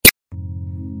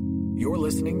You're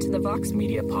listening to the Vox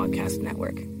Media Podcast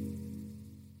Network.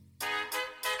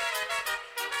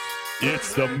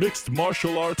 It's the Mixed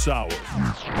Martial Arts Hour.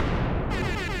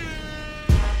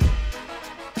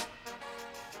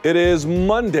 It is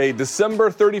Monday,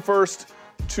 December 31st,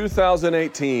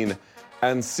 2018,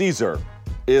 and Caesar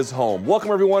is home. Welcome,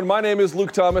 everyone. My name is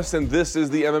Luke Thomas, and this is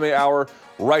the MMA Hour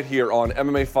right here on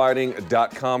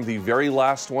MMAfighting.com, the very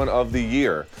last one of the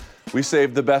year. We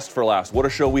saved the best for last. What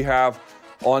a show we have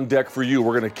on deck for you.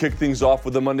 We're going to kick things off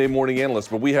with the Monday Morning Analyst,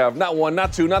 but we have not one,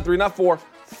 not two, not three, not four,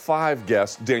 five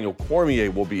guests. Daniel Cormier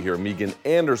will be here. Megan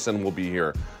Anderson will be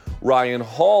here. Ryan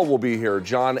Hall will be here.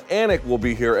 John Anik will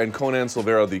be here. And Conan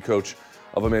Silveira, the coach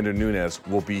of Amanda Nunes,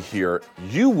 will be here.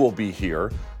 You will be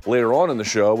here later on in the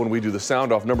show when we do the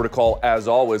sound off. Number to call, as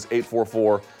always,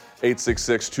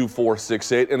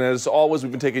 844-866-2468. And as always,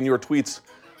 we've been taking your tweets,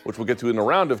 which we'll get to in a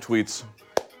round of tweets,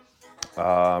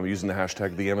 using the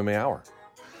hashtag the MMA Hour.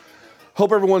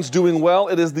 Hope everyone's doing well.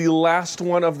 It is the last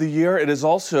one of the year. It is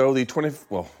also the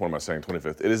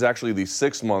 25th. It is actually the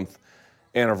 6-month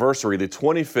anniversary. The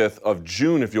 25th of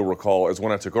June, if you'll recall, is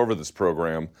when I took over this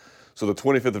program. So the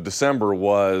 25th of December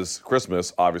was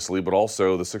Christmas, obviously, but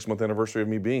also the 6-month anniversary of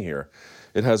me being here.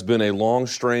 It has been a long,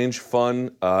 strange,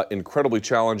 fun, incredibly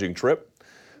challenging trip,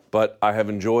 but I have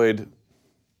enjoyed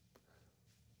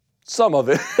some of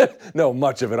it. No,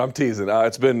 much of it. I'm teasing.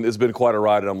 It's been quite a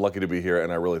ride, and I'm lucky to be here,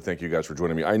 and I really thank you guys for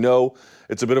joining me. I know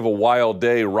it's a bit of a wild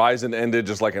day. Ryzen ended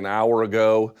just like an hour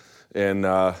ago in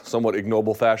somewhat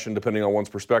ignoble fashion, depending on one's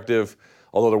perspective,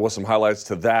 although there was some highlights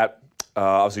to that.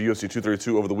 Obviously, UFC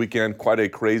 232 over the weekend, quite a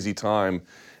crazy time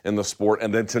in the sport.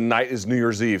 And then tonight is New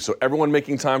Year's Eve. So everyone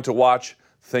making time to watch,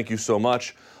 thank you so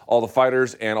much. All the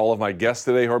fighters and all of my guests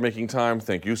today who are making time,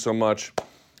 thank you so much.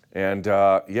 And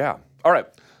yeah, all right.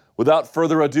 Without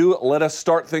further ado, let us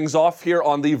start things off here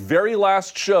on the very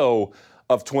last show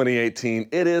of 2018.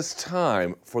 It is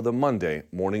time for the Monday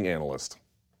Morning Analyst.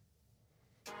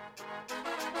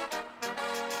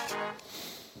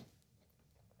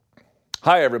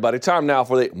 Hi, everybody. Time now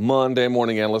for the Monday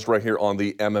Morning Analyst right here on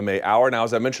the MMA Hour. Now,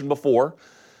 as I mentioned before,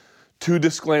 2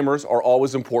 disclaimers are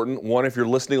always important. One, if you're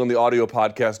listening on the audio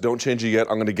podcast, don't change it yet.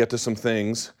 I'm going to get to some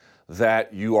things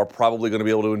that you are probably going to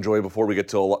be able to enjoy before we get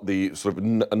to the sort of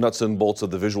nuts and bolts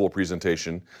of the visual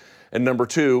presentation. And number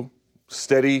 2,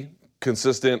 steady,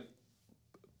 consistent,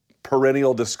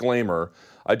 perennial disclaimer.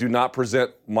 I do not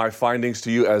present my findings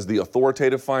to you as the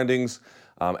authoritative findings,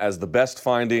 as the best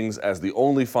findings, as the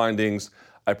only findings.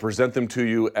 I present them to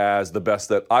you as the best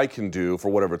that I can do for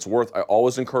whatever it's worth. I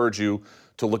always encourage you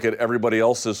to look at everybody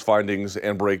else's findings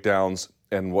and breakdowns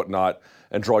and whatnot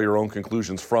and draw your own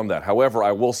conclusions from that. However,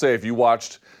 I will say if you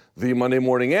watched the Monday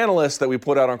Morning Analyst that we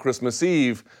put out on Christmas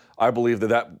Eve, I believe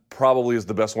that probably is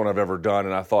the best one I've ever done.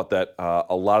 And I thought that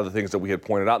a lot of the things that we had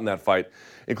pointed out in that fight,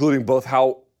 including both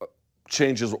how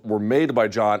changes were made by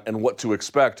John and what to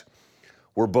expect,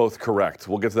 were both correct.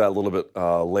 We'll get to that a little bit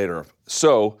later.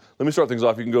 So let me start things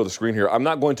off. You can go to the screen here. I'm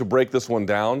not going to break this one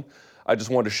down. I just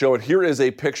wanted to show it. Here is a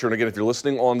picture. And again, if you're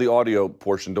listening on the audio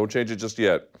portion, don't change it just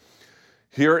yet.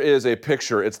 Here is a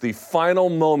picture. It's the final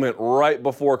moment right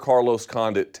before Carlos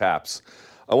Condit taps.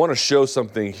 I want to show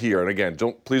something here. And again,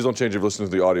 please don't change if you're listening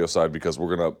to the audio side because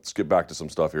we're going to skip back to some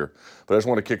stuff here. But I just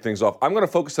want to kick things off. I'm going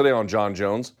to focus today on Jon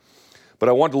Jones. But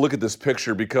I want to look at this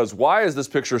picture because why is this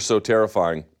picture so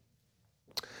terrifying?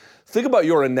 Think about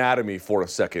your anatomy for a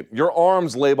second. Your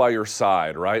arms lay by your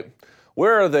side, right?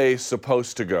 Where are they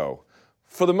supposed to go?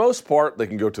 For the most part, they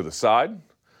can go to the side.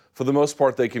 For the most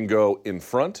part, they can go in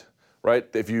front. Right?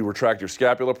 If you retract your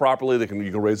scapula properly, you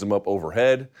can raise them up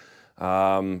overhead.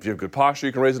 If you have good posture,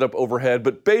 you can raise it up overhead.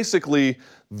 But basically,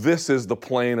 this is the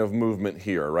plane of movement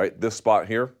here, right? This spot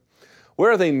here.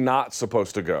 Where are they not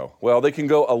supposed to go? Well, they can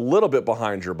go a little bit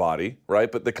behind your body,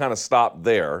 right? But they kind of stop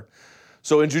there.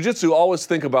 So in jiu-jitsu, always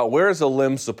think about where is a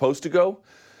limb supposed to go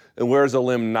and where is a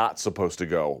limb not supposed to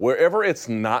go. Wherever it's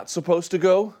not supposed to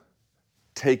go,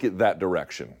 take it that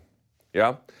direction.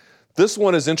 Yeah? This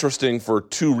one is interesting for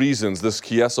 2 reasons. This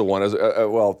Chiesa one is,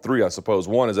 3, I suppose.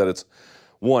 One is that it's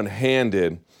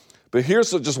one-handed. But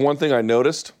here's just one thing I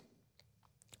noticed.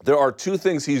 There are 2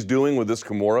 things he's doing with this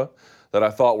Kimura that I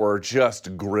thought were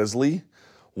just grisly.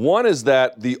 One is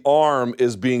that the arm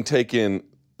is being taken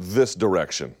this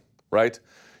direction, right?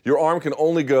 Your arm can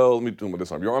only go, let me do it with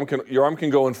this arm. Your arm can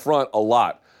go in front a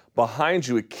lot. Behind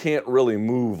you, it can't really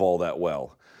move all that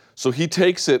well. So he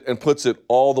takes it and puts it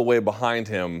all the way behind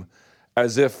him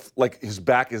as if like his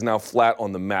back is now flat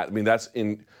on the mat. I mean,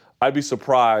 I'd be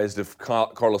surprised if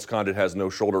Carlos Condit has no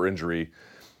shoulder injury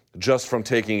just from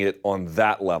taking it on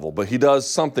that level. But he does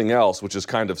something else, which is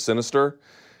kind of sinister.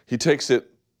 He takes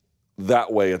it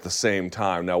that way at the same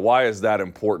time. Now, why is that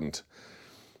important?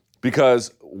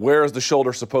 Because where is the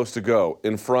shoulder supposed to go?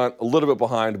 In front, a little bit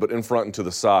behind, but in front and to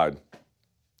the side.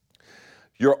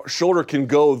 Your shoulder can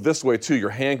go this way too. Your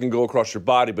hand can go across your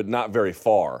body, but not very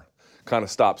far. Kind of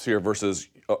stops here versus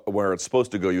where it's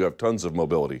supposed to go. You have tons of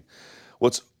mobility.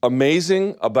 What's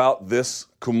amazing about this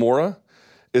Kimura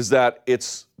is that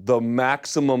it's the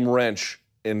maximum wrench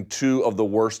in two of the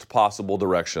worst possible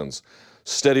directions.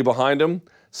 Steady behind him,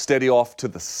 steady off to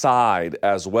the side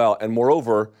as well. And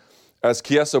moreover, as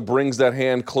Chiesa brings that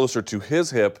hand closer to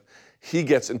his hip, he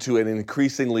gets into an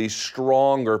increasingly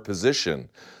stronger position.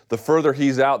 The further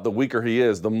he's out, the weaker he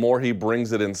is. The more he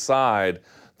brings it inside,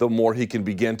 the more he can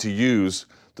begin to use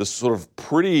this sort of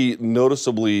pretty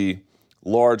noticeably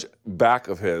large back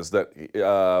of his that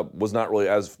was not really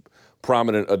as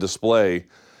prominent a display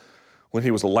when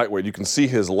he was a lightweight. You can see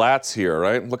his lats here,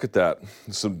 right? Look at that.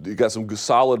 You got some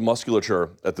solid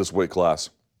musculature at this weight class.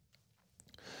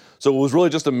 So what was really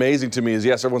just amazing to me is,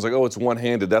 yes, everyone's like, oh, it's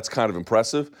one-handed. That's kind of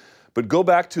impressive. But go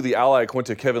back to the Al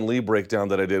Iaquinta Kevin Lee breakdown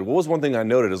that I did. What was one thing I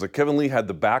noted is like Kevin Lee had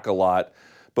the back a lot,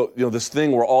 but this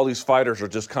thing where all these fighters are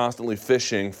just constantly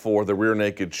fishing for the rear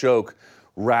naked choke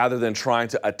rather than trying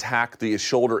to attack the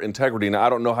shoulder integrity. Now, I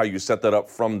don't know how you set that up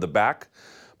from the back,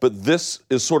 but this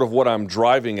is sort of what I'm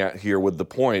driving at here with the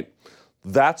point.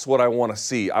 That's what I want to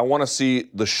see. I want to see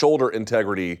the shoulder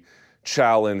integrity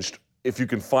challenged if you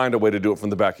can find a way to do it from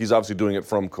the back. He's obviously doing it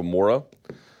from Kimura,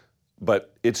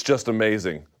 but it's just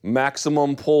amazing.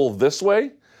 Maximum pull this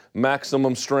way,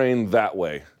 maximum strain that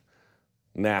way.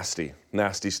 Nasty,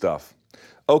 nasty stuff.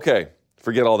 Okay,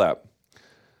 forget all that.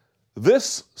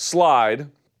 This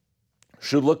slide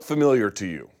should look familiar to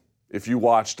you if you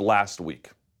watched last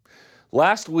week.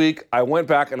 Last week, I went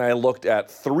back and I looked at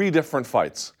 3 different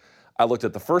fights. I looked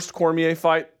at the first Cormier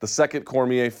fight, the second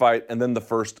Cormier fight, and then the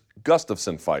first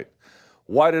Gustafsson fight.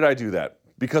 Why did I do that?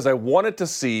 Because I wanted to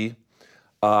see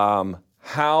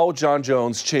how Jon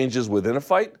Jones changes within a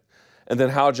fight, and then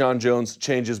how Jon Jones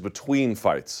changes between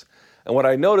fights. And what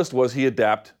I noticed was he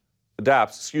adapts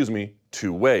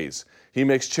 2 ways. He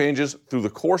makes changes through the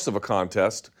course of a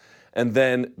contest, and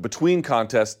then between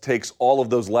contests takes all of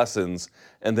those lessons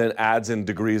and then adds in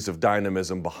degrees of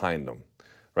dynamism behind them,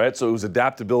 right? So it was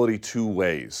adaptability 2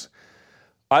 ways.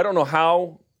 I don't know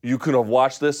how you could have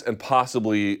watched this and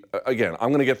possibly, again, I'm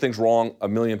going to get things wrong a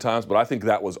million times, but I think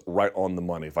that was right on the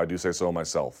money, if I do say so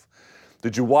myself.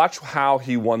 Did you watch how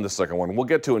he won the second one? We'll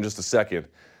get to it in just a second.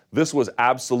 This was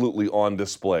absolutely on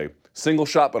display. Single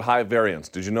shot, but high variance.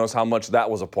 Did you notice how much that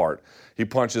was apart? He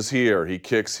punches here, he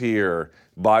kicks here,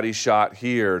 body shot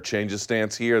here, changes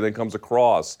stance here, then comes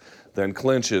across, then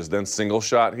clinches, then single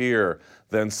shot here,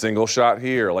 then single shot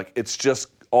here. Like, it's just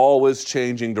always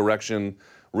changing direction,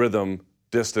 rhythm,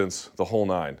 distance, the whole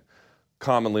 9.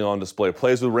 Commonly on display.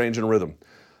 Plays with range and rhythm.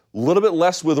 A little bit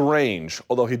less with range,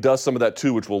 although he does some of that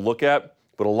too, which we'll look at,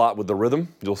 but a lot with the rhythm,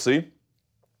 you'll see.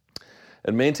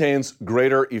 And maintains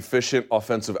greater efficient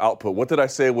offensive output. What did I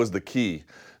say was the key?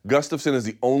 Gustafsson is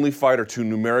the only fighter to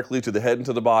numerically, to the head and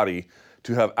to the body,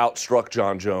 to have outstruck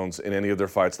Jon Jones in any of their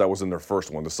fights. That was in their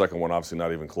first one. The second one, obviously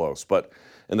not even close. But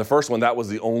in the first one, that was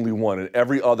the only one. In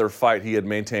every other fight, he had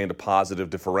maintained a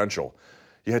positive differential.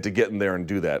 You had to get in there and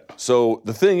do that. So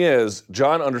the thing is,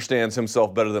 Jon understands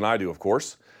himself better than I do, of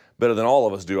course, better than all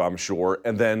of us do, I'm sure,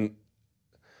 and then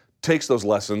takes those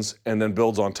lessons and then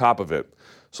builds on top of it.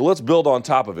 So let's build on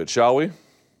top of it, shall we?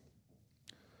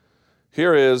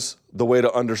 Here is the way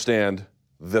to understand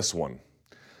this one.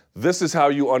 This is how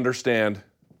you understand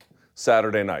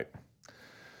Saturday night.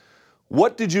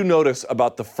 What did you notice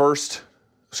about the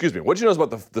what did you notice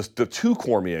about the 2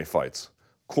 Cormier fights?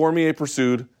 Cormier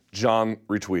pursued, Jon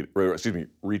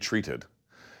retreated.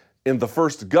 In the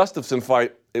first Gustafsson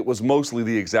fight, it was mostly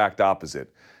the exact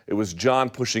opposite. It was Jon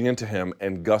pushing into him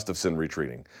and Gustafsson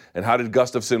retreating. And how did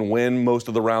Gustafsson win most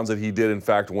of the rounds that he did, in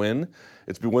fact, win?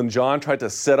 It's when Jon tried to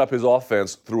set up his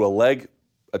offense through a leg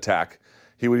attack,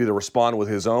 he would either respond with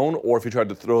his own, or if he tried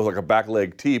to throw like a back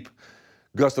leg teep,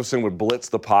 Gustafsson would blitz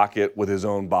the pocket with his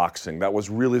own boxing. That was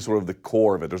really sort of the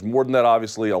core of it. There's more than that,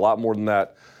 obviously, a lot more than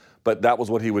that, but that was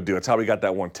what he would do. That's how he got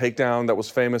that one takedown that was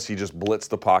famous. He just blitzed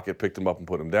the pocket, picked him up, and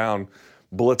put him down.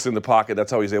 Blitz in the pocket,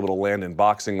 that's how he was able to land in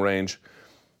boxing range.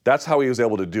 That's how he was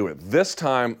able to do it. This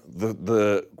time,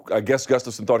 I guess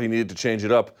Gustafsson thought he needed to change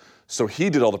it up, so he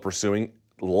did all the pursuing.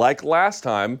 Like last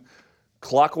time,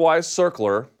 clockwise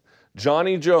circler.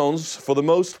 Johnny Jones, for the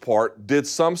most part, did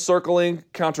some circling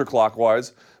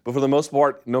counterclockwise, but for the most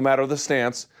part, no matter the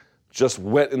stance, just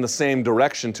went in the same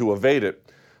direction to evade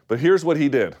it. But here's what he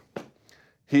did.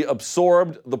 He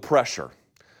absorbed the pressure.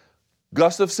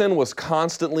 Gustafsson was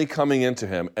constantly coming into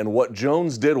him, and what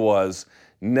Jones did was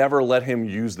never let him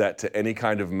use that to any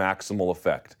kind of maximal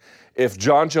effect. If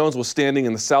Jon Jones was standing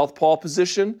in the southpaw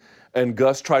position and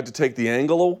Gus tried to take the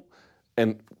angle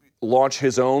and launch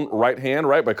his own right hand,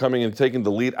 right, by coming and taking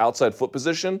the lead outside foot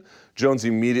position, Jones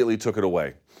immediately took it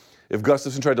away. If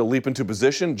Gustafsson tried to leap into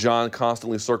position, Jon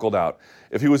constantly circled out.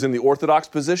 If he was in the orthodox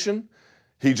position,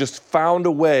 he just found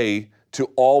a way to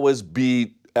always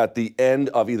be at the end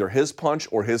of either his punch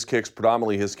or his kicks,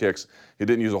 predominantly his kicks. He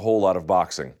didn't use a whole lot of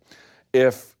boxing.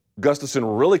 If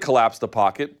Gustafsson really collapsed the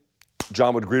pocket,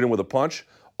 Jon would greet him with a punch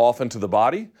off into the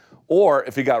body, or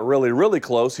if he got really, really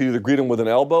close, he'd either greet him with an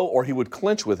elbow or he would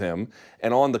clinch with him,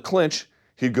 and on the clinch,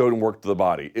 he'd go and work to the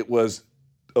body. It was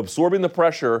absorbing the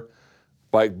pressure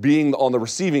by being on the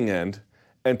receiving end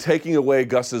and taking away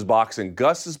Gus's boxing.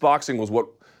 Gus's boxing was what,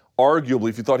 arguably,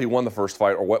 if you thought he won the first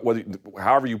fight, or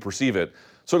however you perceive it,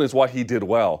 certainly it's what he did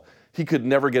well. He could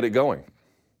never get it going.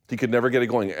 He could never get it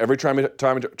going. Every time he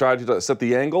tried to set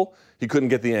the angle, he couldn't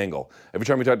get the angle. Every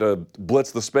time he tried to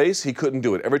blitz the space, he couldn't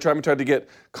do it. Every time he tried to get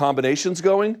combinations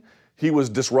going, he was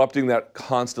disrupting that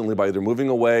constantly by either moving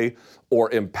away or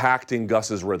impacting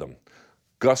Gus's rhythm.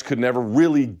 Gus could never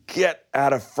really get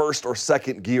out of first or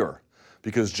second gear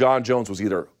because Jon Jones was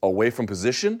either away from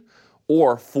position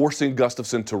or forcing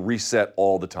Gustafsson to reset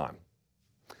all the time.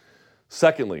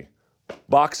 Secondly,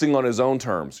 boxing on his own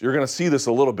terms. You're going to see this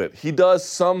a little bit. He does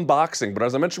some boxing, but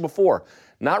as I mentioned before,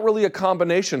 not really a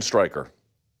combination striker.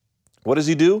 What does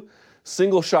he do?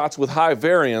 Single shots with high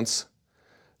variance,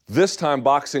 this time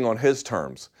boxing on his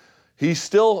terms. He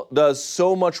still does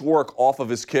so much work off of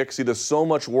his kicks. He does so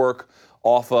much work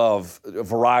off of a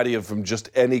variety of from just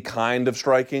any kind of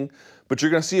striking. But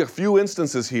you're going to see a few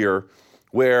instances here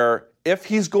where if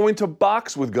he's going to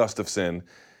box with Gustafsson,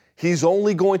 he's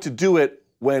only going to do it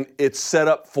when it's set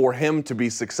up for him to be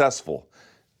successful.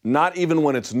 Not even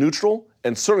when it's neutral,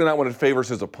 and certainly not when it favors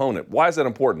his opponent. Why is that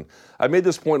important? I made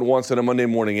this point once in a Monday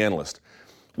Morning Analyst.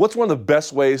 What's one of the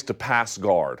best ways to pass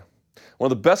guard?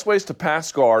 One of the best ways to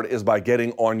pass guard is by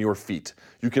getting on your feet.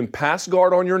 You can pass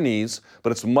guard on your knees,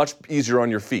 but it's much easier on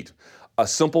your feet. A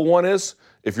simple one is,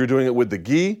 if you're doing it with the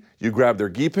gi, you grab their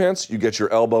gi pants, you get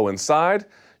your elbow inside,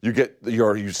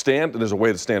 you stand, and there's a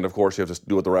way to stand, of course. You have to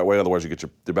do it the right way, otherwise you get your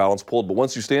balance pulled. But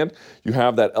once you stand, you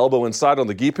have that elbow inside on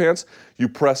the gi pants, you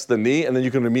press the knee, and then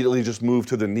you can immediately just move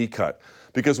to the knee cut.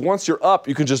 Because once you're up,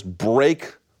 you can just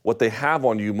break what they have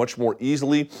on you much more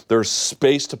easily. There's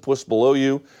space to push below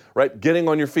you, right? Getting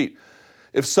on your feet.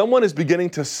 If someone is beginning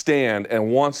to stand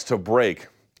and wants to break,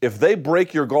 if they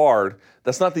break your guard,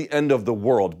 that's not the end of the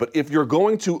world. But if you're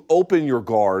going to open your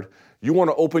guard, you want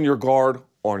to open your guard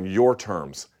on your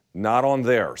terms, not on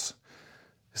theirs.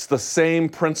 It's the same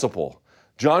principle.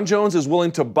 Jon Jones is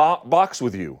willing to box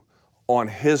with you on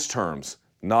his terms,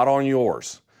 not on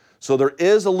yours. So there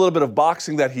is a little bit of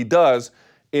boxing that he does,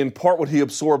 in part when he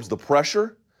absorbs the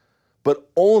pressure, but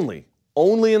only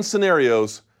in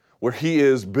scenarios where he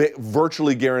is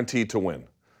virtually guaranteed to win.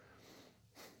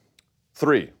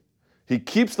 3, he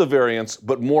keeps the variance,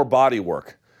 but more body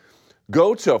work.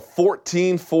 Go to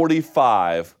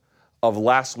 1445 of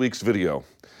last week's video.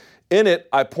 In it,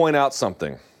 I point out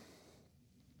something.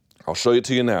 I'll show it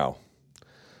to you now.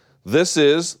 This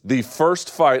is the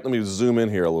first fight. Let me zoom in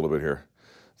here a little bit here.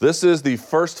 This is the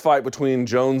first fight between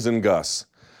Jones and Gus.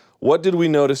 What did we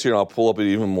notice here? I'll pull up it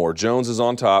even more. Jones is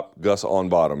on top, Gus on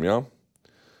bottom, yeah?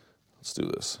 Let's do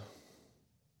this.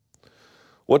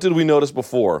 What did we notice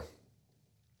before?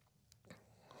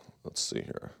 Let's see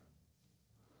here.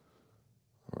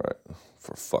 All right,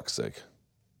 for fuck's sake.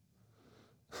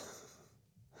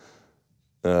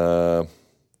 Here.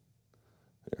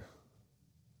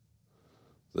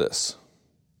 This.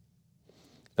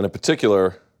 And in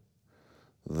particular,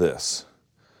 this.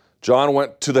 Jon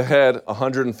went to the head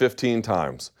 115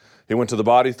 times. He went to the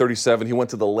body 37. He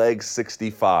went to the leg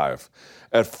 65.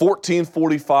 At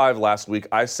 14:45 last week,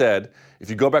 I said, if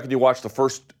you go back and you watch the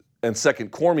first and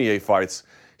second Cormier fights,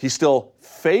 he still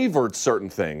favored certain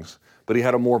things, but he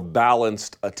had a more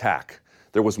balanced attack.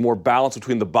 There was more balance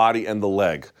between the body and the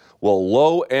leg. Well,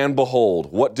 lo and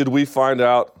behold, what did we find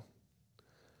out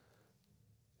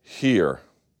here?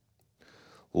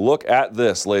 Look at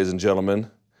this, ladies and gentlemen.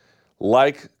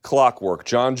 Like clockwork,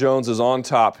 Jon Jones is on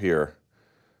top here.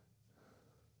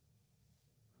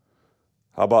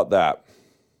 How about that?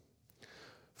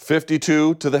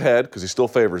 52 to the head, because he still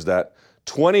favors that.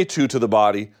 22 to the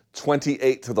body,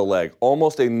 28 to the leg.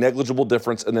 Almost a negligible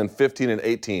difference, and then 15 and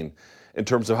 18 in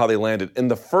terms of how they landed. In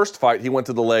the first fight, he went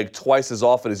to the leg twice as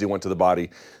often as he went to the body.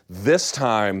 This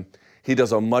time, he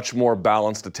does a much more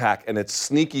balanced attack, and it's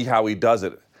sneaky how he does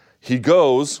it. He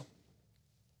goes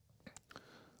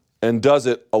and does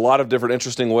it a lot of different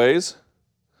interesting ways.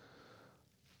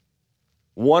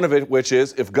 One of it, which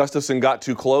is if Gustafsson got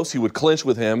too close, he would clinch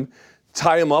with him,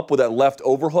 tie him up with that left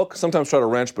overhook, sometimes try to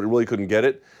wrench, but he really couldn't get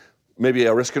it. Maybe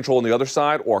a wrist control on the other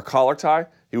side or a collar tie.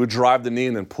 He would drive the knee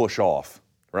and then push off,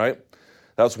 right?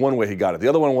 That's one way he got it. The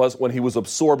other one was when he was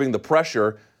absorbing the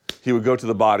pressure, he would go to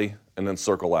the body and then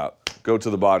circle out. Go to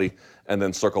the body and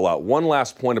then circle out. One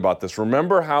last point about this.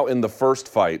 Remember how in the first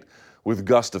fight with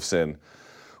Gustafsson,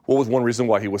 what was one reason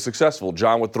why he was successful?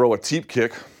 John would throw a teep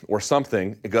kick or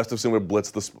something, and Gustafsson would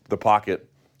blitz the pocket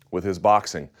with his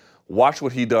boxing. Watch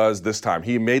what he does this time.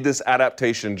 He made this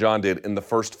adaptation John did in the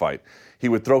first fight. He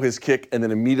would throw his kick and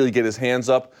then immediately get his hands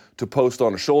up to post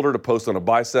on a shoulder, to post on a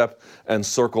bicep, and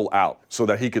circle out so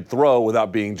that he could throw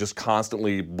without being just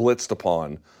constantly blitzed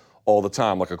upon all the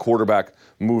time, like a quarterback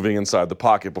moving inside the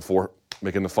pocket before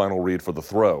making the final read for the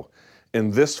throw.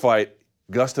 In this fight,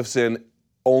 Gustafsson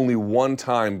only one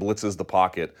time blitzes the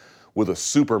pocket with a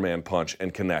Superman punch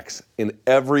and connects. In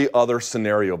every other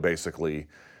scenario, basically,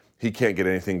 he can't get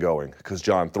anything going because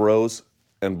John throws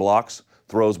and blocks,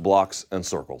 throws, blocks, and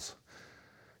circles.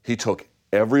 He took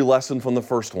every lesson from the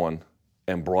first one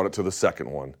and brought it to the second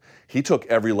one. He took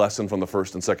every lesson from the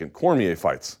first and second Cormier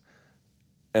fights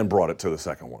and brought it to the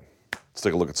second one. Let's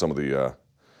take a look at some of the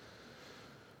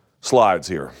slides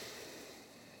here.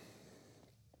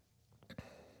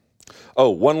 Oh,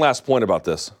 one last point about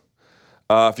this.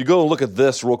 If you go and look at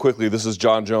this real quickly, this is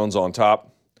John Jones on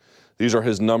top. These are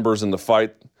his numbers in the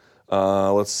fight.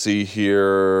 Let's see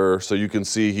here. So you can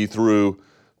see he threw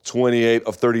 28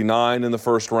 of 39 in the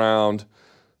first round,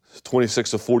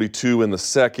 26 of 42 in the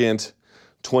second,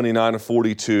 29 of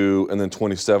 42, and then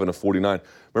 27 of 49.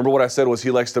 Remember what I said was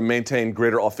he likes to maintain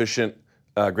greater offensive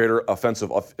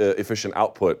efficient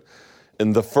output.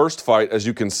 In the first fight, as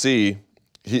you can see,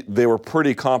 they were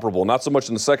pretty comparable. Not so much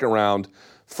in the second round.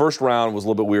 First round was a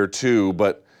little bit weird too,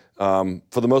 but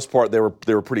for the most part, they were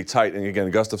pretty tight. And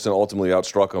again, Gustafsson ultimately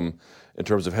outstruck him in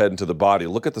terms of head into the body.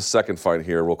 Look at the second fight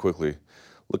here real quickly.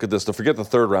 Look at this. Don't forget the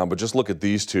third round, but just look at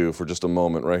these two for just a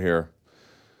moment right here.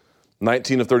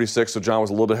 19 of 36, so John was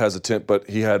a little bit hesitant, but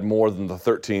he had more than the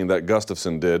 13 that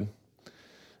Gustafsson did.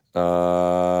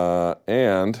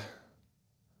 And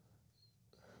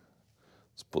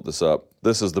let's put this up.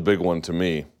 This is the big one to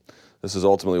me. This is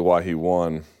ultimately why he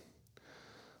won.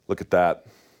 Look at that.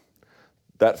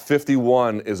 That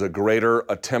 51 is a greater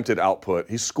attempted output.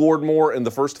 He scored more in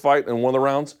the first fight in one of the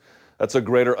rounds. That's a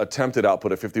greater attempted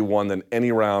output at 51 than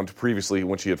any round previously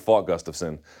when she had fought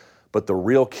Gustafsson. But the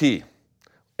real key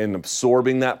in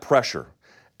absorbing that pressure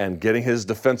and getting his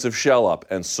defensive shell up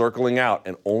and circling out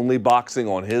and only boxing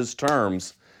on his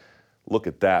terms, look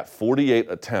at that. 48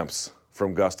 attempts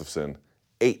from Gustafsson.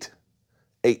 Eight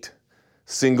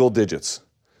single digits.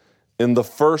 In the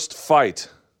first fight,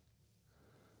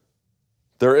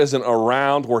 there isn't a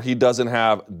round where he doesn't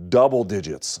have double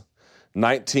digits.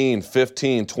 19,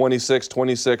 15, 26,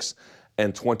 26,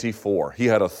 and 24. He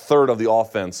had a third of the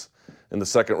offense in the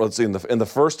second. Let's see, in the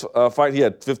first fight, he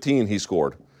had 15 he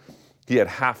scored. He had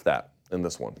half that in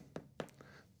this one.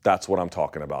 That's what I'm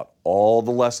talking about. All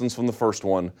the lessons from the first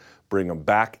one, bring them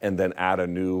back, and then add a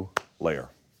new layer.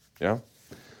 Yeah?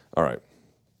 All right.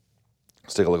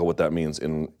 Let's take a look at what that means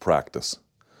in practice.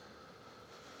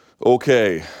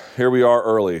 Okay, here we are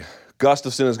early.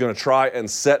 Gustafsson is going to try and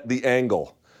set the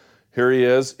angle. Here he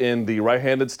is in the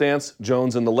right-handed stance,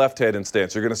 Jones in the left-handed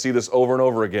stance. You're going to see this over and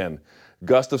over again.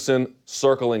 Gustafsson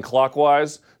circling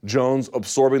clockwise, Jones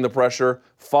absorbing the pressure,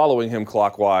 following him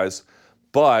clockwise,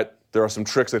 but there are some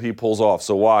tricks that he pulls off.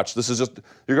 So watch. This is just,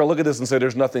 you're going to look at this and say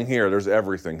there's nothing here. There's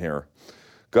everything here.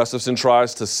 Gustafsson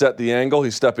tries to set the angle.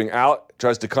 He's stepping out,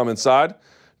 tries to come inside.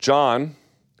 John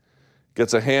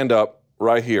gets a hand up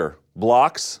right here,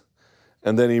 blocks,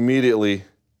 and then immediately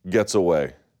gets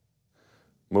away.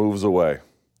 Moves away.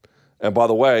 And by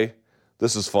the way,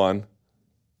 this is fun.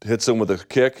 Hits him with a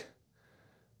kick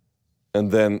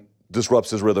and then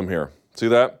disrupts his rhythm here. See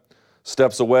that?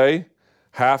 Steps away,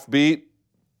 half beat,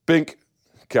 bink,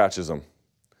 catches him.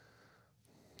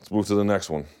 Let's move to the next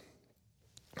one.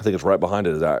 I think it's right behind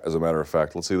it, as a matter of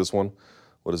fact. Let's see this one.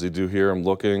 What does he do here? I'm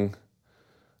looking.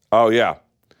 Oh, yeah.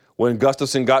 When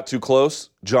Gustafsson got too close,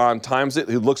 John times it.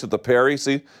 He looks at the parry.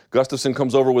 See? Gustafsson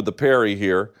comes over with the parry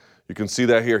here. You can see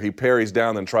that here. He parries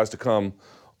down and tries to come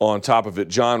on top of it.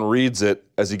 John reads it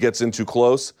as he gets in too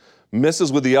close,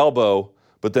 misses with the elbow,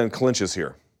 but then clinches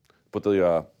here. Put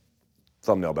the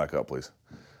thumbnail back up, please.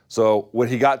 So when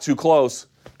he got too close,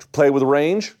 play with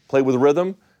range, play with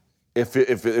rhythm. If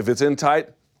it's in tight,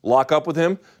 lock up with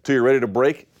him till you're ready to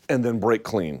break, and then break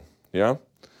clean. Yeah?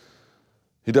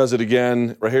 He does it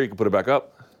again. Right here, you can put it back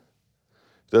up.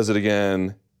 Does it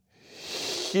again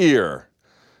here.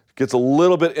 Gets a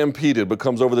little bit impeded, but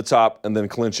comes over the top and then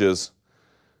clinches.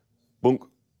 Boom.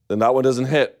 Then that one doesn't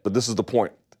hit, but this is the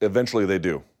point. Eventually they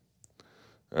do.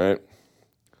 All right.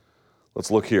 Let's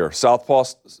look here. Southpaw,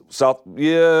 south,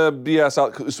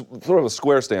 sort of a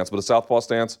square stance, but a southpaw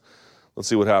stance. Let's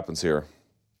see what happens here.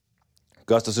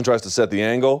 Gustafsson tries to set the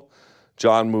angle.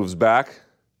 John moves back,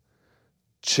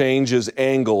 changes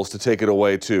angles to take it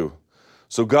away too.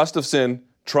 So Gustafsson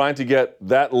trying to get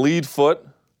that lead foot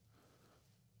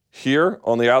here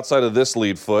on the outside of this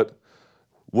lead foot.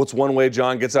 What's one way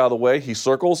John gets out of the way? He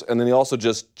circles, and then he also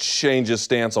just changes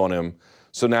stance on him.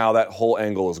 So now that whole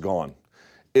angle is gone.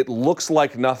 It looks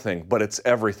like nothing, but it's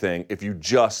everything if you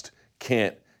just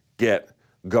can't get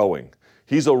going.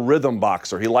 He's a rhythm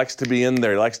boxer. He likes to be in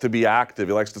there. He likes to be active.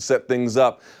 He likes to set things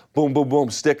up. Boom, boom, boom,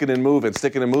 sticking and moving.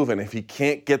 If he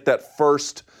can't get that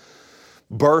first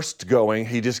burst going,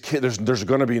 he just can't. There's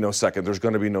going to be no second. There's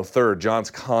going to be no third.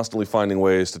 John's constantly finding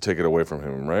ways to take it away from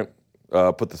him, right?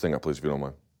 Put the thing up, please, if you don't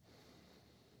mind.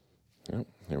 Yep,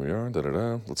 here we are.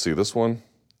 Da-da-da. Let's see this one.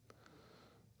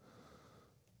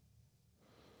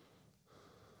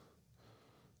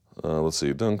 Let's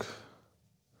see, dunk.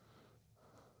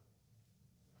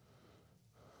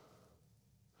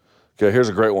 Okay, here's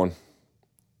a great one.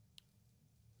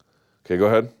 Okay, go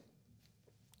ahead.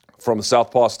 From the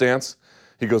southpaw stance,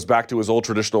 he goes back to his old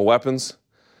traditional weapons,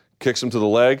 kicks him to the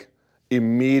leg,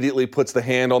 immediately puts the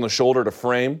hand on the shoulder to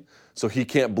frame so he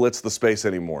can't blitz the space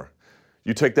anymore.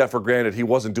 You take that for granted. He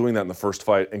wasn't doing that in the first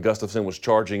fight, and Gustafsson was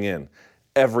charging in.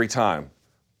 Every time,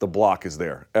 the block is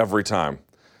there. Every time.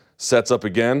 Sets up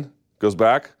again, goes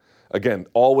back. Again,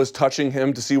 always touching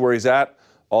him to see where he's at.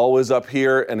 Always up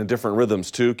here and in different rhythms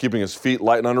too, keeping his feet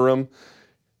light and under him.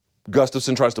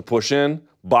 Gustafsson tries to push in,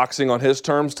 boxing on his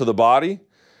terms to the body,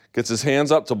 gets his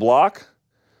hands up to block,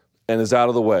 and is out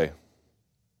of the way.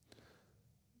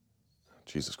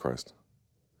 Jesus Christ.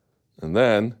 And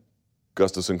then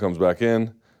Gustafsson comes back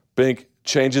in. Bink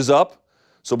changes up.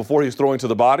 So before he was throwing to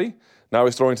the body, now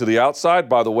he's throwing to the outside.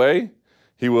 By the way,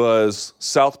 he was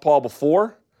southpaw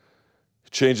before. He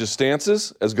changes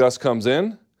stances as Gus comes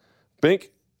in.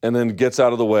 Bink, and then gets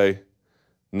out of the way.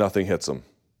 Nothing hits him.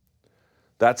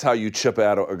 That's how you chip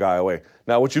a guy away.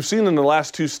 Now, what you've seen in the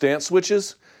last two stance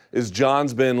switches is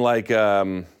John's been like,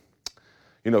 kind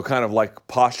of like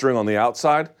posturing on the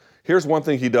outside. Here's one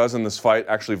thing he does in this fight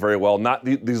actually very well. Not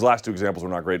these last two examples were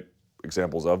not great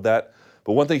examples of that.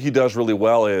 But one thing he does really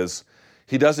well is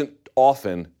he doesn't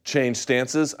often change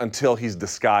stances until he's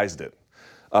disguised it.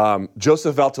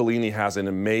 Joseph Valtellini has an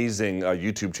amazing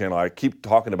YouTube channel. I keep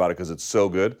talking about it because it's so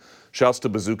good. Shouts to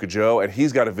Bazooka Joe, and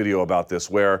he's got a video about this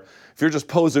where if you're just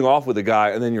posing off with a guy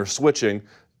and then you're switching,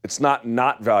 it's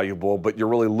not valuable, but you're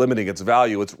really limiting its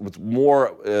value. It's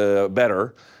more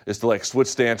better is to like switch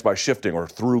stance by shifting or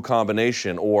through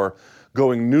combination or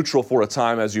going neutral for a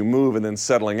time as you move and then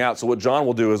settling out. So what John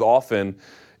will do is often,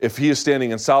 if he is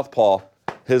standing in southpaw,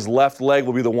 his left leg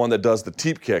will be the one that does the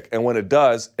teep kick. And when it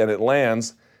does and it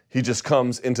lands, he just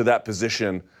comes into that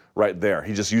position right there.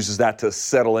 He just uses that to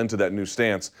settle into that new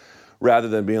stance rather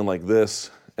than being like this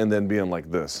and then being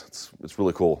like this. It's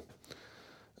really cool.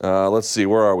 Let's see,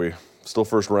 where are we? Still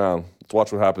first round. Let's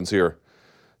watch what happens here.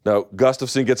 Now,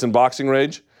 Gustafsson gets in boxing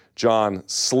range. John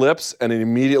slips and it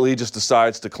immediately just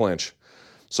decides to clinch.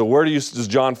 So where does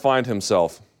John find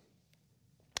himself?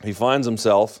 He finds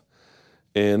himself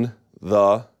in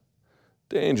the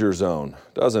danger zone,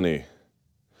 doesn't he?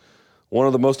 One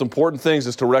of the most important things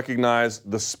is to recognize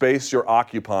the space you're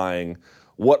occupying.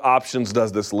 What options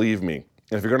does this leave me?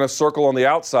 And if you're going to circle on the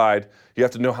outside, you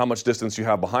have to know how much distance you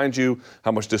have behind you,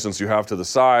 how much distance you have to the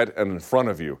side and in front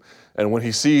of you. And when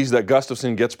he sees that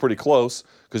Gustafsson gets pretty close,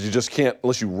 because you just can't,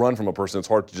 unless you run from a person, it's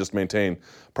hard to just maintain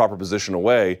proper position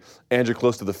away, and you're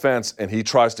close to the fence, and he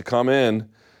tries to come in,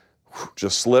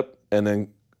 just slip, and then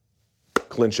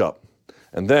clinch up.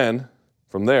 And then,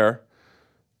 from there,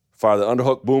 fire the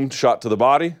underhook, boom, shot to the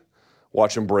body,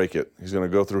 watch him break it. He's going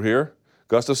to go through here.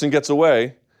 Gustafsson gets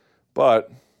away, but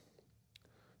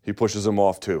he pushes him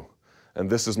off too. And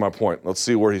this is my point. Let's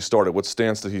see where he started. What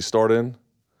stance did he start in?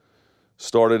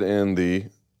 Started in the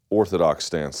orthodox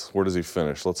stance. Where does he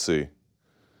finish? Let's see.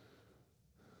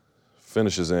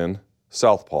 Finishes in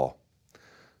southpaw.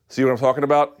 See what I'm talking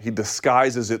about? He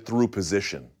disguises it through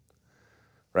position,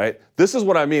 right? This is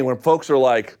what I mean when folks are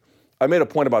like, I made a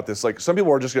point about this, like some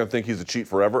people are just going to think he's a cheat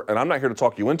forever, and I'm not here to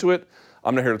talk you into it.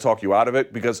 I'm not here to talk you out of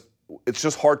it because it's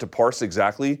just hard to parse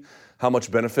exactly how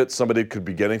much benefit somebody could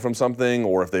be getting from something,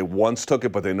 or if they once took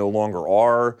it but they no longer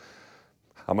are,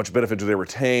 how much benefit do they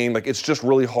retain? Like, it's just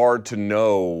really hard to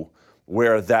know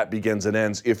where that begins and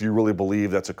ends if you really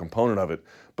believe that's a component of it.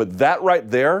 But that right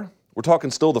there, we're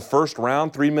talking still the first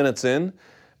round, 3 minutes in,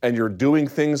 and you're doing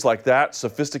things like that,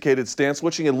 sophisticated stance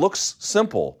switching. It looks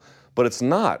simple, but it's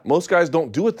not. Most guys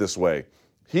don't do it this way.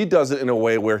 He does it in a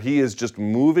way where he is just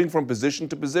moving from position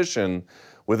to position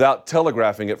without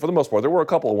telegraphing it for the most part. There were a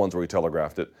couple of ones where he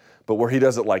telegraphed it, but where he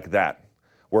does it like that,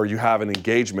 where you have an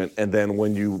engagement, and then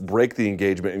when you break the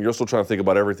engagement and you're still trying to think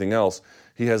about everything else,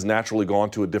 he has naturally gone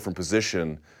to a different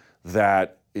position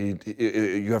that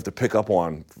you have to pick up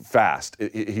on fast.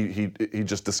 He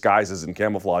just disguises and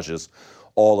camouflages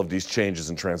all of these changes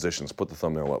and transitions. Put the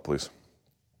thumbnail up, please.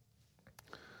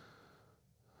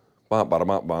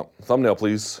 Thumbnail,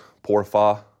 please.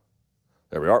 Porfa.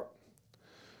 There we are.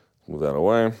 Move that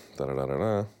away.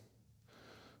 Da-da-da-da-da.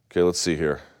 Okay, let's see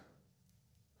here.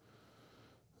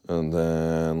 And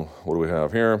then, what do we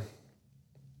have here?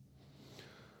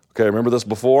 Okay, remember this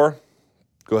before?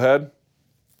 Go ahead.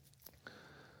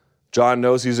 John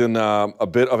knows he's in a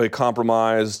bit of a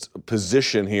compromised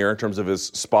position here in terms of his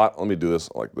spot. Let me do this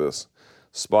like this.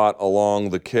 Spot along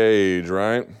the cage,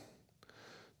 right?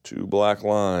 2 black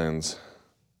lines.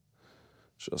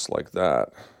 Just like that.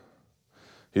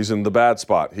 He's in the bad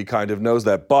spot. He kind of knows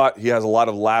that, but he has a lot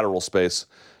of lateral space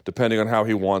depending on how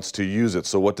he wants to use it.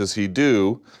 So what does he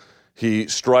do? He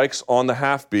strikes on the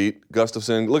half beat.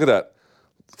 Gustafsson, look at that.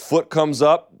 Foot comes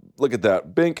up. Look at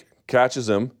that. Bink, catches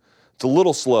him. It's a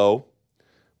little slow,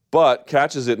 but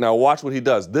catches it. Now watch what he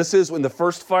does. This is in the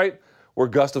first fight where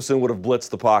Gustafsson would have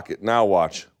blitzed the pocket. Now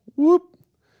watch. Whoop.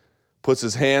 Puts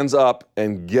his hands up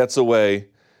and gets away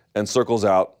and circles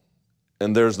out.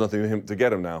 And there's nothing to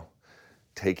get him now.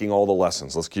 Taking all the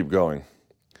lessons. Let's keep going.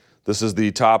 This is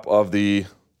the top of the,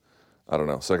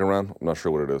 second round? I'm not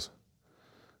sure what it is.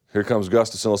 Here comes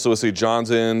Gustafsson. So let's see,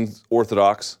 John's in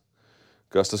orthodox.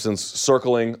 Gustafsson's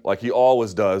circling like he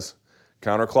always does,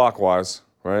 counterclockwise,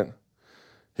 right?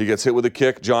 He gets hit with a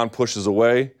kick. John pushes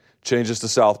away, changes to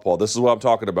southpaw. This is what I'm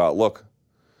talking about. Look.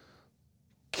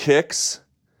 Kicks,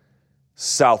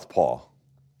 southpaw.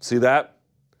 See that?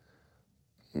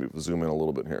 Let me zoom in a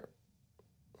little bit here.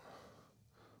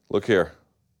 Look here.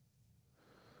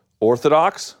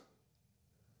 Orthodox,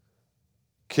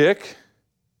 kick,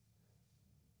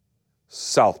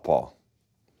 southpaw.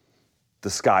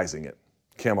 Disguising it,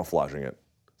 camouflaging it.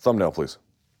 Thumbnail, please.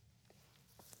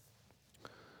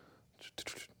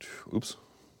 Oops.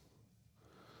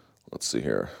 Let's see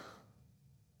here.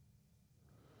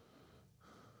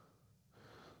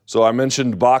 So I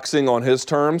mentioned boxing on his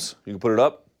terms. You can put it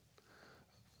up.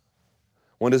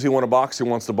 When does he want to box? He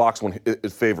wants to box when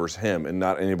it favors him and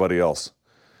not anybody else.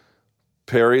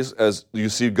 Parries, as you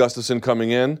see Gustafsson coming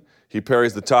in, he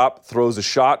parries the top, throws a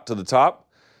shot to the top,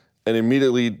 and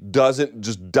immediately doesn't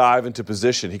just dive into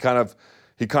position. He kind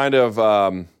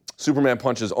of Superman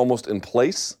punches almost in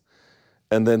place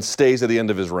and then stays at the end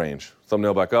of his range.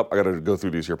 Thumbnail back up. I got to go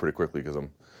through these here pretty quickly because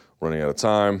I'm running out of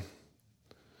time.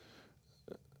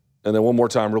 And then one more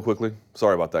time real quickly.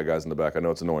 Sorry about that, guys in the back. I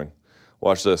know it's annoying.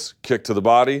 Watch this. Kick to the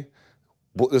body.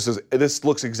 This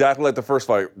looks exactly like the first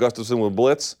fight. Gustafsson with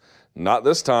blitz. Not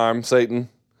this time, Satan.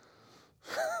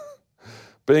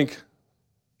 Bink.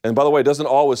 And by the way, doesn't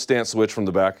always stance switch from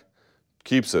the back.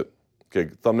 Keeps it. Okay,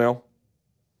 thumbnail.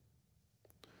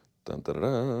 Dun, da, da,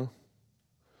 da.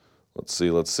 Let's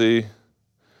see.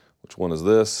 Which one is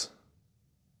this?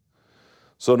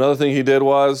 So another thing he did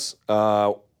was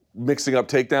mixing up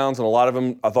takedowns, and a lot of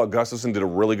them, I thought Gustafsson did a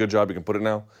really good job. You can put it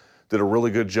now. Did a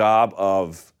really good job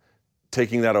of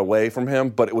taking that away from him,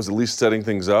 but it was at least setting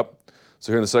things up.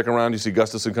 So here in the second round, you see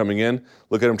Gustafsson coming in.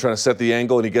 Look at him trying to set the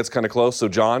angle, and he gets kind of close. So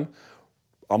John,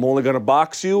 I'm only going to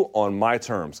box you on my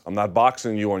terms. I'm not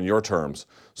boxing you on your terms.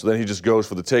 So then he just goes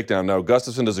for the takedown. Now,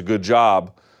 Gustafsson does a good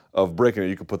job of breaking it.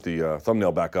 You can put the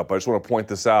thumbnail back up. I just want to point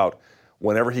this out.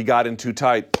 Whenever he got in too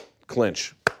tight,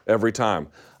 clinch every time.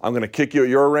 I'm going to kick you at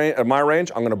your range, at my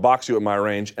range. I'm going to box you at my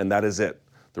range, and that is it.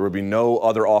 There would be no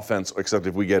other offense except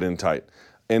if we get in tight.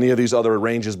 Any of these other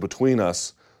ranges between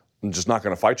us, I'm just not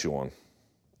going to fight you on.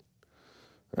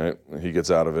 All right? And he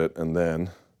gets out of it, and then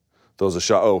throws a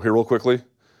shot. Oh, here real quickly.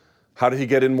 How did he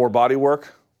get in more body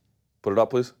work? Put it up,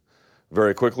 please.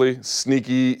 Very quickly.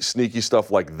 Sneaky stuff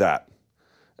like that.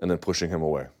 And then pushing him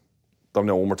away.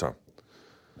 Thumbnail one more time.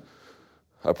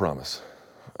 I promise.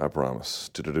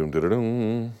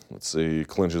 Do-do-doom. Let's see.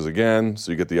 Clinches again.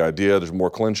 So you get the idea. There's more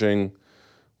clinching.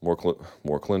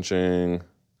 More clinching.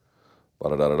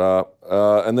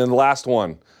 Ba-da-da-da-da. And then the last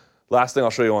one. Last thing I'll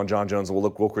show you on Jon Jones. We'll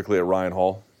look real quickly at Ryan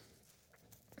Hall.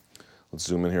 Let's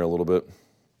zoom in here a little bit.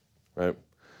 Right?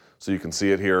 So you can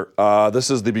see it here. This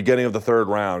is the beginning of the third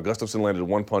round. Gustafsson landed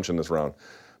one punch in this round.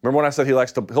 Remember when I said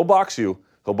he'll box you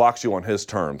on his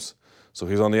terms. So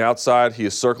he's on the outside, he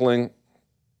is circling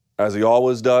as he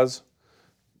always does,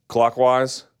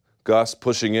 clockwise. Gus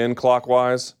pushing in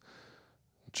clockwise.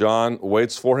 John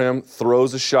waits for him,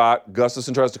 throws a shot.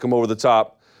 Gustafsson tries to come over the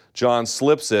top. John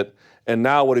slips it, and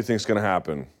now what do you think is going to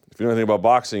happen? If you know anything about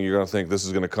boxing, you're going to think this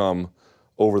is going to come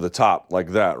over the top like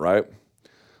that, right?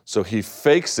 So he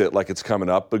fakes it like it's coming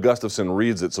up, but Gustafsson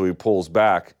reads it, so he pulls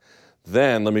back.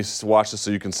 Then, let me watch this so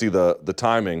you can see the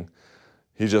timing.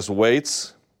 He just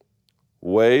waits,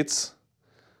 and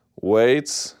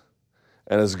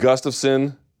as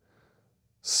Gustafsson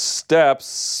steps,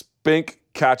 Spink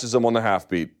catches him on the half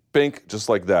beat. Bink, just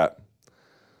like that.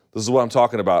 This is what I'm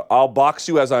talking about. I'll box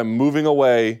you as I'm moving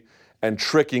away and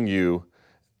tricking you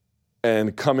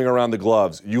and coming around the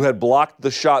gloves. You had blocked the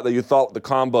shot that you thought the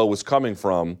combo was coming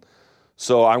from,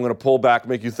 so I'm going to pull back,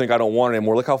 make you think I don't want it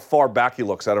anymore. Look how far back he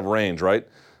looks out of range, right?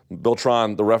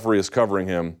 Beltran, the referee, is covering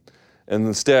him. And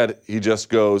instead, he just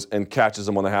goes and catches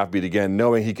him on the half beat again,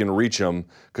 knowing he can reach him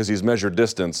because he's measured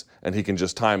distance and he can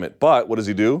just time it. But what does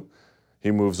he do?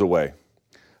 He moves away.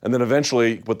 And then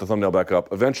eventually, put the thumbnail back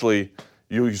up, eventually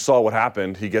you saw what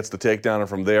happened. He gets the takedown, and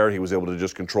from there, he was able to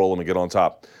just control him and get on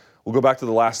top. We'll go back to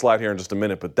the last slide here in just a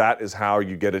minute, but that is how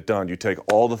you get it done. You take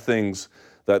all the things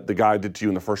that the guy did to you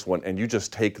in the first one, and you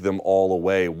just take them all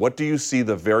away. What do you see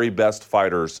the very best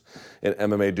fighters in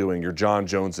MMA doing? Your John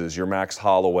Joneses, your Max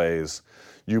Holloways,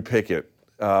 you pick it.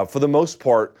 For the most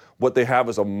part, what they have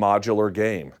is a modular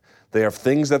game. They have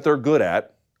things that they're good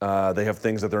at. They have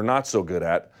things that they're not so good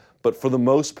at. But for the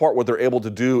most part, what they're able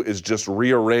to do is just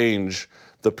rearrange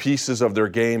the pieces of their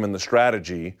game and the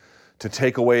strategy to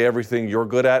take away everything you're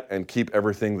good at and keep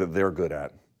everything that they're good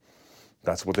at.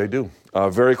 That's what they do.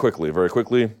 Very quickly.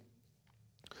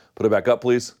 Put it back up,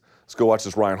 please. Let's go watch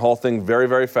this Ryan Hall thing very,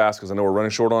 very fast because I know we're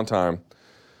running short on time.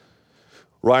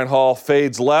 Ryan Hall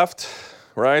fades left,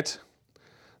 right?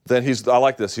 Then I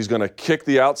like this. He's going to kick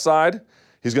the outside.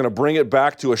 He's going to bring it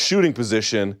back to a shooting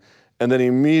position, and then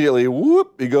immediately,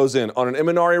 he goes in. On an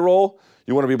Imanari roll,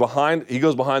 you want to be behind. He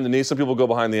goes behind the knee. Some people go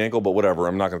behind the ankle, but whatever.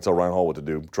 I'm not going to tell Ryan Hall what to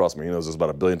do. Trust me, he knows this about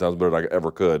 1 billion times better than I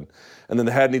ever could. And then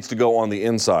the head needs to go on the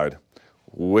inside,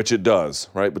 which it does,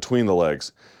 right, between the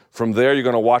legs. From there, you're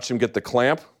going to watch him get the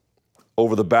clamp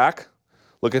over the back.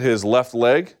 Look at his left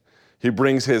leg. He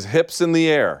brings his hips in the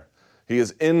air. He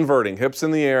is inverting, hips in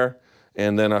the air,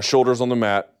 and then shoulders on the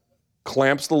mat.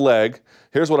 Clamps the leg.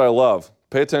 Here's what I love.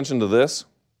 Pay attention to this.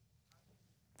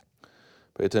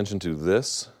 Pay attention to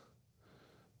this.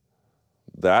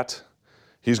 That.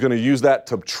 He's going to use that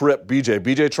to trip BJ.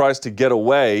 BJ tries to get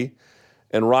away,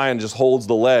 and Ryan just holds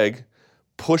the leg,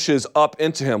 pushes up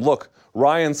into him. Look,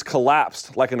 Ryan's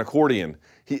collapsed like an accordion.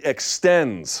 He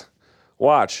extends.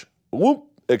 Watch.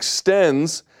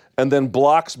 Extends, and then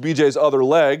blocks BJ's other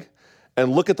leg.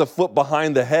 And look at the foot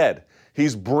behind the head.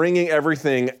 He's bringing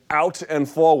everything out and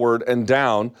forward and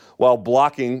down while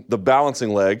blocking the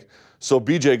balancing leg. So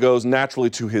BJ goes naturally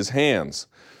to his hands.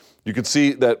 You can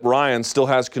see that Ryan still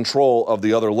has control of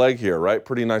the other leg here, right?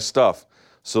 Pretty nice stuff.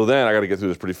 So then, I got to get through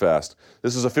this pretty fast.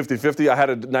 This is a 50-50. I had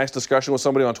a nice discussion with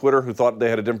somebody on Twitter who thought they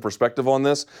had a different perspective on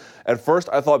this. At first,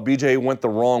 I thought BJ went the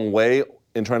wrong way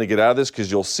in trying to get out of this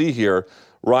because you'll see here,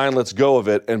 Ryan lets go of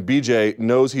it, and BJ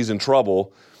knows he's in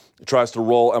trouble, tries to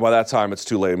roll, and by that time, it's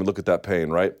too late. I mean, look at that pain,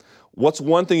 right? What's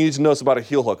one thing you need to notice about a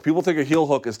heel hook? People think a heel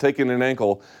hook is taking an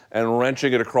ankle and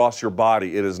wrenching it across your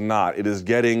body. It is not. It is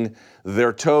getting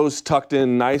their toes tucked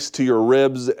in nice to your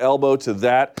ribs, elbow to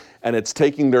that, and it's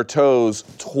taking their toes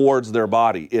towards their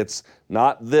body. It's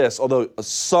not this, although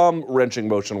some wrenching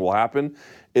motion will happen.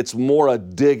 It's more a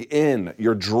dig in.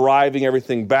 You're driving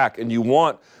everything back, and you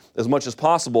want, as much as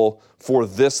possible, for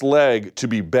this leg to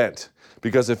be bent.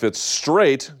 Because if it's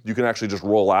straight, you can actually just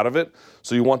roll out of it.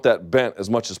 So you want that bent as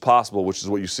much as possible, which is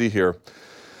what you see here.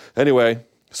 Anyway,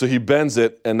 so he bends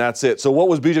it, and that's it. So what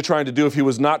was BJ trying to do if he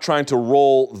was not trying to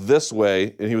roll this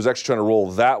way, and he was actually trying to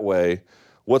roll that way?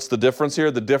 What's the difference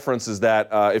here? The difference is that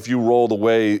if you roll the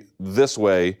way this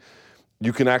way,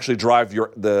 you can actually drive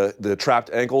the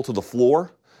trapped ankle to the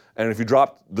floor. And if you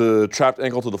drop the trapped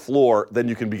ankle to the floor, then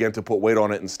you can begin to put weight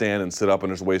on it and stand and sit up,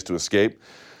 and there's ways to escape.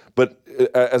 But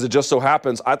as it just so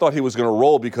happens, I thought he was going to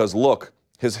roll because, look,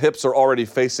 his hips are already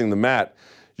facing the mat.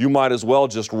 You might as well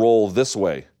just roll this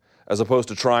way as opposed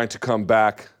to trying to come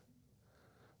back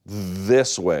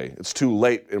this way. It's too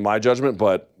late in my judgment,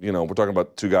 but, we're talking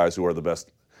about two guys who are the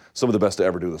best, some of the best to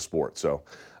ever do the sport. So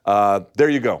there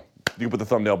you go. You can put the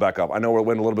thumbnail back up. I know we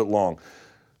went a little bit long.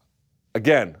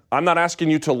 Again, I'm not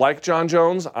asking you to like John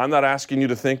Jones. I'm not asking you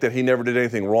to think that he never did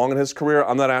anything wrong in his career.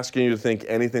 I'm not asking you to think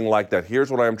anything like that.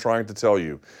 Here's what I am trying to tell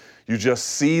you. You just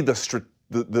see the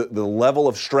the level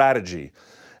of strategy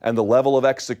and the level of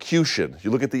execution,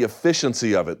 you look at the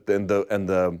efficiency of it and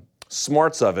the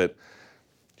smarts of it,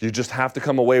 you just have to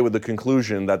come away with the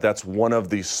conclusion that that's one of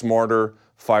the smarter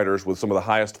fighters with some of the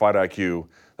highest fight IQ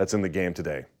that's in the game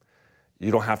today.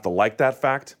 You don't have to like that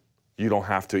fact. You don't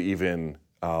have to even,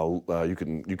 you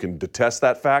can detest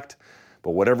that fact,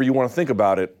 but whatever you want to think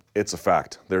about it, it's a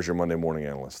fact. There's your Monday Morning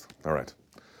Analyst. All right.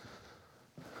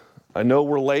 I know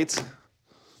we're late.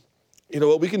 You know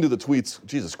what? We can do the tweets.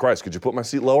 Jesus Christ, could you put my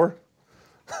seat lower?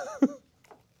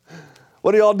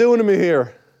 What are y'all doing to me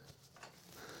here?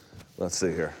 Let's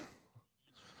see here.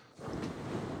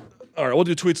 All right, we'll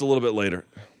do tweets a little bit later.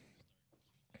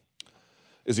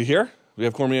 Is he here? Do we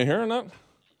have Cormier here or not?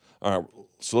 All right,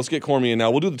 so let's get Cormier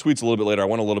now. We'll do the tweets a little bit later. I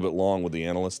went a little bit long with the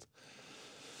analyst.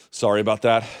 Sorry about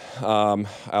that. I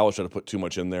always try to put too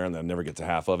much in there and then never get to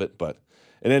half of it. But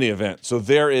in any event, so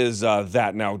there is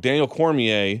that. Now, Daniel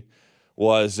Cormier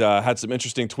had some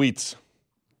interesting tweets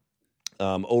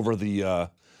over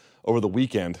the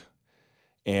weekend,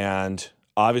 and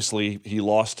obviously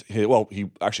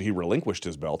he relinquished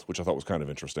his belt, which I thought was kind of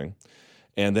interesting,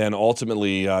 and then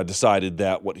ultimately decided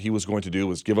that what he was going to do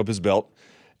was give up his belt.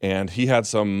 And he had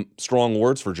some strong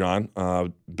words for John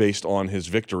based on his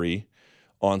victory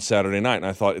on Saturday night. And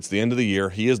I thought, it's the end of the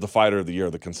year. He is the fighter of the year,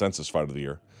 the consensus fighter of the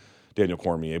year, Daniel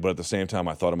Cormier. But at the same time,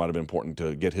 I thought it might have been important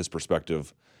to get his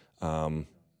perspective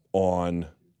on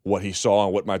what he saw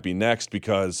and what might be next.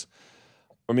 Because,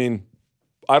 I mean,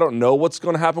 I don't know what's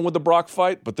going to happen with the Brock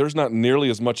fight, but there's not nearly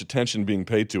as much attention being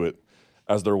paid to it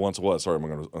as there once was. Sorry, I'm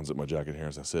going to unzip my jacket here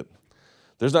as I sit.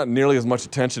 There's not nearly as much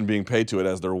attention being paid to it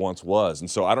as there once was. And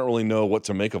so I don't really know what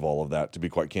to make of all of that, to be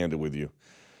quite candid with you.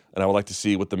 And I would like to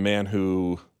see what the man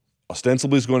who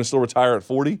ostensibly is going to still retire at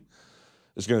 40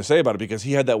 is going to say about it, because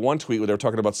he had that one tweet where they were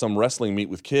talking about some wrestling meet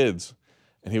with kids,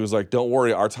 and he was like, don't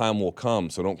worry, our time will come,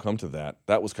 so don't come to that.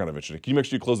 That was kind of interesting. Can you make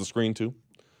sure you close the screen too?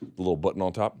 The little button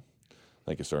on top.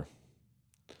 Thank you, sir.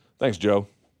 Thanks, Joe.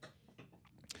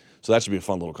 So that should be a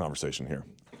fun little conversation here.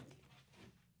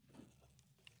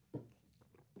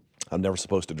 I'm never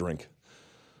supposed to drink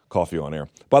coffee on air.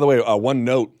 By the way, one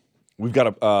note, we've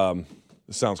got a,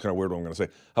 this sounds kind of weird what I'm going to say.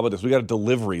 How about this? We got a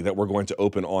delivery that we're going to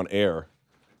open on air.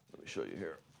 Let me show you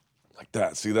here. Like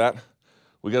that. See that?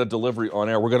 We got a delivery on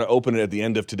air. We're going to open it at the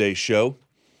end of today's show.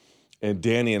 And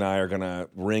Danny and I are going to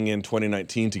ring in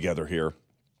 2019 together here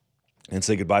and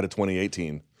say goodbye to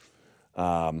 2018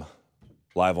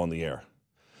 live on the air.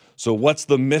 So what's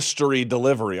the mystery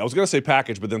delivery? I was going to say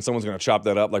package, but then someone's going to chop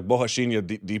that up. Like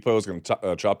Bohashinya Depot is going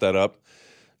to chop that up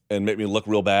and make me look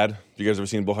real bad. You guys ever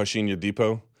seen Bohashinya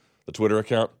Depot, the Twitter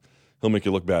account? He'll make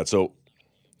you look bad. So,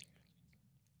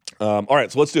 all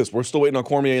right, so let's do this. We're still waiting on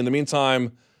Cormier. In the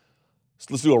meantime,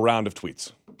 let's do a round of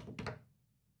tweets.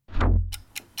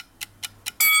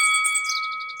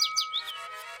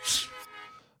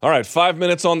 All right, 5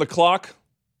 minutes on the clock.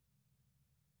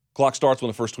 Clock starts when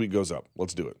the first tweet goes up.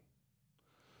 Let's do it.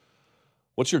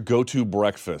 What's your go-to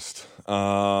breakfast?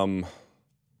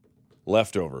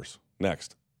 Leftovers.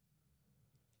 Next.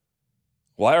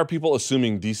 Why are people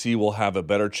assuming DC will have a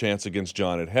better chance against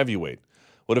John at heavyweight?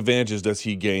 What advantages does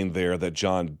he gain there that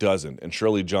John doesn't? And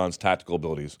surely John's tactical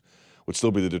abilities would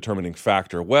still be the determining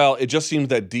factor. Well, it just seems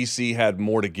that DC had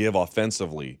more to give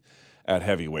offensively at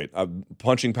heavyweight.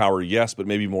 Punching power, yes, but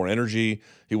maybe more energy.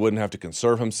 He wouldn't have to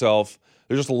conserve himself.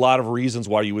 There's just a lot of reasons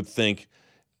why you would think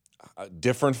a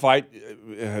different fight.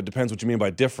 It depends what you mean by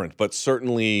different, but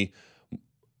certainly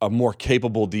a more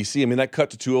capable DC. I mean, that cut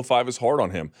to 205 is hard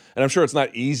on him. And I'm sure it's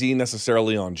not easy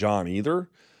necessarily on John either,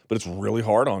 but it's really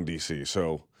hard on DC.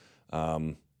 So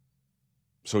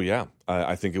yeah,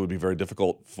 I think it would be very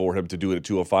difficult for him to do it at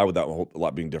 205 without a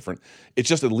lot being different. It's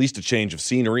just at least a change of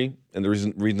scenery, and the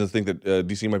reason to think that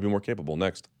DC might be more capable.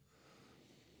 Next.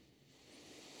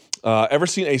 Ever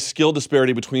seen a skill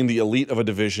disparity between the elite of a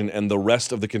division and the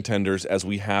rest of the contenders as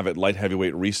we have at light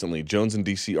heavyweight recently? Jones and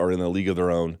DC are in a league of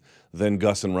their own. Then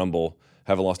Gus and Rumble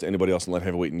haven't lost to anybody else in light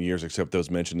heavyweight in years except those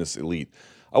mentioned as elite.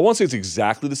 I won't say it's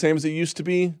exactly the same as it used to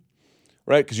be,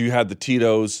 right? Because you had the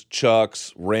Titos,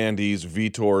 Chucks, Randys,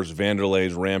 Vitors,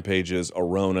 Vanderleys, Rampages,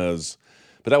 Aronas,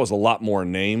 but that was a lot more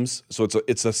names. So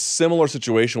it's a similar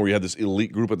situation where you had this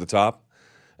elite group at the top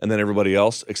and then everybody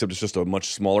else, except it's just a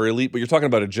much smaller elite. But you're talking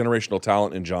about a generational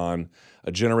talent in John,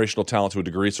 a generational talent to a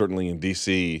degree certainly in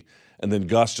DC, and then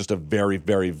Gus, just a very,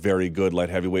 very, very good light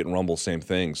heavyweight, and Rumble, same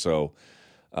thing. So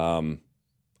to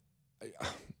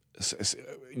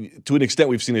an extent,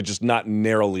 we've seen it just not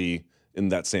narrowly in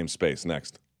that same space.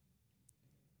 Next.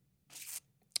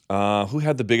 Who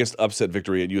had the biggest upset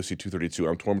victory at UFC 232?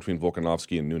 I'm torn between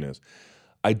Volkanovski and Nunes.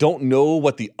 I don't know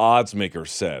what the odds maker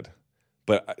said,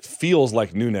 but it feels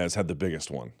like Nunes had the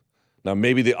biggest one. Now,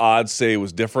 maybe the odds say it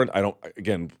was different.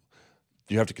 Again,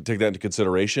 you have to take that into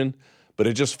consideration, but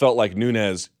it just felt like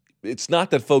Nunes, it's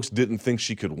not that folks didn't think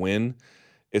she could win.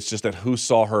 It's just that who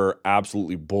saw her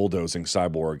absolutely bulldozing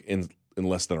Cyborg in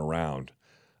less than a round?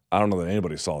 I don't know that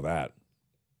anybody saw that.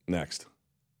 Next.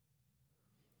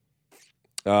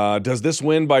 Does this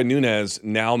win by Nunes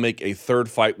now make a third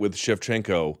fight with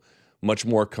Shevchenko much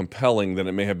more compelling than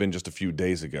it may have been just a few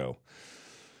days ago?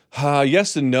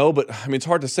 Yes and no, but I mean, it's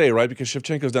hard to say, right? Because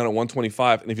Shevchenko's down at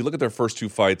 125, and if you look at their first two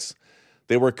fights,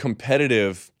 they were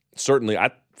competitive. Certainly,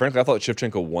 frankly, I thought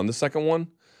Shevchenko won the second one,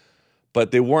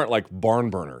 but they weren't like barn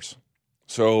burners.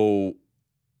 So,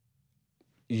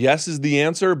 yes is the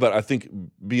answer, but I think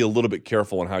be a little bit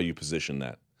careful on how you position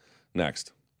that.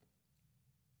 Next.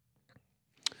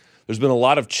 There's been a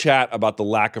lot of chat about the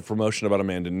lack of promotion about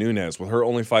Amanda Nunes, with her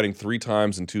only fighting 3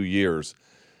 times in 2 years.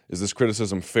 Is this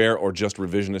criticism fair or just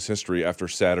revisionist history after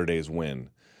Saturday's win?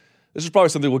 This is probably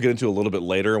something we'll get into a little bit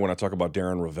later when I talk about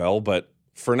Darren Rovell, but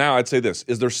for now, I'd say this.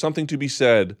 Is there something to be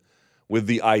said with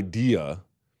the idea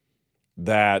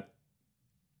that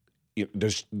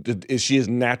is she as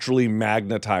naturally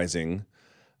magnetizing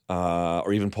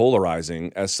or even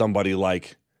polarizing as somebody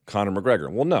like Conor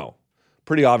McGregor? Well, no.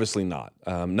 Pretty obviously not.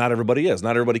 Not everybody is.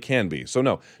 Not everybody can be. So,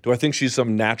 no. Do I think she's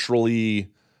some naturally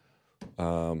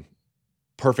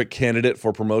perfect candidate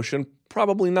for promotion?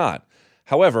 Probably not.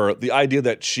 However, the idea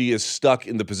that she is stuck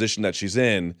in the position that she's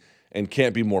in and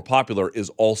can't be more popular is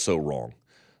also wrong.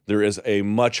 There is a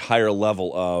much higher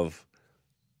level of,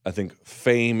 I think,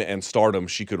 fame and stardom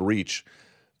she could reach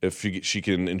if she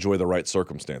can enjoy the right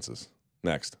circumstances.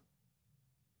 Next.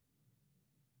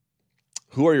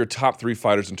 Who are your top 3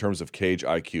 fighters in terms of cage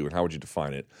IQ, and how would you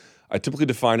define it? I typically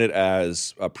define it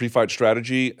as a pre-fight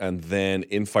strategy and then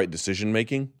in-fight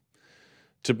decision-making.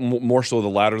 More so the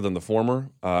latter than the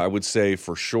former. I would say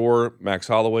for sure Max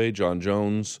Holloway, John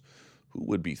Jones. Who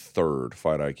would be third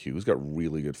fight IQ? Who's got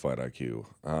really good fight IQ?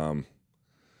 And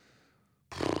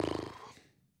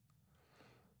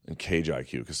cage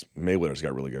IQ, because Mayweather's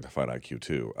got really good fight IQ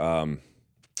too.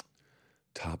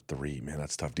 Top 3, man,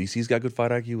 that's tough. DC's got good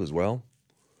fight IQ as well.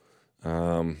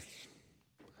 I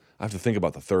have to think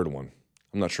about the third one.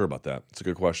 I'm not sure about that. It's a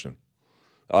good question.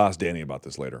 I'll ask Danny about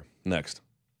this later. Next.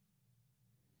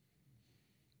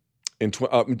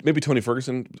 Maybe Tony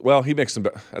Ferguson. Well, he makes some.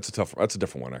 That's a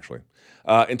different one, actually.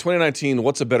 In 2019,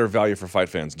 what's a better value for fight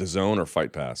fans, DAZN or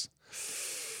Fight Pass?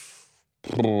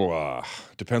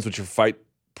 Depends what your fight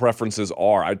preferences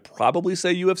are. I'd probably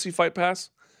say UFC Fight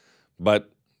Pass, but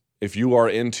if you are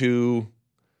into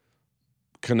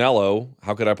Canelo,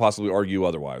 how could I possibly argue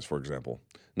otherwise, for example?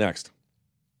 Next.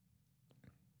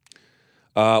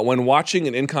 When watching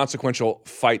an inconsequential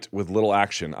fight with little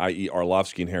action, i.e.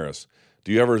 Arlovsky and Harris,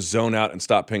 do you ever zone out and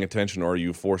stop paying attention, or are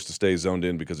you forced to stay zoned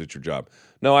in because it's your job?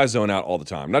 No, I zone out all the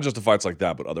time. Not just to fights like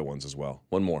that, but other ones as well.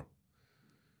 One more.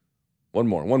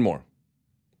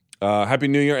 Happy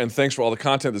New Year, and thanks for all the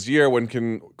content this year. When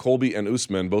can Colby and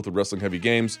Usman, both with wrestling heavy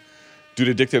games, do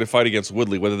to dictate a fight against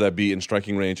Woodley, whether that be in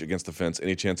striking range against the fence?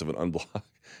 Any chance of an unblock?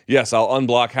 Yes, I'll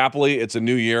unblock happily. It's a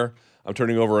new year. I'm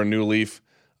turning over a new leaf.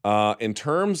 In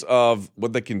terms of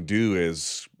what they can do,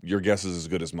 is your guess is as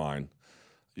good as mine.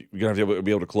 You're going to have to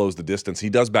be able to close the distance. He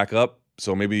does back up,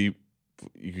 so maybe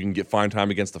you can get fine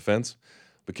time against the fence,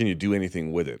 but can you do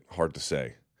anything with it? Hard to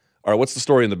say. All right, what's the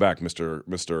story in the back,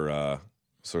 Mr.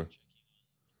 Sir?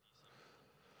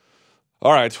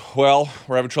 All right, well,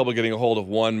 we're having trouble getting a hold of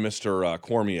one Mr.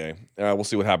 Cormier. We'll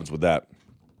see what happens with that.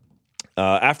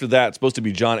 After that, it's supposed to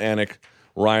be John Anik,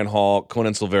 Ryan Hall,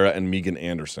 Conan Silveira, and Megan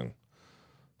Anderson.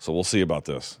 So we'll see about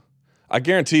this. I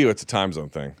guarantee you it's a time zone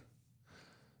thing.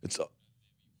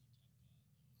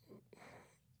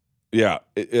 Yeah.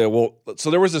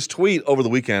 So there was this tweet over the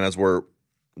weekend as we're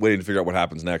waiting to figure out what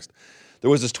happens next. There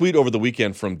was this tweet over the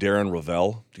weekend from Darren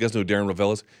Rovell. Do you guys know who Darren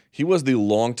Rovell is? He was the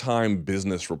longtime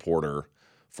business reporter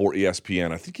for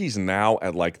ESPN. I think he's now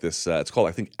at like this, it's called,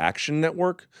 I think, Action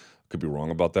Network. Could be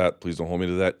wrong about that. Please don't hold me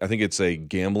to that. I think it's a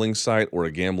gambling site or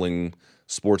a gambling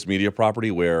sports media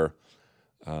property where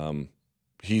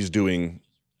he's doing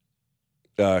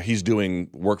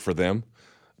work for them.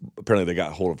 Apparently they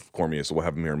got hold of Cormier, so we'll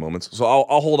have him here in moments. So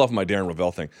I'll hold off my Darren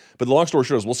Rovell thing. But the long story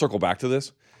short is, we'll circle back to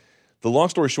this. The long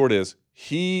story short is,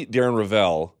 Darren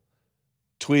Rovell,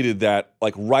 tweeted that,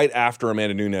 like, right after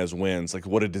Amanda Nunes wins, like,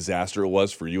 what a disaster it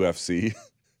was for UFC.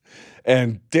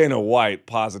 And Dana White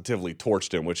positively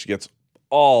torched him, which gets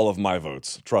all of my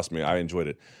votes. Trust me, I enjoyed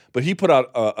it. But he put out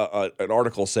an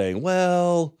article saying,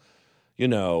 well,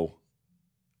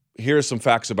 here's some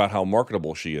facts about how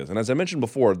marketable she is. And as I mentioned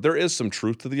before, there is some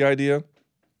truth to the idea.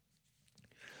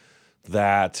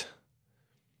 that,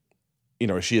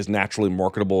 is she as naturally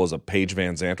marketable as a Paige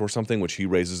Van Zandt or something, which he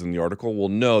raises in the article? Well,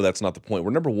 no, that's not the point.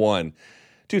 We're number one.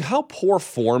 Dude, how poor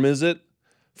form is it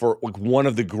for one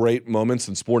of the great moments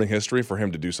in sporting history for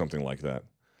him to do something like that?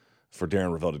 For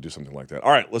Darren Rovell to do something like that.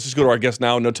 All right, let's just go to our guest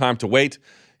now. No time to wait.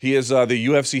 He is the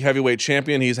UFC heavyweight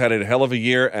champion. He's had a hell of a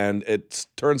year, and it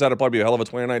turns out it'll probably be a hell of a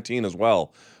 2019 as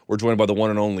well. We're joined by the one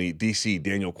and only DC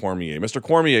Daniel Cormier. Mr.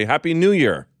 Cormier, Happy New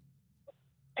Year.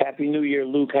 Happy New Year,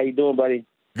 Luke. How you doing, buddy?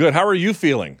 Good. How are you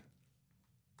feeling?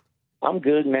 I'm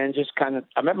good, man. Just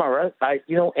I'm at my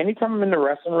anytime I'm in the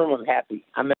wrestling room, I'm happy.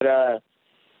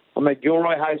 I'm at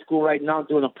Gilroy High School right now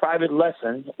doing a private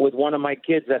lesson with one of my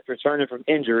kids that's returning from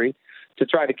injury to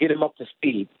try to get him up to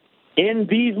speed. In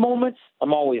these moments,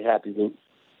 I'm always happy, Luke.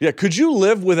 Yeah, could you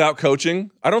live without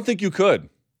coaching? I don't think you could.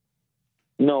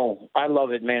 No, I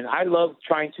love it, man. I love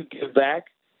trying to give back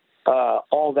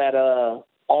all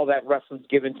that wrestling's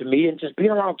given to me, and just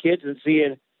being around kids and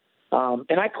seeing.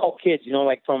 And I call kids,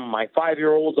 like from my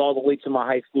 5-year-olds all the way to my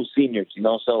high school seniors.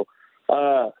 So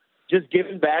just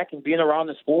giving back and being around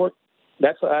the sport,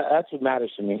 that's what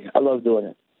matters to me. I love doing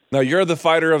it. Now, you're the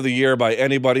fighter of the year by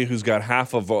anybody who's got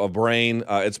half of a brain.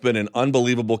 It's been an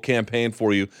unbelievable campaign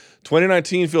for you.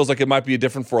 2019 feels like it might be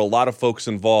different for a lot of folks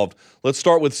involved. Let's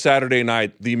start with Saturday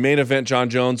night. The main event, Jon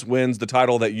Jones wins the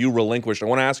title that you relinquished. I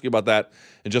want to ask you about that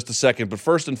in just a second. But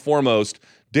first and foremost,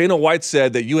 Dana White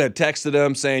said that you had texted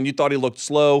him saying you thought he looked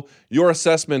slow. Your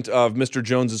assessment of Mr.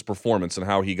 Jones's performance and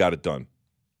how he got it done.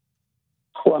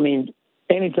 Well, I mean,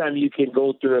 anytime you can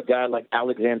go through a guy like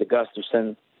Alexander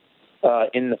Gustafsson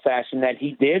in the fashion that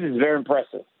he did is very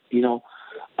impressive.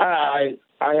 I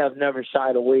have never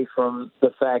shied away from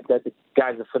the fact that the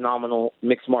guy's a phenomenal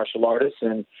mixed martial artist,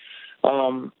 and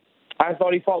I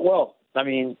thought he fought well. I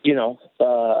mean, I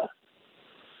thought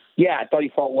he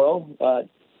fought well,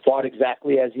 fought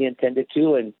exactly as he intended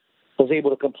to, and was able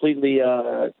to completely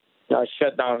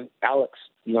shut down Alex.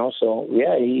 So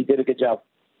yeah, he did a good job.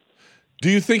 Do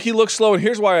you think he looks slow? And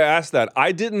here's why I asked that.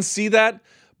 I didn't see that.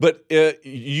 But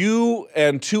you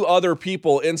and two other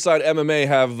people inside MMA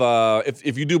have,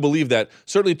 if you do believe that,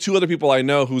 certainly two other people I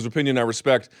know whose opinion I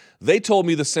respect, they told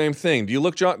me the same thing. Do you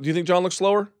think Jon looks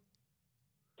slower?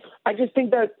 I just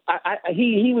think that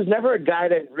he was never a guy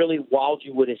that really wowed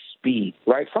you with his speed,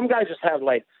 right? Some guys just have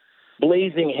like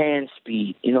blazing hand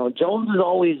speed. Jones is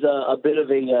always a bit of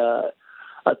a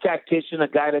tactician, a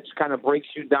guy that just kind of breaks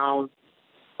you down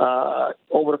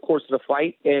over the course of the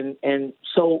fight, and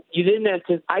so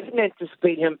I didn't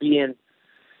anticipate him being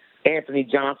Anthony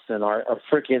Johnson or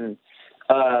freaking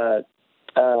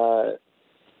Yoel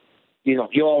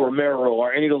Romero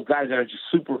or any of those guys that are just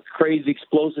super crazy,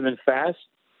 explosive, and fast.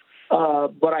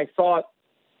 But I thought,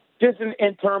 just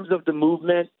in terms of the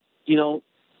movement,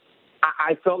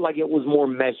 I felt like it was more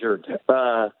measured,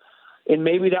 and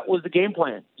maybe that was the game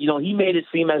plan. He made it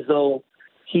seem as though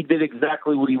he did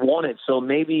exactly what he wanted. So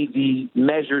maybe the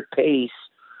measured pace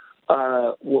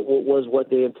was what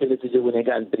they intended to do when they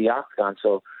got into the octagon.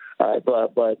 So,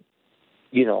 but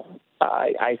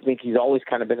I think he's always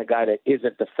kind of been a guy that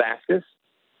isn't the fastest.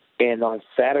 And on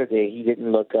Saturday, he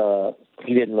didn't look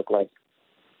like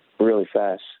really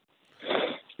fast.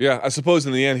 Yeah, I suppose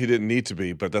in the end he didn't need to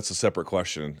be, but that's a separate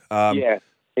question. Yeah,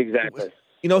 exactly.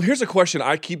 Here's a question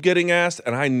I keep getting asked,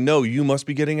 and I know you must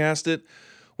be getting asked it,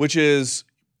 which is,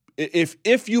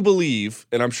 if you believe,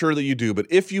 and I'm sure that you do, but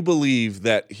if you believe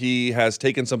that he has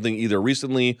taken something either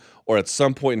recently or at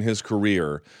some point in his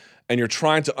career, and you're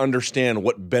trying to understand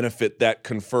what benefit that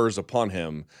confers upon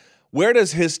him, where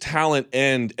does his talent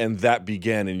end and that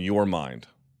begin in your mind?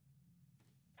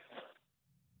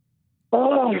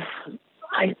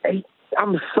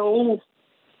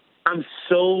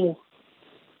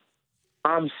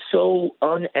 I'm so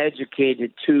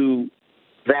uneducated to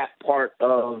that part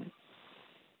of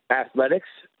athletics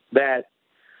that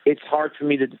it's hard for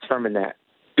me to determine that.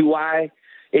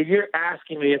 If you're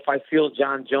asking me if I feel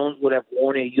Jon Jones would have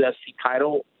won a UFC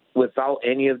title without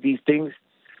any of these things,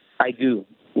 I do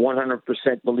 100%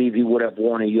 believe he would have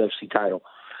won a UFC title.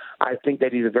 I think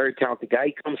that he's a very talented guy.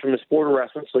 He comes from the sport of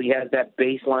wrestling, so he has that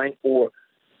baseline for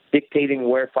dictating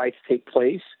where fights take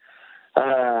place.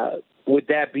 With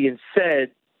that being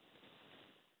said,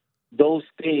 those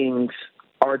things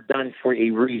are done for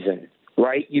a reason,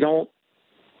 right? You don't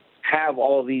have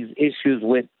all these issues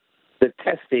with the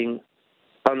testing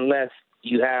unless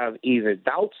you have either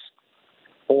doubts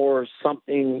or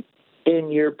something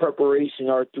in your preparation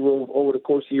or over the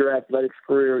course of your athletics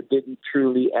career didn't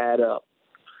truly add up.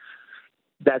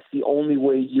 That's the only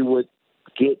way you would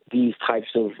get these types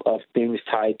of things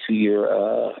tied to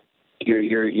your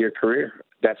career.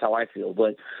 That's how I feel.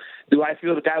 But Do I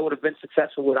feel the guy would have been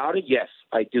successful without it? Yes,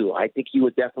 I do. I think he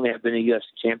would definitely have been a UFC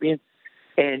champion.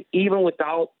 And even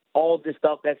without all this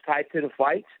stuff that's tied to the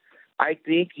fights, I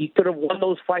think he could have won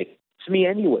those fights to me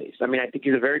anyways. I mean, I think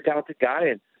he's a very talented guy,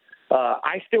 and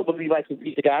I still believe I can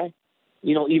beat the guy,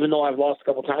 even though I've lost a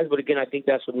couple times. But again, I think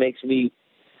that's what makes me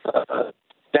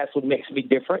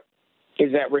different,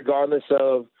 is that regardless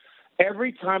of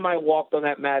every time I walked on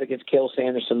that mat against Cael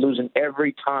Sanderson, losing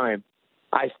every time,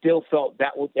 I still felt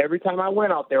every time I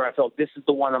went out there, I felt this is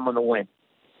the one I'm going to win.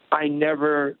 I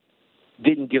never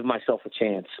didn't give myself a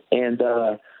chance. And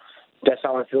that's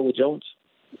how I feel with Jones.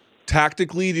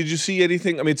 Tactically, did you see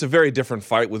anything? I mean, it's a very different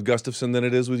fight with Gustafsson than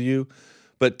it is with you.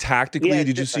 But tactically,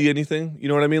 did you see anything? You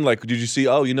know what I mean? Like, did you see,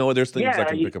 there's things I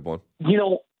can pick up on?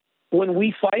 When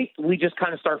we fight, we just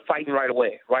kind of start fighting right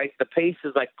away, right? The pace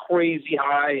is like crazy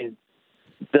high, and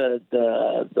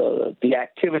the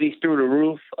activity's through the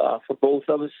roof for both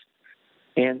of us.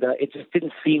 And it just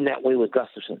didn't seem that way with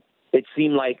Gustafsson. It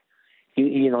seemed like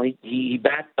he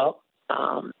backed up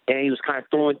and he was kind of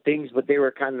throwing things, but they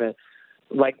were kind of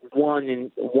like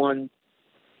one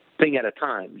thing at a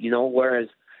time, whereas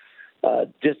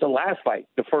just the last fight,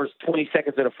 the first 20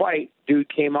 seconds of the fight,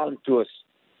 dude came out and threw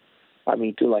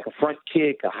like a front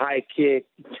kick, a high kick,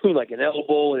 threw like an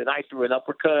elbow, and I threw an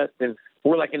uppercut, and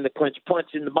we're like in the clinch punch,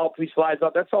 and the mouthpiece flies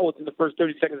out. That's all within the first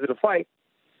 30 seconds of the fight.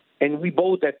 And we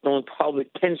both had thrown probably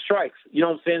 10 strikes. You know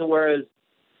what I'm saying? Whereas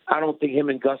I don't think him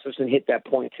and Gustafsson hit that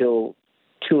point till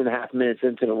 2.5 minutes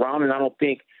into the round. And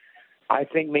I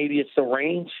think maybe it's the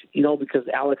range, because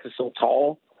Alex is so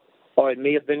tall, or it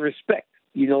may have been respect,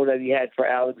 that he had for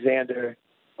Alexander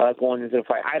going into the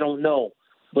fight. I don't know.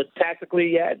 But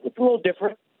tactically, it's a little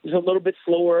different. It's a little bit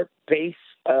slower pace.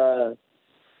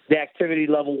 The activity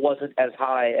level wasn't as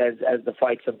high as the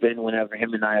fights have been whenever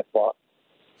him and I have fought.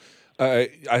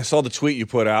 I saw the tweet you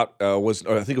put out. I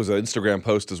think it was an Instagram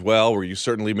post as well, where you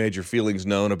certainly made your feelings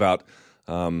known about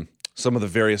some of the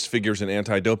various figures in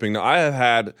anti-doping. Now, I have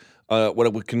had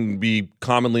what can be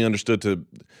commonly understood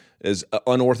as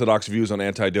unorthodox views on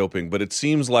anti-doping, but it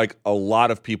seems like a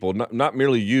lot of people, not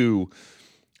merely you,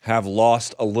 have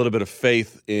lost a little bit of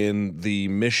faith in the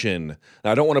mission.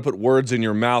 Now, I don't want to put words in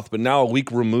your mouth, but now a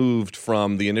week removed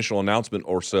from the initial announcement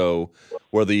or so,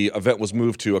 where the event was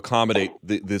moved to accommodate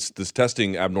this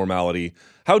testing abnormality,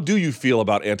 how do you feel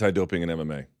about anti-doping in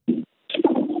MMA?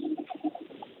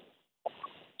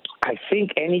 I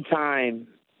think anytime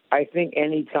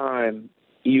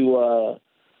you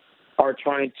are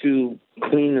trying to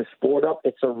clean the sport up,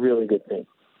 it's a really good thing.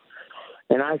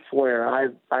 And I swear,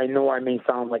 I know I may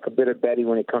sound like a bitter Betty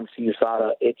when it comes to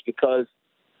USADA. It's because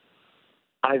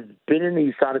I've been in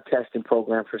the USADA testing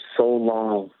program for so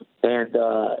long, and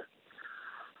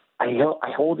I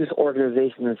hold this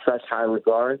organization in such high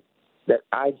regard that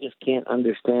I just can't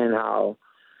understand how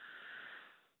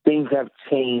things have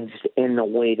changed in the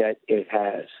way that it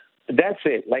has. That's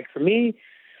it. Like, for me,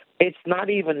 it's not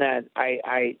even that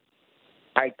I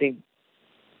think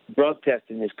drug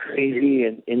testing is crazy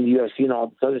and in the UFC and all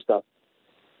this other stuff.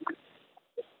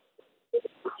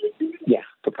 Yeah,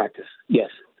 for practice. Yes.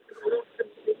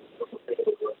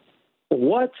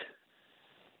 What?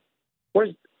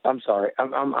 I'm sorry.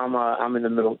 I'm in the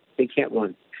middle. They can't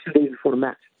run 2 days before the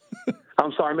match.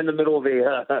 I'm sorry. I'm in the middle of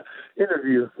a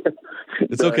interview.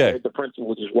 It's okay. The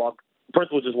principal just walked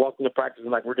into practice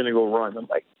and like, we're gonna go run. I'm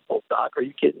like, oh, Doc, are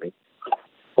you kidding me?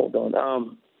 Hold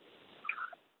on.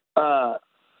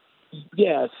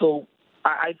 Yeah, so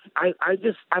I've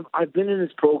been in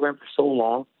this program for so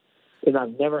long, and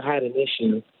I've never had an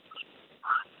issue.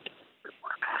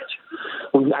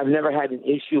 I've never had an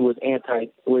issue with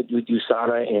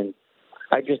USADA, and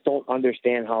I just don't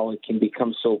understand how it can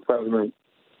become so prevalent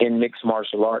in mixed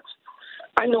martial arts.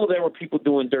 I know there were people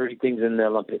doing dirty things in the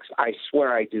Olympics. I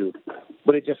swear I do,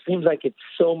 but it just seems like it's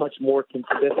so much more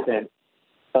consistent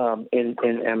in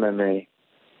MMA.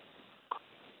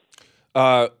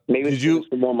 Maybe did you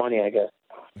for more money, I guess.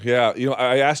 Yeah,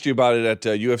 I asked you about it at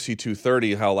UFC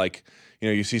 230. How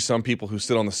you see some people who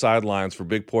sit on the sidelines for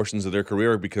big portions of their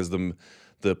career because the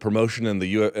promotion and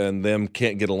and them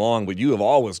can't get along. But you have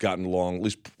always gotten along. At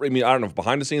least, I don't know if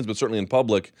behind the scenes, but certainly in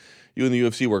public, you and the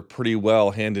UFC work pretty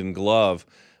well hand in glove.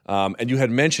 And you had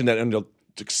mentioned that in the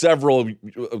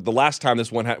last time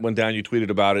this went down, you tweeted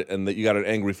about it and that you got an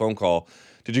angry phone call.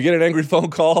 Did you get an angry phone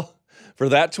call for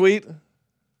that tweet?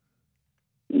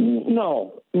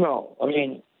 No. I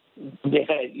mean, they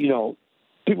had,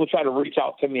 people try to reach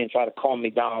out to me and try to calm me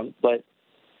down. But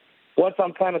once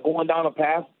I'm kind of going down a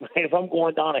path, if I'm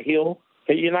going down a hill,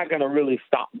 you're not going to really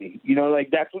stop me.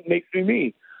 That's what makes me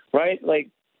me, right? Like,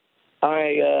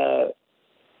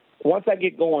 once I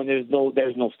get going, there's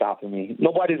no stopping me.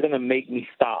 Nobody's going to make me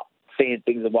stop saying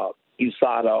things about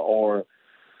USADA or,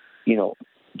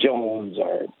 Jones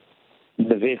or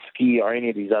Nowitzki or any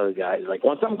of these other guys. Like,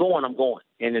 once I'm going,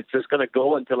 and it's just going to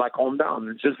go until I calm down.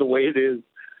 It's just the way it is.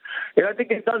 And I think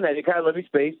they've done that. They kind of let me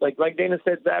space, like Dana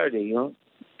said Saturday.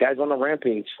 Guys on a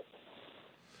rampage.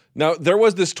 Now, there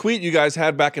was this tweet you guys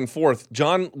had back and forth.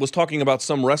 John was talking about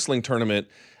some wrestling tournament,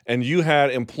 and you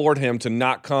had implored him to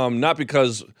not come, not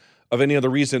because of any other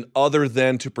reason other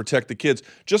than to protect the kids.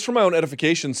 Just for my own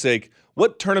edification's sake,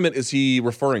 what tournament is he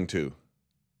referring to?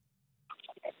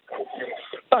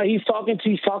 He's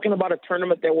talking about a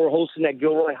tournament that we're hosting at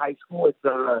Gilroy High School.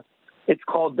 It's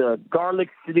called the Garlic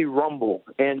City Rumble,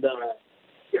 and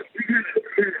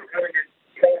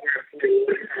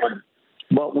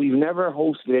but we've never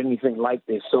hosted anything like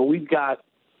this. So we've got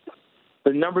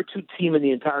the number 2 team in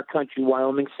the entire country,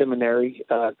 Wyoming Seminary,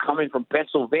 coming from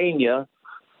Pennsylvania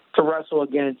to wrestle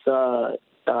against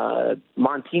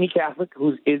Montini Catholic,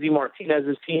 who's Izzy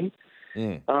Martinez's team.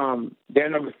 They're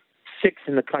number 6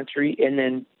 in the country, and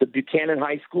then the Buchanan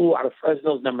High School out of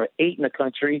Fresno is number 8 in the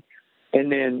country,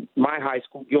 and then my high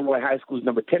school, Gilroy High School, is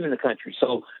number 10 in the country.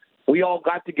 So we all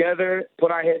got together,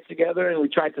 put our heads together, and we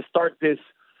tried to start this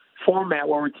format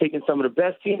where we're taking some of the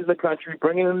best teams in the country,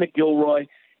 bringing them to Gilroy,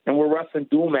 and we're wrestling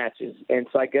dual matches. And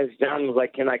so I guess John was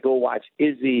like, "Can I go watch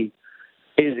Izzy's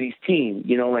team?"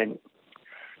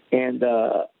 And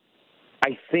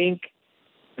I think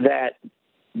that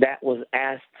was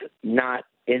asked not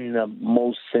in the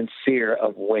most sincere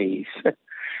of ways.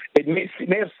 It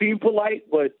may have seemed polite,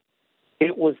 but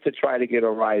it was to try to get a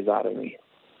rise out of me.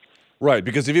 Right,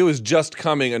 because if he was just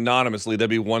coming anonymously, that'd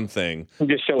be one thing. He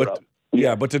just showed up.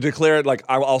 Yeah, but to declare it like,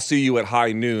 I'll see you at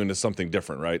high noon is something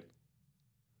different, right?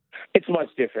 It's much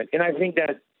different. And I think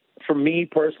that for me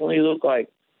personally, look, like,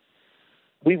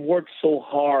 we've worked so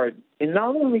hard. And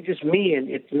not only just me, and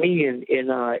it's me and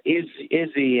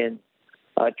Izzy and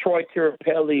Troy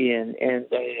Tirapelli and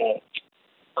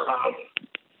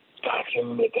I can't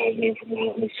remember the guy's name from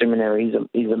the seminary.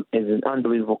 He's an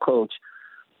unbelievable coach.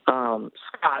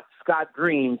 Scott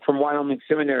Green from Wyoming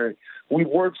Seminary. We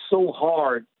worked so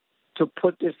hard to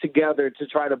put this together to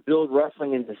try to build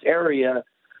wrestling in this area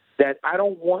that I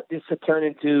don't want this to turn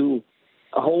into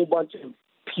a whole bunch of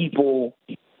people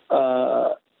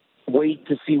wait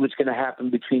to see what's going to happen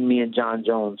between me and John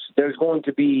Jones. There's going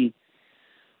to be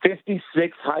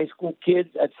 56 high school kids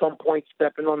at some point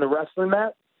stepping on the wrestling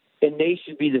mat, and they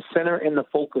should be the center and the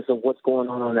focus of what's going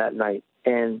on that night.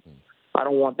 And I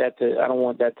don't want that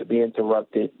to be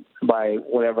interrupted by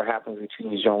whatever happens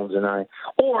between Jones and I.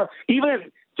 Or even if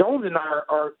Jones and I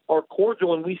are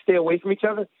cordial and we stay away from each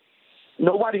other,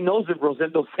 nobody knows what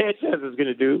Rosendo Sanchez is going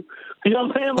to do. You know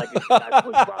what I'm saying? Like,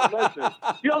 Brock Lesnar.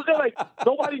 You know what I'm saying? Like,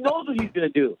 nobody knows what he's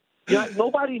going to do.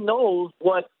 Nobody knows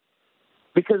what.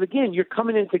 Because, again, you're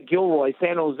coming into Gilroy,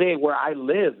 San Jose, where I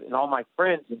live, and all my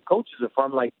friends and coaches are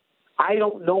from. Like, I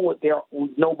don't know what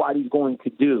nobody's going to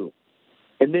do.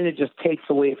 And then it just takes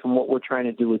away from what we're trying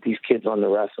to do with these kids on the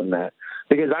wrestling mat.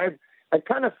 Because I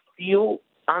kind of feel,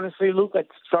 honestly, Luke, like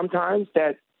sometimes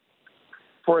that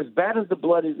for as bad as the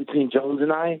blood is between Jones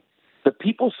and I, the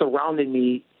people surrounding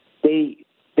me, they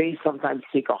sometimes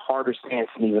take a harder stance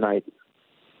than even I do.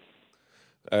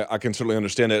 I can certainly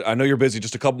understand it. I know you're busy.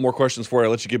 Just a couple more questions for you.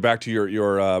 I'll let you get back to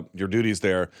your duties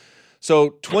there. So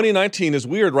 2019 is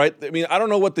weird, right? I mean, I don't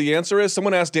know what the answer is.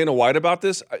 Someone asked Dana White about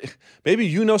this. Maybe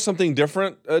you know something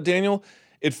different, Daniel.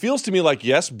 It feels to me like,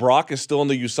 yes, Brock is still in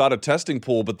the USADA testing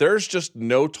pool, but there's just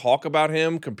no talk about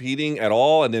him competing at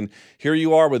all. And then here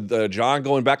you are with John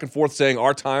going back and forth saying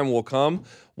our time will come.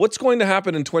 What's going to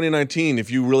happen in 2019 if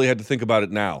you really had to think about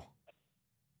it now?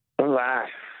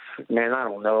 Man, I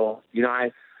don't know.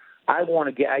 I want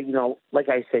to get, like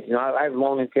I said, I've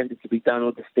long intended to be done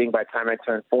with this thing by the time I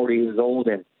turn 40 years old.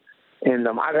 And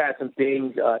I've had some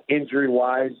things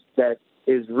injury-wise that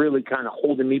is really kind of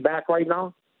holding me back right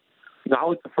now. I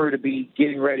would prefer to be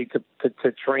getting ready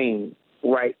to train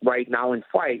right now and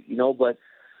fight, but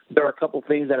there are a couple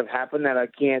things that have happened that I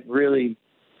can't really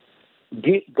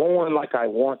get going like I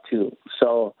want to.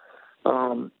 So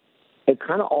it's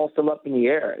kind of all still up in the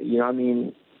air.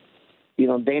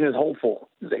 Dana's hopeful.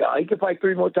 He's like, he can fight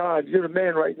 3 more times. You're the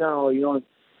man right now,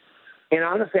 And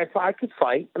honestly, I could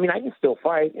fight. I can still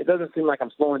fight. It doesn't seem like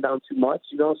I'm slowing down too much,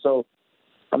 So,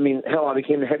 I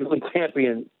became the heavyweight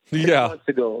champion 6 months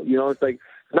ago. It's like,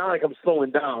 it's not like I'm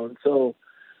slowing down. So,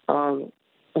 we'll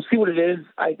see what it is.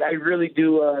 I really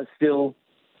do still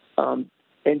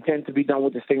intend to be done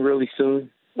with this thing really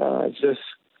soon. It's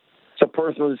a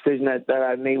personal decision that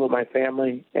I made with my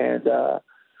family, and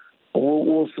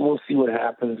we'll see what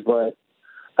happens. But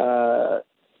As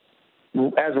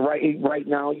of right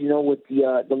now, with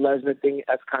the Lesnar thing,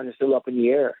 that's kind of still up in the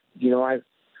air.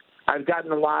 I've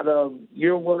gotten a lot of,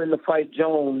 you're willing to fight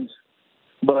Jones,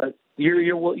 but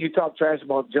you talk trash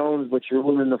about Jones, but you're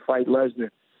willing to fight Lesnar.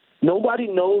 Nobody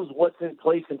knows what's in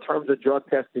place in terms of drug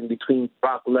testing between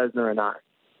Brock Lesnar and I.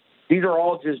 These are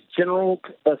all just general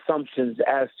assumptions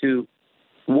as to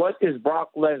what is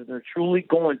Brock Lesnar truly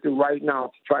going through right now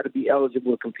to try to be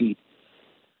eligible to compete.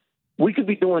 We could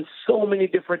be doing so many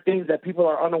different things that people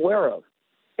are unaware of.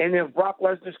 And if Brock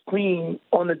Lesnar's clean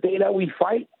on the day that we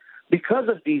fight because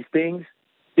of these things,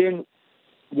 then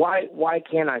why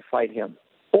can't I fight him?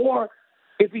 Or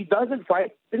if he doesn't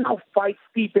fight, then I'll fight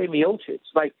Stipe Miocic.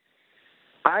 Like,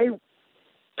 I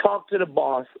talked to the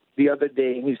boss the other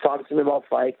day, and he was talking to me about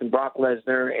fights and Brock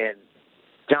Lesnar and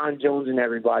John Jones and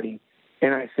everybody.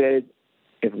 And I said,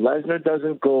 if Lesnar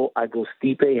doesn't go, I go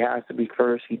Stipe has to be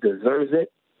first. He deserves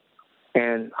it.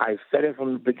 And I said it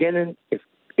from the beginning. If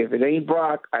it ain't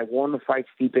Brock, I want to fight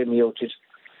Stipe Miocic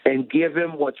and give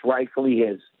him what's rightfully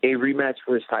his, a rematch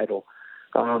for his title.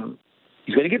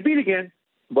 He's going to get beat again,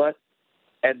 but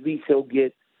at least he'll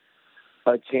get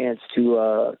a chance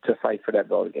to fight for that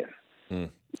belt again.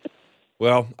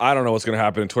 Well, I don't know what's going to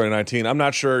happen in 2019. I'm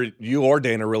not sure you or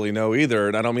Dana really know either,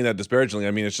 and I don't mean that disparagingly.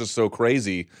 I mean, it's just so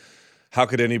crazy. How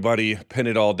could anybody pin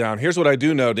it all down? Here's what I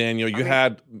do know, Daniel.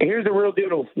 Here's the real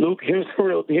deal, Luke. Here's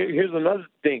another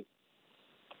thing.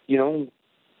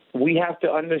 We have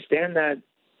to understand that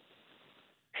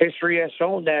history has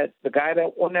shown that the guy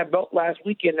that won that belt last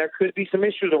weekend, there could be some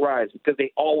issues arise because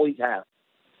they always have.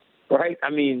 Right?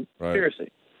 I mean,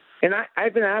 Seriously. And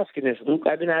I've been asking this, Luke.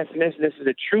 I've been asking this, and this is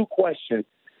a true question.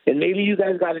 And maybe you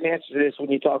guys got an answer to this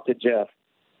when you talk to Jeff.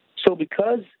 So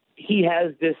because he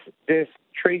has this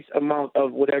trace amount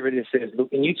of whatever this is, Luke,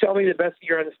 and you tell me the best of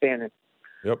your understanding.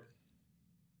 Yep.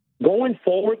 Going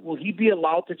forward, will he be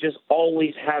allowed to just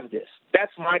always have this?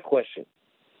 That's my question.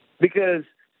 Because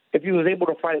if he was able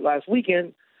to fight last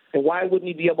weekend, then why wouldn't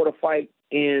he be able to fight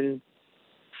in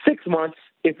 6 months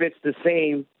if it's the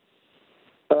same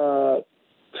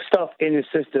stuff in his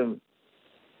system?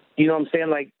 You know what I'm saying?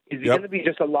 Like, is he going to be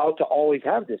just allowed to always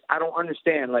have this? I don't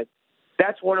understand. Like,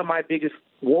 that's one of my biggest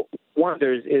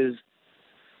wonders is,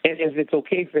 and if it's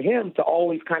okay for him to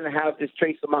always kind of have this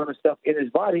trace amount of stuff in his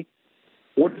body,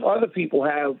 what if other people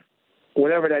have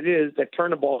whatever that is, that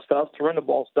turn the ball stuff,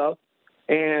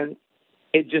 and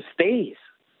it just stays?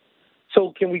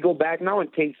 So can we go back now and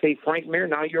say Frank Mir,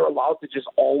 now you're allowed to just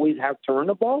always have turn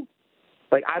the ball?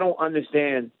 Like, I don't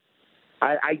understand.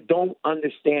 I don't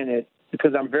understand it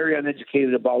because I'm very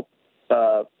uneducated about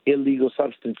illegal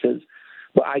substances,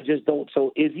 but I just don't.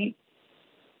 So is he,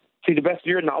 to the best of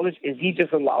your knowledge, is he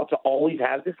just allowed to always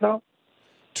have this now?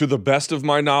 To the best of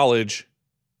my knowledge,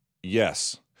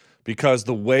 yes. Because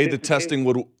the way the testing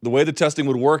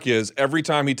would work is every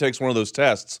time he takes one of those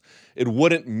tests, it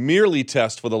wouldn't merely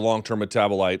test for the long-term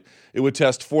metabolite. It would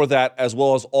test for that as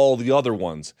well as all the other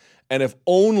ones. And if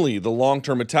only the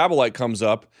long-term metabolite comes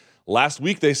up, last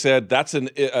week they said that's an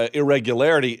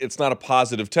irregularity. It's not a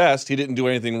positive test. He didn't do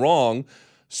anything wrong.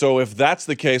 So if that's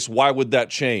the case, why would that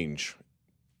change?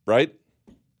 Right?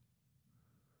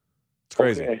 It's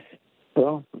crazy. Okay.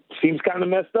 Well, seems kind of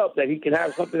messed up that he can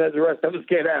have something that the rest of us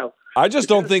can't have. I just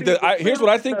don't think that. Here's what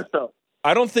I think.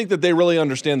 I don't think that they really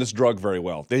understand this drug very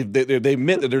well. They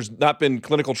admit that there's not been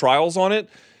clinical trials on it,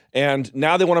 and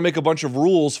now they want to make a bunch of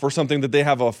rules for something that they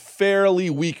have a fairly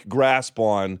weak grasp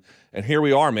on. And here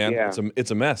we are, man. Yeah.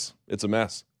 It's a mess. It's a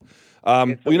mess.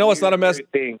 Well, you know what's not a mess?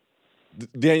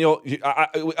 Daniel,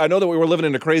 I know that we were living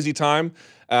in a crazy time,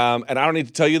 and I don't need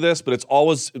to tell you this, but it's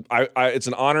always it's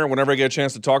an honor whenever I get a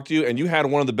chance to talk to you, and you had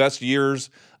one of the best years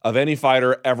of any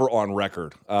fighter ever on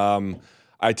record.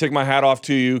 I take my hat off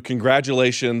to you.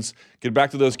 Congratulations. Get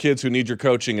back to those kids who need your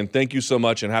coaching, and thank you so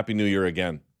much, and Happy New Year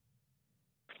again.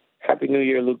 Happy New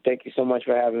Year, Luke. Thank you so much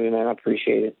for having me, man. I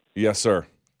appreciate it. Yes, sir.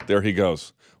 There he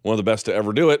goes. One of the best to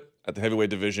ever do it at the heavyweight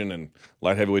division and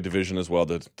light heavyweight division as well.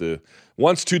 The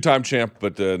once two-time champ,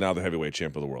 but now the heavyweight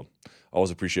champ of the world. Always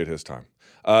appreciate his time.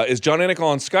 Is Jon Anik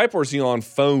on Skype or is he on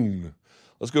phone?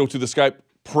 Let's go to the Skype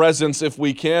presence if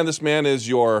we can. This man is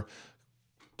your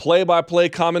play-by-play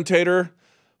commentator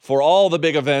for all the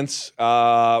big events,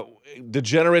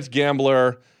 degenerate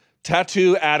gambler,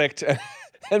 tattoo addict,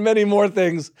 and many more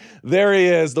things. There he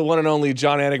is, the one and only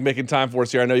Jon Anik, making time for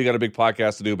us here. I know you got a big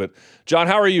podcast to do, but John,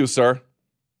 how are you, sir?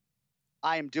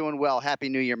 I am doing well. Happy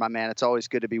New Year, my man. It's always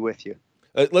good to be with you.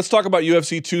 Let's talk about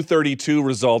UFC 232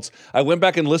 results. I went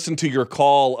back and listened to your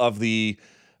call of the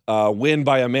win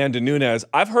by Amanda Nunes.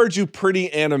 I've heard you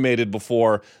pretty animated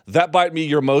before. That might be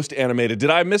your most animated. Did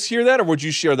I mishear that, or would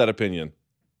you share that opinion?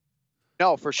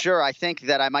 No, for sure. I think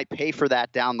that I might pay for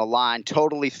that down the line,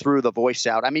 totally threw the voice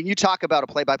out. I mean, you talk about a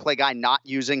play-by-play guy not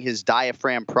using his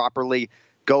diaphragm properly.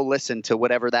 Go listen to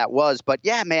whatever that was. But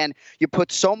yeah, man, you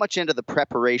put so much into the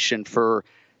preparation for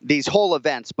these whole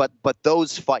events, but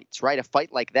those fights, right? A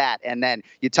fight like that. And then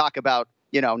you talk about,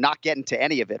 not getting to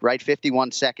any of it, right?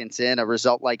 51 seconds in, a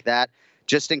result like that,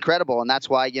 just incredible. And that's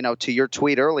why, to your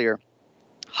tweet earlier,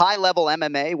 high-level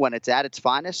MMA, when it's at its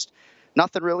finest,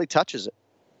 nothing really touches it.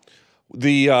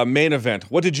 The main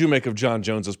event, what did you make of Jon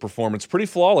Jones's performance? Pretty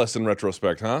flawless in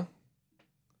retrospect, huh?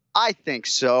 I think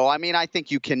so. I mean, I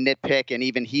think you can nitpick, and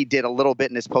even he did a little bit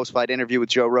in his post-fight interview with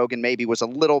Joe Rogan, maybe was a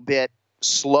little bit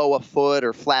slow of foot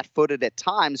or flat-footed at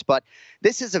times, but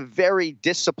this is a very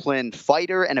disciplined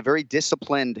fighter and a very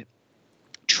disciplined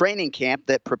training camp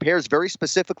that prepares very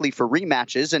specifically for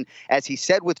rematches. And as he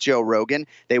said with Joe Rogan,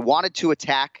 they wanted to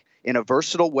attack in a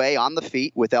versatile way on the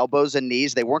feet with elbows and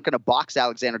knees. They weren't going to box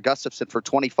Alexander Gustafsson for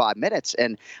 25 minutes.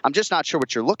 And I'm just not sure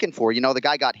what you're looking for. The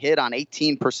guy got hit on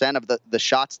 18% of the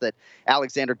shots that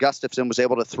Alexander Gustafsson was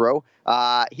able to throw.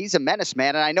 He's a menace,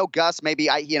 man. And I know Gus, maybe,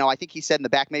 I think he said in the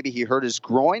back, maybe he hurt his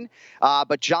groin.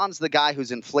 But Jon's the guy who's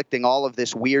inflicting all of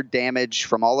this weird damage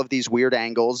from all of these weird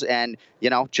angles. And,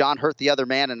 Jon hurt the other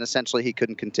man, and essentially he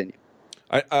couldn't continue.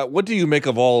 What do you make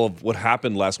of all of what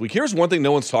happened last week? Here's one thing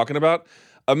no one's talking about.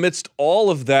 Amidst all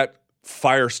of that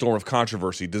firestorm of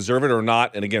controversy, deserve it or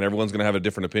not, and again, everyone's going to have a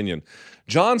different opinion,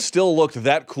 Jon still looked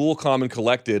that cool, calm, and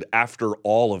collected after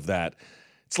all of that.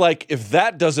 It's like, if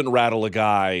that doesn't rattle a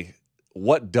guy,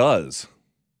 what does?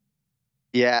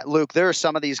 Yeah, Luke, there are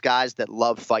some of these guys that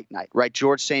love fight night, right?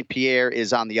 George St. Pierre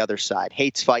is on the other side,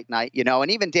 hates fight night,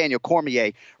 and even Daniel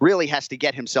Cormier really has to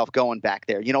get himself going back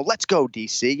there. Let's go,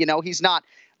 DC. He's not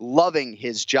loving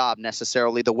his job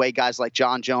necessarily the way guys like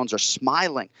Jon Jones are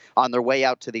smiling on their way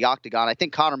out to the octagon. I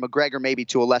think Conor McGregor, maybe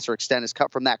to a lesser extent, is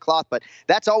cut from that cloth, but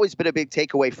that's always been a big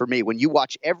takeaway for me. When you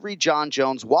watch every Jon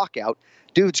Jones walkout,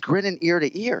 dude's grinning ear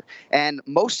to ear. And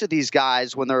most of these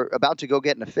guys, when they're about to go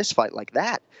get in a fist fight like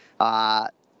that,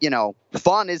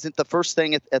 fun isn't the first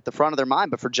thing at the front of their mind,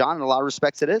 but for Jon, in a lot of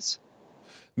respects, it is.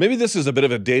 Maybe this is a bit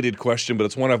of a dated question, but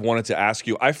it's one I've wanted to ask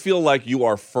you. I feel like you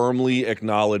are firmly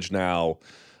acknowledged now,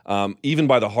 even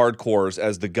by the hardcores,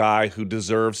 as the guy who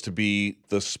deserves to be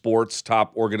the sports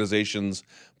top organization's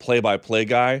play-by-play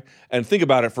guy. And think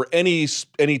about it, for any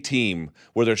team,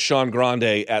 whether it's Sean Grande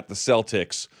at the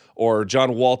Celtics or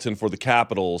John Walton for the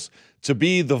Capitals, to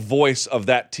be the voice of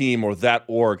that team or that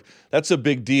org, that's a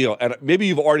big deal. And maybe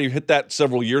you've already hit that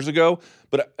several years ago,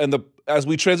 but as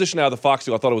we transition out of the Fox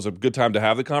deal, I thought it was a good time to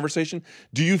have the conversation.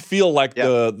 Do you feel like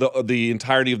the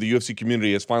entirety of the UFC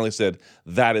community has finally said,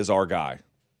 that is our guy?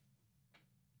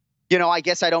 I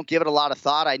guess I don't give it a lot of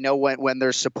thought. I know when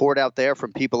there's support out there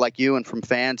from people like you and from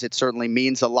fans, it certainly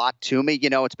means a lot to me.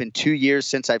 It's been 2 years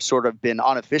since I've sort of been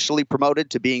unofficially promoted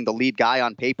to being the lead guy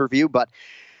on pay-per-view, but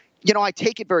I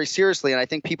take it very seriously, and I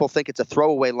think people think it's a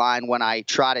throwaway line when I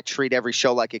try to treat every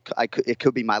show like it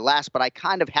could be my last, but I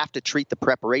kind of have to treat the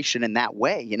preparation in that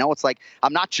way. It's like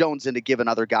I'm not jonesing to give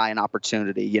another guy an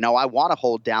opportunity. I want to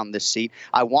hold down this seat.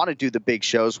 I want to do the big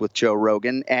shows with Joe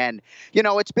Rogan, and,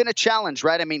 it's been a challenge,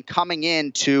 right? I mean, coming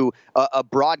into a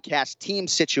broadcast team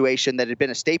situation that had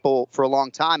been a staple for a long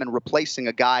time and replacing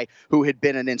a guy who had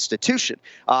been an institution.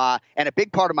 And a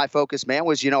big part of my focus, man,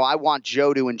 was, I want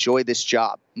Joe to enjoy this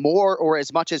job more or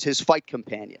as much as his fight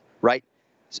companion, right?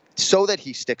 So that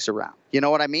he sticks around. You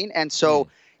know what I mean? And so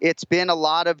it's been a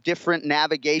lot of different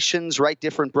navigations, right?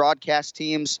 Different broadcast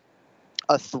teams.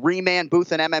 A 3-man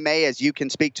booth in MMA, as you can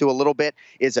speak to a little bit,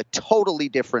 is a totally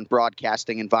different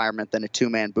broadcasting environment than a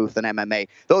 2-man booth in MMA.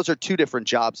 Those are two different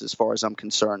jobs as far as I'm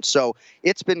concerned. So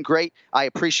it's been great. I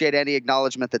appreciate any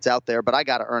acknowledgement that's out there, but I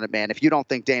got to earn it, man. If you don't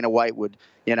think Dana White would,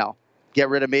 get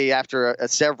rid of me after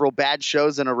several bad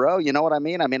shows in a row, you know what I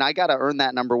mean? I mean, I got to earn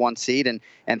that number 1 seat.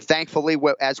 And thankfully,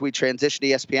 as we transition to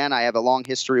ESPN, I have a long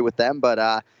history with them,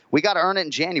 but we got to earn it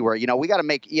in January. We got to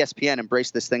make ESPN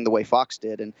embrace this thing the way Fox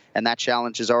did, and that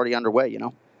challenge is already underway,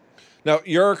 Now,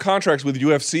 your contract's with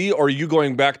UFC, or are you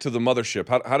going back to the mothership?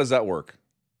 How does that work?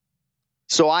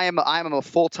 So I am a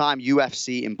full-time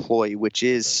UFC employee, which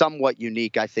is somewhat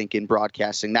unique, I think, in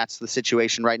broadcasting. That's the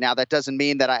situation right now. That doesn't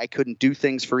mean that I couldn't do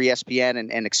things for ESPN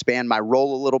and expand my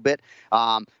role a little bit.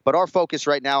 But our focus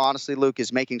right now, honestly, Luke,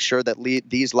 is making sure that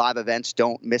these live events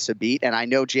don't miss a beat. And I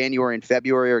know January and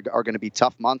February are going to be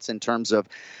tough months in terms of,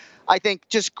 I think,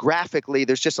 just graphically,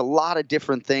 there's just a lot of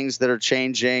different things that are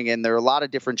changing, and there are a lot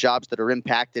of different jobs that are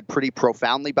impacted pretty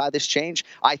profoundly by this change.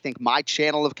 I think my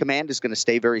channel of command is going to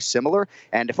stay very similar,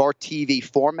 and if our TV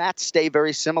formats stay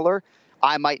very similar,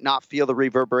 I might not feel the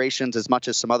reverberations as much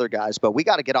as some other guys, but we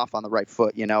got to get off on the right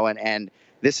foot, and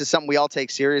this is something we all take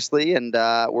seriously, and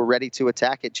we're ready to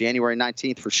attack it January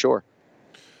 19th for sure.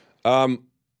 The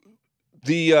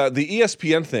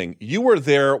ESPN thing, you were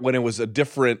there when it was a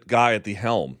different guy at the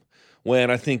helm,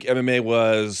 when I think MMA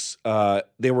was,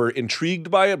 they were intrigued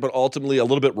by it, but ultimately a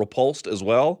little bit repulsed as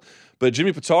well. But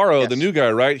Jimmy Pitaro, Yes. the new guy,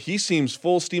 right, he seems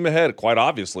full steam ahead, quite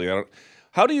obviously.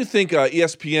 How do you think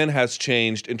ESPN has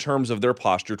changed in terms of their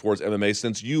posture towards MMA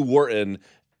since you were an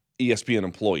ESPN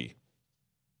employee?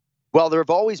 Well, there have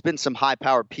always been some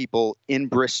high-powered people in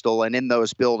Bristol and in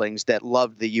those buildings that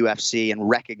loved the UFC and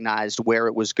recognized where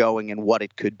it was going and what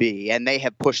it could be. And they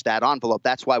have pushed that envelope.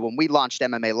 That's why when we launched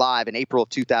MMA Live in April of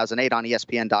 2008 on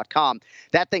ESPN.com,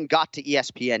 that thing got to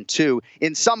ESPN2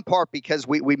 in some part because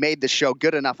we made the show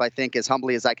good enough, I think, as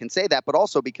humbly as I can say that, but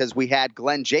also because we had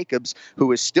Glenn Jacobs,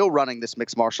 who is still running this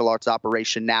mixed martial arts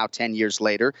operation now 10 years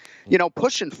later,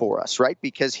 pushing for us, right?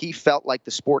 Because he felt like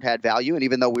the sport had value. And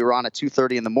even though we were on at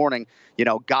 2:30 in the morning,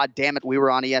 God damn it, we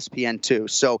were on ESPN too.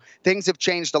 So things have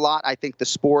changed a lot. I think the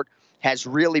sport has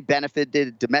really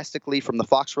benefited domestically from the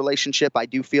Fox relationship. I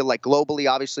do feel like globally,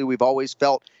 obviously, we've always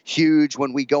felt huge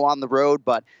when we go on the road,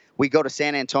 but we go to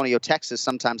San Antonio, Texas.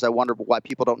 Sometimes I wonder why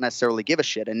people don't necessarily give a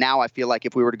shit. And now I feel like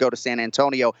if we were to go to San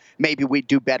Antonio, maybe we'd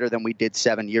do better than we did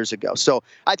 7 years ago. So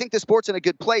I think the sport's in a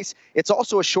good place. It's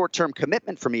also a short-term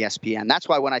commitment from ESPN. That's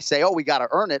why when I say, we got to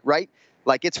earn it, right?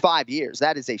 Like, it's 5 years.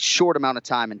 That is a short amount of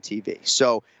time in TV.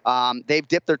 So they've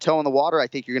dipped their toe in the water. I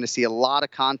think you're going to see a lot of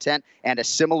content and a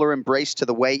similar embrace to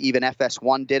the way even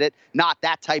FS1 did it. Not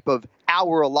that type of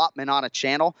hour allotment on a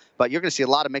channel, but you're going to see a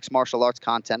lot of mixed martial arts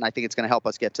content, and I think it's going to help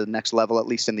us get to the next level, at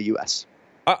least in the U.S.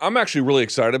 I'm actually really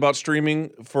excited about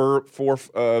streaming for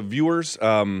viewers.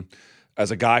 As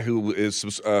a guy who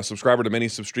is a subscriber to many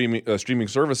streaming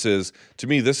services, to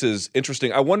me, this is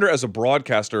interesting. I wonder, as a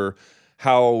broadcaster,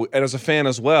 and as a fan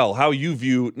as well, how you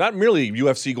view not merely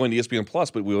UFC going to ESPN Plus,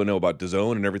 but we will know about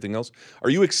DAZN and everything else. Are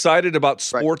you excited about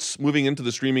sports moving into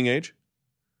the streaming age?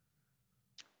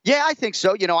 Yeah, I think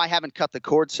so. I haven't cut the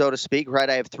cord, so to speak, right?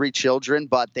 I have 3 children,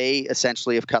 but they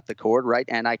essentially have cut the cord, right?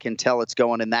 And I can tell it's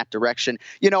going in that direction.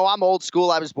 I'm old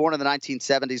school. I was born in the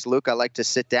 1970s, Luke. I like to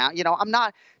sit down. I'm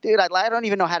not, dude, I don't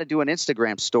even know how to do an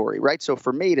Instagram story, right? So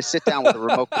for me to sit down with a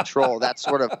remote control, that's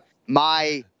sort of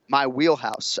my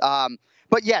wheelhouse.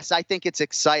 But yes, I think it's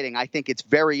exciting. I think it's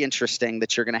very interesting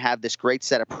that you're going to have this great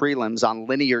set of prelims on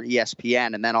linear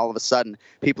ESPN, and then all of a sudden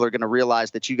people are going to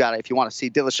realize that if you want to see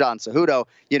Dillashaw and Cejudo,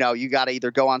 you got to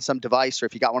either go on some device or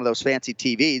if you got one of those fancy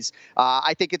TVs.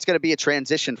 I think it's going to be a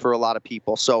transition for a lot of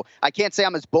people. So I can't say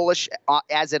I'm as bullish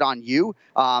as it on you,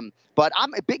 but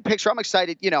I'm a big picture. I'm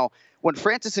excited. When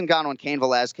Francis Ngannou and Cain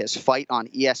Velasquez fight on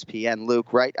ESPN,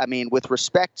 Luke, right? I mean, with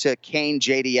respect to Cain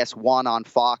JDS 1 on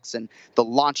Fox and the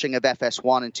launching of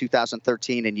FS1 in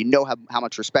 2013, and how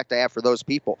much respect I have for those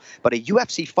people, but a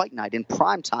UFC fight night in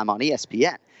primetime on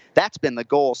ESPN, that's been the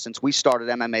goal since we started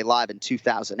MMA Live in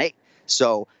 2008.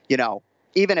 So,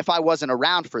 even if I wasn't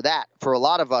around for that, for a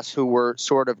lot of us who were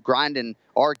sort of grinding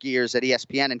our gears at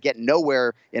ESPN and getting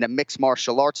nowhere in a mixed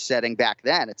martial arts setting back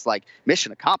then, it's like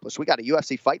mission accomplished. We got a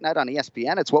UFC fight night on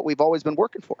ESPN. It's what we've always been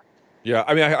working for. Yeah,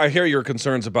 I mean, I hear your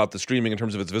concerns about the streaming in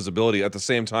terms of its visibility. At the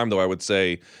same time, though, I would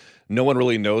say no one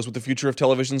really knows what the future of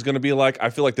television is going to be like. I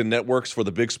feel like the networks for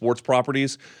the big sports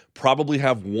properties probably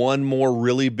have one more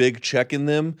really big check in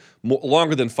them,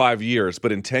 longer than 5 years.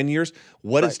 But in 10 years,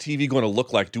 what is TV going to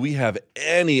look like? Do we have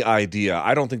any idea?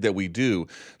 I don't think that we do.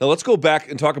 Now, let's go back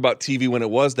and talk about TV when it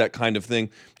was that kind of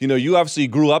thing. You obviously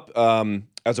grew up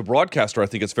as a broadcaster, I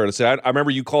think it's fair to say. I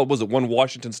remember you called, was it one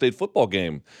Washington State football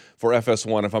game for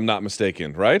FS1, if I'm not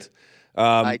mistaken, right?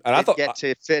 I get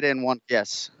to fit in one,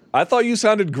 yes. I thought you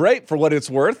sounded great for what it's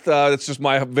worth. It's just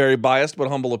my very biased but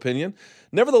humble opinion.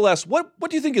 Nevertheless, what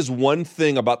do you think is one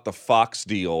thing about the Fox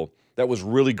deal that was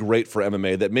really great for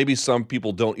MMA that maybe some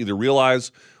people don't either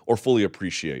realize or fully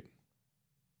appreciate?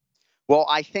 Well,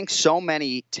 I think so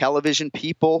many television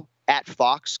people at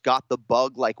Fox got the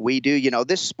bug like we do.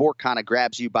 This sport kind of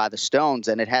grabs you by the stones,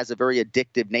 and it has a very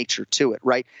addictive nature to it,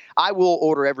 right? I will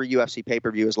order every UFC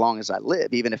pay-per-view as long as I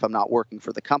live, even if I'm not working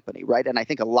for the company, right? And I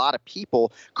think a lot of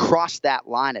people cross that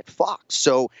line at Fox.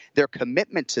 So their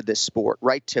commitment to this sport,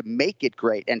 right, to make it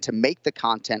great and to make the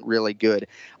content really good,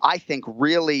 I think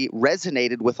really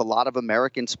resonated with a lot of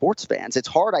American sports fans. It's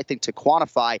hard, I think, to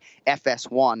quantify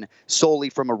FS1 solely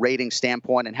from a rating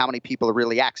standpoint and how many people are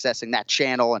really accessing that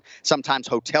channel. And sometimes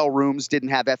hotel rooms didn't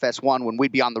have FS1 when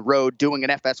we'd be on the road doing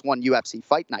an FS1 UFC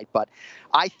fight night. But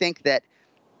I think that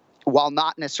while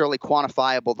not necessarily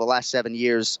quantifiable the last 7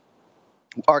 years,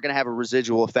 are going to have a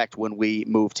residual effect when we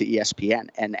move to ESPN.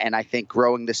 And I think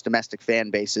growing this domestic fan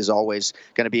base is always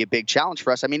going to be a big challenge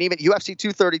for us. I mean, even UFC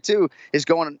 232 is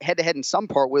going head-to-head in some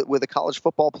part with the college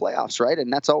football playoffs, right?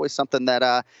 And that's always something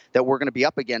that that we're going to be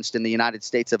up against in the United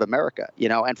States of America,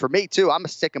 And for me, too, I'm a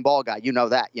stick and ball guy. You know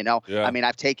that, Yeah. I mean,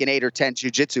 I've taken 8 or 10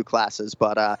 jiu-jitsu classes,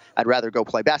 but I'd rather go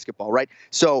play basketball, right?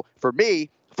 So for me,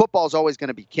 football is always going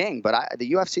to be king, but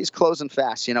the UFC is closing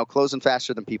fast, closing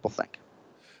faster than people think.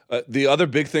 The other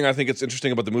big thing I think it's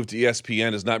interesting about the move to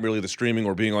ESPN is not merely the streaming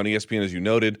or being on ESPN, as you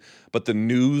noted, but the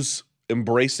news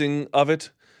embracing of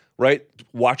it, right?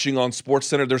 Watching on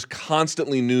SportsCenter, there's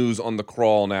constantly news on the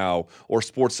crawl now or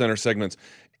SportsCenter segments.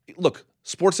 Look,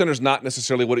 SportsCenter is not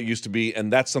necessarily what it used to be,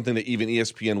 and that's something that even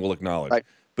ESPN will acknowledge. Right.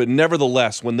 But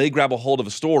nevertheless, when they grab a hold of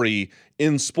a story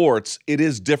in sports, it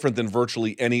is different than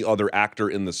virtually any other actor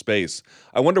in the space.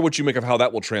 I wonder what you make of how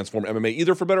that will transform MMA,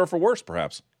 either for better or for worse,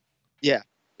 perhaps. Yeah.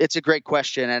 It's a great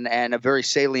question and a very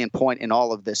salient point in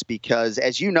all of this because,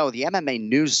 as you know, the MMA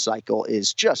news cycle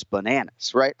is just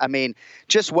bananas, right? I mean,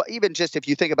 even if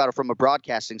you think about it from a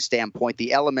broadcasting standpoint,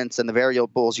 the elements and the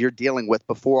variables you're dealing with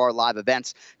before our live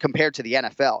events compared to the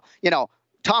NFL.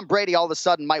 Tom Brady all of a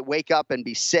sudden might wake up and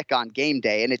be sick on game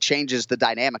day, and it changes the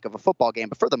dynamic of a football game.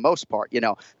 But for the most part,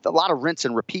 a lot of rinse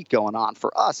and repeat going on.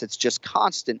 For us, it's just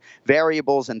constant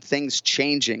variables and things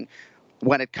changing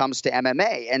when it comes to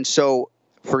MMA. And so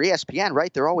for ESPN,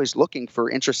 right, they're always looking for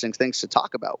interesting things to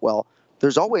talk about. Well,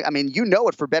 there's always,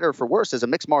 it for better or for worse as a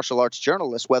mixed martial arts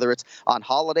journalist, whether it's on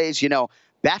holidays,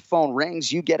 bat phone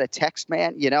rings, you get a text,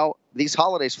 man, these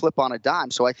holidays flip on a dime.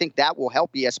 So I think that will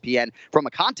help ESPN from a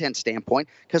content standpoint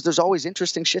because there's always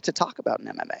interesting shit to talk about in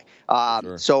MMA.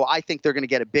 Sure. So I think they're going to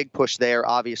get a big push there,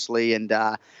 obviously. And,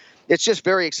 it's just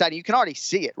very exciting. You can already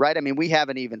see it, right? I mean, we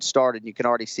haven't even started. You can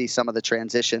already see some of the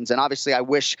transitions. And obviously, I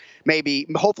wish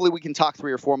hopefully we can talk 3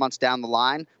 or 4 months down the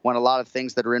line when a lot of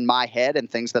things that are in my head and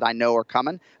things that I know are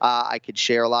coming, I could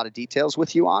share a lot of details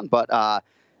with you on. But,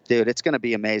 dude, it's going to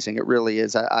be amazing. It really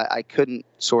is. I couldn't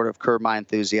sort of curb my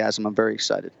enthusiasm. I'm very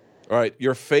excited. All right.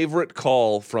 Your favorite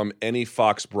call from any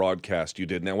Fox broadcast you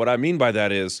did. Now, what I mean by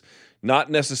that is not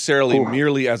necessarily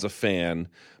merely as a fan,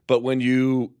 but when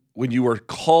you were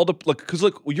called up, because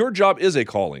your job is a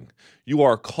calling. You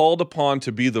are called upon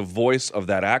to be the voice of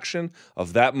that action,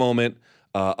 of that moment,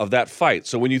 of that fight.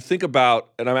 So when you think about,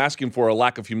 and I'm asking for a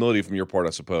lack of humility from your part, I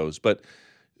suppose, but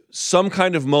some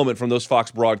kind of moment from those Fox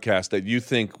broadcasts that you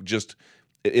think just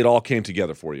it all came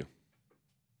together for you.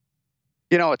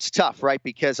 It's tough, right?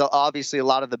 Because obviously a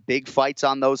lot of the big fights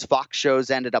on those Fox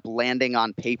shows ended up landing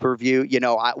on pay-per-view.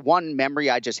 One memory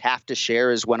I just have to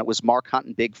share is when it was Mark Hunt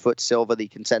and Bigfoot Silva, the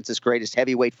consensus greatest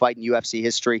heavyweight fight in UFC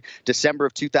history, December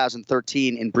of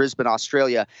 2013 in Brisbane,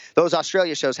 Australia. Those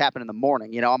Australia shows happen in the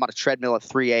morning. I'm on a treadmill at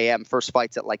 3 a.m., first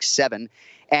fight's at 7.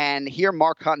 And here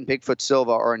Mark Hunt and Bigfoot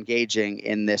Silva are engaging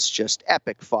in this just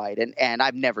epic fight. And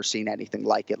I've never seen anything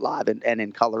like it live and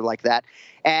in color like that.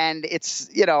 And it's,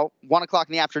 1 o'clock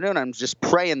in the afternoon. I'm just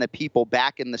praying that people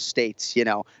back in the States,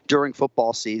 during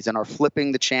football season are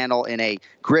flipping the channel in a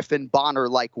Griffin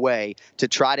Bonner-like way to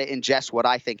try to ingest what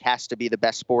I think has to be the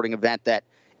best sporting event that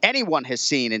anyone has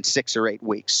seen in 6 or 8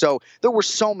 weeks. So there were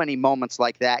so many moments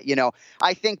like that.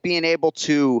 I think being able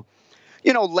to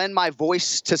lend my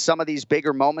voice to some of these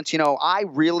bigger moments. I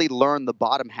really learned the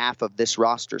bottom half of this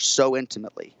roster so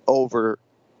intimately over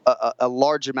a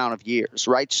large amount of years,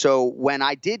 right? So when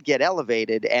I did get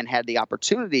elevated and had the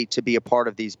opportunity to be a part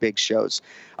of these big shows,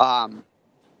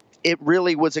 it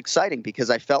really was exciting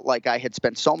because I felt like I had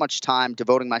spent so much time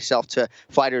devoting myself to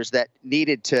fighters that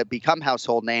needed to become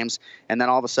household names. And then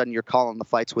all of a sudden you're calling the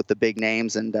fights with the big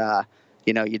names and,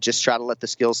 you just try to let the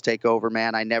skills take over,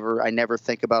 man. I never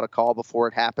think about a call before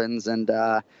it happens and,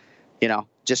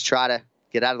 just try to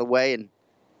get out of the way and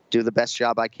do the best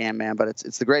job I can, man. But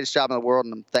it's the greatest job in the world,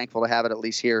 and I'm thankful to have it at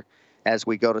least here as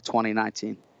we go to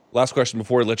 2019. Last question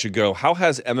before I let you go. How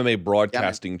has MMA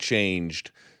broadcasting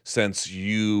changed since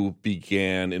you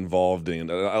began involved in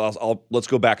let's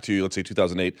go back to, let's say,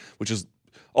 2008, which is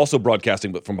also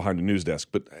broadcasting, but from behind a news desk.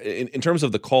 But in terms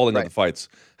of the calling of the fights,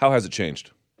 how has it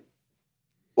changed?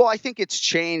 Well, I think it's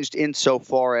changed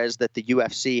insofar as that the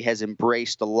UFC has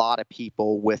embraced a lot of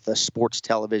people with a sports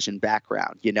television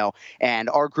background, and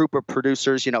our group of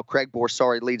producers, Craig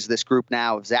Borsari leads this group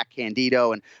now of Zach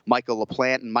Candido and Michael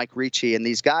LaPlante and Mike Ricci, and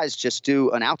these guys just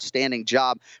do an outstanding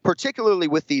job, particularly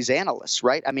with these analysts,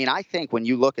 right? I mean, I think when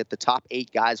you look at the top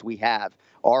 8 guys we have,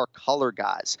 our color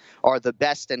guys are the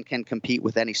best and can compete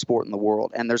with any sport in the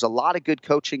world. And there's a lot of good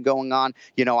coaching going on.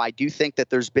 I do think that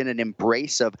there's been an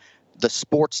embrace of the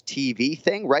sports TV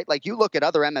thing, right? Like you look at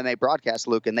other MMA broadcasts,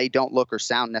 Luke, and they don't look or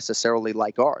sound necessarily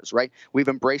like ours, right? We've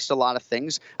embraced a lot of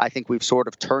things. I think we've sort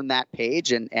of turned that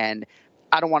page, and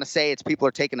I don't want to say it's people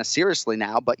are taking us seriously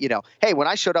now, but, you know, hey, when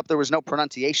I showed up, there was no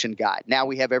pronunciation guide. Now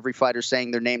we have every fighter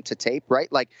saying their name to tape, right?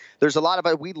 Like there's a lot of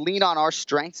it. We lean on our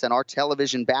strengths and our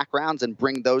television backgrounds and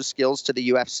bring those skills to the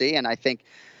UFC. And I think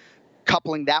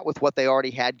coupling that with what they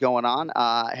already had going on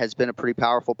has been a pretty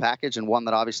powerful package, and one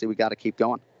that obviously we got to keep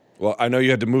going. Well, I know you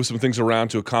had to move some things around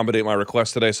to accommodate my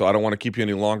request today, so I don't want to keep you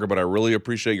any longer, but I really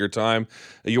appreciate your time.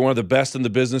 You're one of the best in the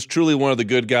business, truly one of the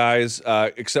good guys,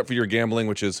 except for your gambling,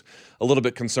 which is a little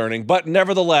bit concerning. But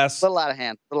nevertheless, a little out of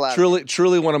hand.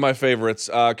 Truly one of my favorites.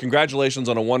 Congratulations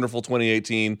on a wonderful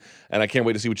 2018, and I can't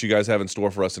wait to see what you guys have in store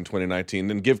for us in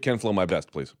 2019. And give Ken Flo my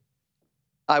best, please.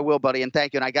 I will, buddy, and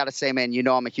thank you. And I got to say, man, you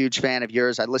know I'm a huge fan of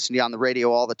yours. I listen to you on the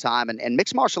radio all the time. And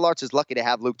mixed martial arts is lucky to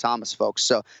have Luke Thomas, folks.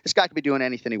 So this guy could be doing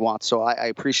anything he wants. So I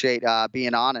appreciate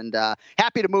being on, and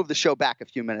happy to move the show back a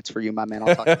few minutes for you, my man.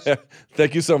 I'll talk to you soon.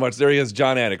 Thank you so much. There he is,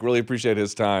 Jon Anik. Really appreciate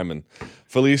his time. And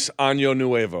Feliz Año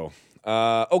Nuevo.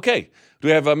 Okay. Do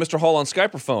we have Mr. Hall on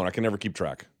Skype or phone? I can never keep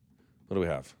track. What do we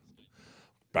have?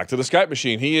 Back to the Skype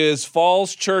machine. He is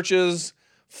Falls Church's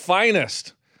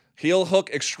finest heel hook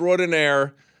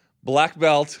extraordinaire, black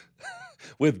belt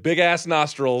with big-ass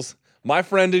nostrils, my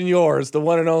friend and yours, the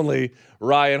one and only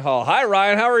Ryan Hall. Hi,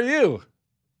 Ryan. How are you?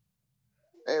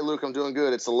 Hey, Luke, I'm doing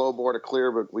good. It's a low bar to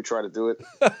clear, but we try to do it.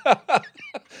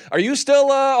 Are you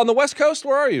still on the West Coast?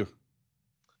 Where are you?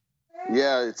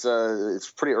 Yeah,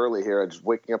 it's pretty early here. I'm just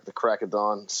waking up at the crack of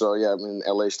dawn. So, yeah, I'm in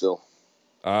L.A. still.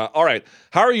 All right.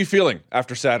 How are you feeling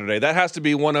after Saturday? That has to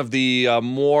be one of the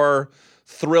more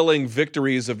thrilling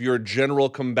victories of your general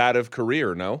combative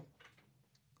career, no?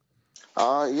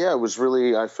 Yeah, it was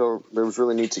really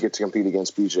neat to get to compete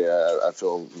against BJ. I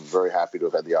feel very happy to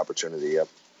have had the opportunity.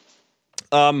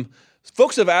 Yep.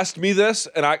 Folks have asked me this,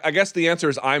 and I guess the answer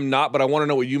is I'm not, but I want to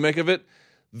know what you make of it.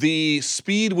 The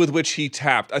speed with which he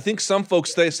tapped. I think some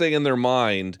folks, they say in their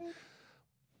mind,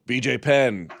 BJ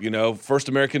Penn, first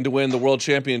American to win the world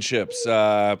championships.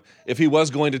 If he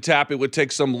was going to tap, it would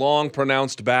take some long,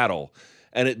 pronounced battle.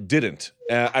 And it didn't.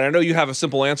 And I know you have a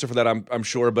simple answer for that, I'm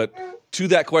sure, but to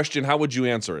that question, how would you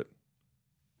answer it?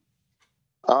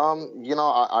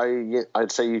 I'd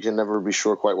say you can never be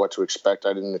sure quite what to expect.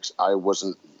 I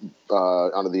wasn't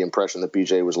under the impression that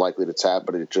BJ was likely to tap,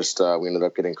 but it just we ended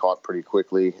up getting caught pretty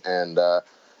quickly, and the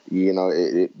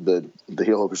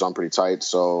heel hook was on pretty tight.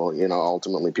 So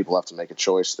ultimately people have to make a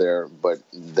choice there, but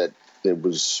that it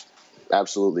was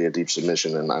absolutely a deep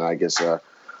submission, and I guess.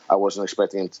 I wasn't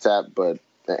expecting him to tap, but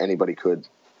anybody could.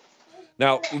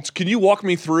 Now, can you walk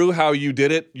me through how you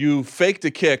did it? You faked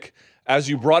a kick. As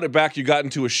you brought it back, you got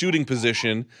into a shooting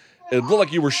position. It looked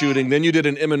like you were shooting. Then you did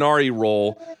an Imanari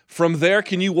roll. From there,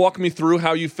 can you walk me through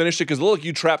how you finished it? Because it looked like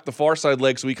you trapped the far side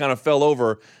leg, so he kind of fell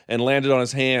over and landed on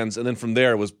his hands. And then from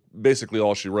there, it was basically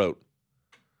all she wrote.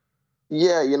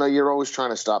 Yeah, you're always trying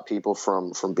to stop people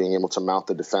from being able to mount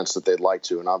the defense that they'd like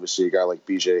to. And obviously a guy like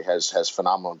BJ has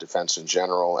phenomenal defense in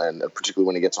general, and particularly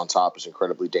when he gets on top is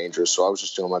incredibly dangerous. So I was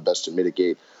just doing my best to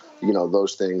mitigate,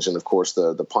 those things. And of course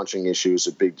the punching issue is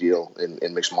a big deal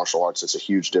in mixed martial arts. It's a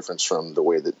huge difference from the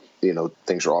way that,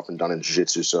 things are often done in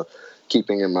jiu-jitsu. So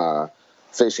keeping him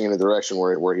facing in a direction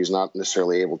where he's not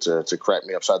necessarily able to crack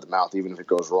me upside the mouth, even if it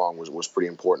goes wrong, was pretty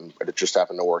important. But it just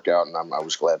happened to work out, and I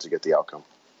was glad to get the outcome.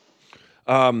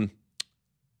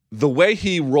 The way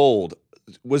he rolled,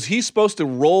 was he supposed to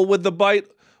roll with the bite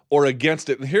or against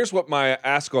it? And here's what my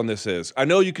ask on this is. I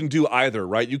know you can do either,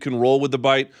 right? You can roll with the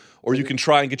bite, or you can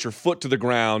try and get your foot to the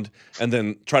ground and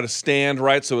then try to stand,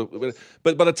 right?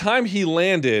 But by the time he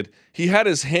landed, he had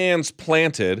his hands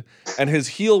planted and his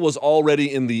heel was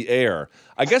already in the air.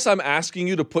 I guess I'm asking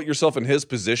you to put yourself in his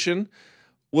position.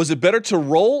 Was it better to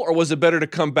roll, or was it better to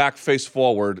come back face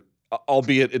forward,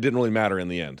 albeit it didn't really matter in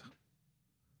the end?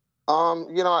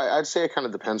 I'd say it kind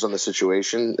of depends on the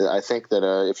situation. I think that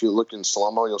if you look in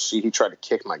slow-mo, you'll see he tried to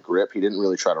kick my grip. He didn't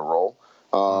really try to roll.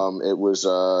 It was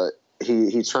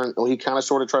he turned. Well, he kind of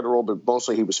sort of tried to roll, but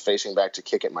mostly he was facing back to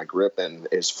kick at my grip, and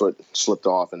his foot slipped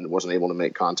off and wasn't able to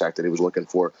make contact that he was looking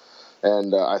for.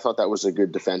 And I thought that was a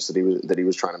good defense that he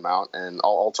was trying to mount. And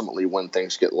ultimately, when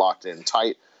things get locked in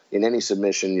tight, in any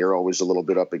submission, you're always a little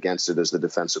bit up against it as the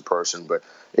defensive person, but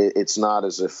it's not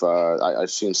as if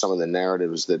I've seen some of the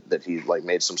narratives that he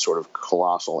made some sort of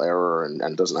colossal error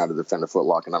and doesn't know how to defend a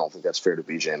footlock, and I don't think that's fair to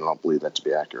BJ, and I don't believe that to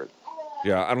be accurate.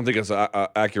 Yeah, I don't think it's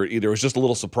accurate either. It was just a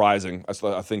little surprising,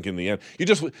 I think, in the end.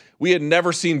 We had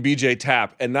never seen BJ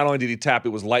tap, and not only did he tap, it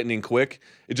was lightning quick.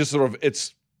 It just sort of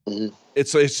it's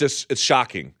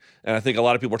shocking, and I think a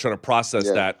lot of people are trying to process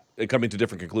that coming to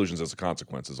different conclusions as a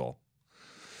consequence is all.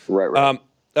 Right.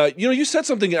 You said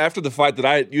something after the fight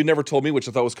that you never told me, which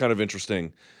I thought was kind of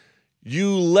interesting.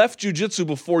 You left jiu-jitsu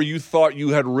before you thought you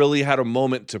had really had a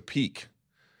moment to peak,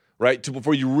 right?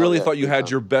 Before you really thought you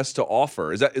had your best to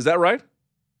offer. Is that right?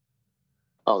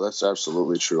 Oh, that's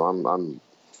absolutely true.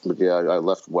 I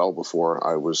left well before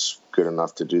I was good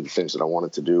enough to do the things that I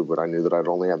wanted to do, but I knew that I'd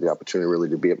only have the opportunity really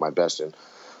to be at my best in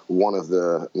one of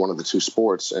the two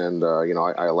sports. And,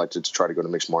 I elected to try to go to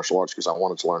mixed martial arts because I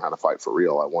wanted to learn how to fight for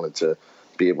real. I wanted to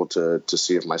be able to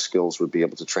see if my skills would be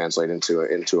able to translate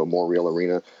into a more real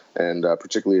arena. And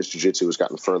particularly as jiu-jitsu has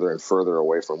gotten further and further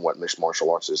away from what mixed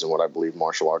martial arts is and what I believe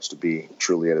martial arts to be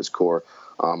truly at its core,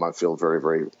 I feel very,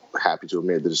 very happy to have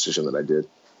made the decision that I did.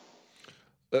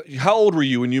 How old were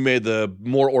you when you made the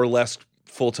more or less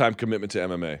full-time commitment to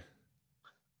MMA?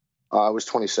 I was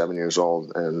 27 years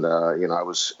old, and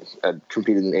I'd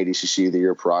competed in ADCC the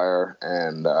year prior,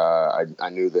 and I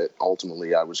knew that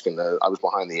ultimately I was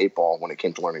behind the 8 ball when it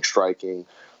came to learning striking,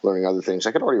 learning other things.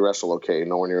 I could already wrestle okay,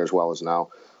 nowhere near as well as now,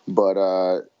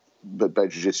 but by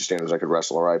jiu-jitsu standards I could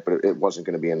wrestle all right, but it wasn't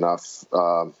going to be enough,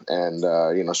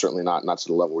 certainly not to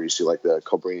the level where you see like the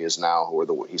Cobrini is now, where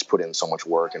he's put in so much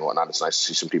work and whatnot. It's nice to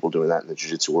see some people doing that in the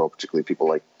jiu-jitsu world, particularly people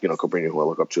like Cobrini, who I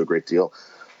look up to a great deal.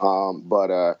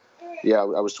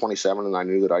 I was 27, and I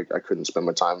knew that I couldn't spend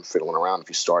my time fiddling around. If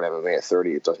you start MMA at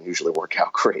 30, it doesn't usually work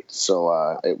out great. So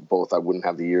I wouldn't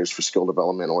have the years for skill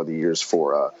development or the years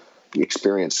for the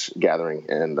experience gathering.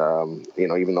 And,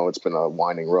 even though it's been a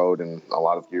winding road and a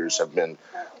lot of years have been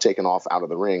taken off out of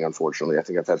the ring, unfortunately, I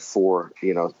think I've had 4,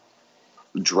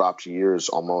 dropped years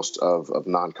almost of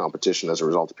non-competition as a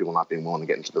result of people not being willing to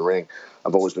get into the ring.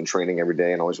 I've always been training every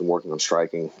day and always been working on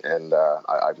striking, and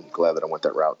I'm glad that I went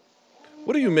that route.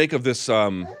 What do you make of this?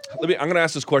 I'm going to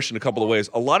ask this question a couple of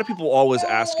ways. A lot of people always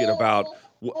ask it about.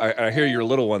 I hear your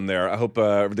little one there. I hope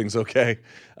everything's okay.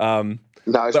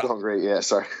 No, it's going great. Yeah,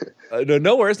 sorry.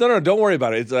 No worries. No, don't worry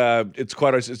about it. It's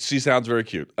quite. She sounds very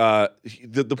cute.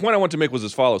 The point I want to make was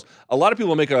as follows. A lot of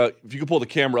people make if you could pull the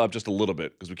camera up just a little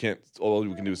bit, because we can't. All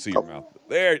we can do is see your mouth.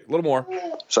 There, a little more.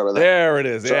 Sorry about that. There it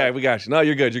is. Sorry. Yeah, we got you. No,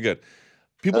 you're good. You're good.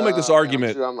 People make this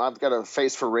argument. I've got a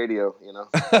face for radio,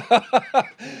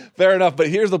 Fair enough, but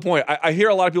here's the point. I hear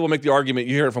a lot of people make the argument.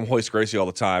 You hear it from Royce Gracie all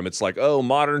the time. It's like, oh,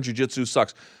 modern jiu-jitsu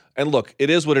sucks. And look, it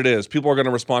is what it is. People are going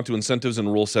to respond to incentives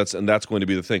and rule sets, and that's going to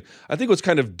be the thing. I think what's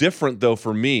kind of different, though,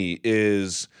 for me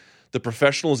is the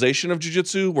professionalization of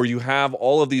jiu-jitsu, where you have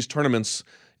all of these tournaments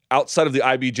outside of the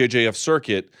IBJJF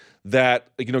circuit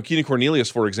that, Keenan Cornelius,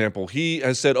 for example, he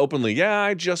has said openly, yeah,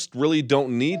 I just really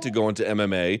don't need to go into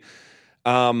MMA.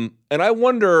 And I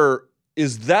wonder,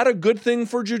 is that a good thing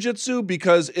for jiu-jitsu?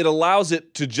 Because it allows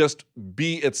it to just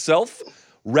be itself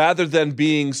rather than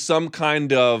being some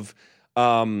kind of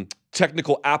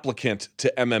technical applicant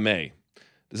to MMA.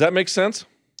 Does that make sense?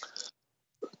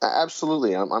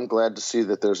 Absolutely. I'm glad to see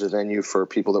that there's a venue for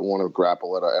people that want to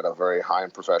grapple at a very high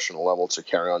and professional level to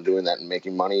carry on doing that and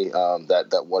making money.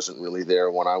 That wasn't really there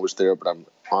when I was there, but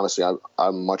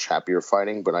I'm much happier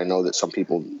fighting, but I know that some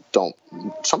people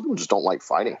just don't like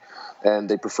fighting, and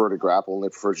they prefer to grapple and they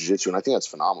prefer jiu-jitsu, and I think that's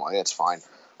phenomenal. I think that's fine.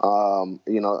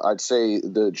 I'd say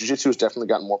the jiu-jitsu has definitely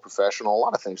gotten more professional. A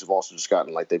lot of things have also just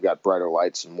gotten, like, they've got brighter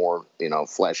lights and more,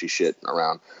 flashy shit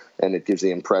around, and it gives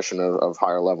the impression of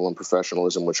higher level and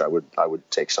professionalism, which I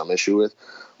would take some issue with.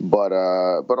 But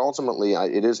ultimately,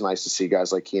 it is nice to see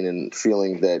guys like Keenan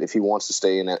feeling that if he wants to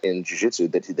stay in jiu-jitsu,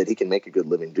 that he can make a good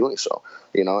living doing so,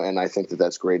 and I think that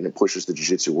that's great, and it pushes the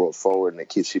jiu-jitsu world forward, and it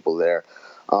keeps people there.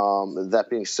 That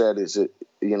being said,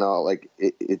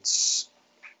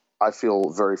 I feel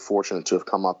very fortunate to have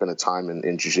come up in a time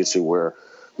in jiu-jitsu where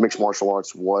mixed martial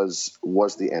arts was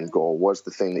the end goal, was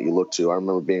the thing that you look to. I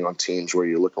remember being on teams where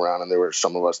you look around and there were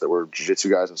some of us that were jiu-jitsu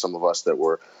guys and some of us that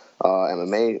were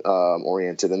MMA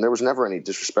oriented, and there was never any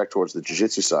disrespect towards the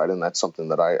jiu-jitsu side, and that's something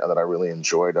that I really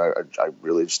enjoyed. I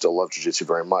really still love jiu-jitsu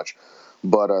very much.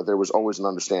 But there was always an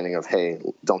understanding of, hey,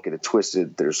 don't get it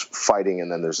twisted. There's fighting,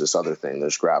 and then there's this other thing.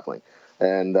 There's grappling,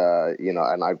 and there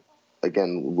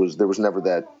was never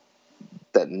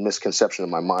that misconception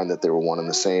in my mind that they were one and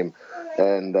the same.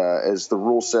 And as the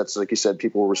rule sets, like you said,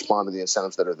 people will respond to the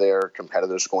incentives that are there.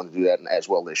 Competitors are going to do that, and as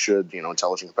well they should.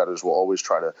 Intelligent competitors will always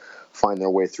try to find their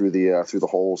way through the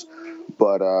holes.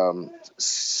 But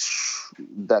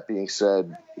that being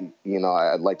said,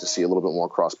 I'd like to see a little bit more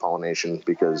cross-pollination,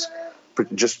 because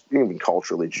just even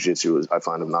culturally, jiu-jitsu I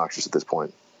find obnoxious at this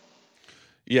point.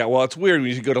 Yeah, well, it's weird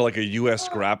when you go to like a U.S.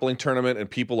 grappling tournament and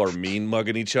people are mean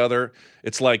mugging each other.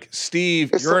 It's like,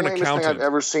 Steve, you're an accountant. It's the lamest thing I've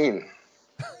ever seen.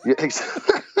 Yeah,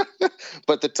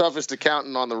 but the toughest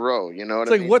accountant on the row. You know what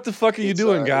It's I like, mean? what the fuck are you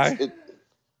doing, guy?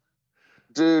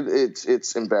 Dude,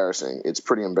 it's embarrassing. It's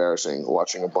pretty embarrassing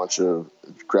watching a bunch of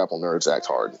grapple nerds act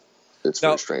hard. It's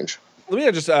very strange. Let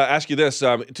me just ask you this.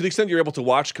 To the extent you're able to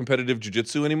watch competitive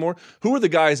jiu-jitsu anymore, who are the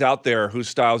guys out there whose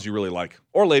styles you really like?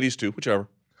 Or ladies, too, whichever.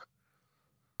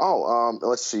 Oh,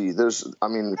 let's see.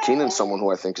 Keenan's someone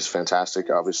who I think is fantastic,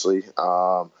 obviously.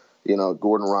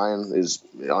 Gordon Ryan is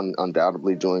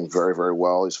undoubtedly doing very, very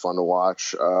well. He's fun to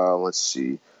watch. Let's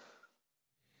see.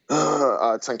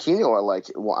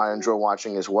 Tanquinho, I enjoy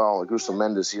watching as well. Augusto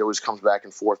Mendes, he always comes back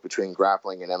and forth between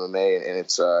grappling and MMA, and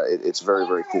it's very,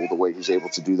 very cool the way he's able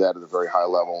to do that at a very high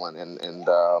level. And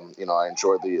I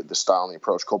enjoy the style and the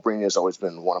approach. Cobrinha has always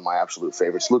been one of my absolute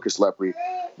favorites. Lucas Lepre,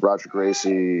 Roger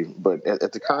Gracie, but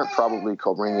at the current, probably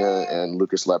Cobrinha and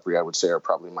Lucas Lepre, I would say, are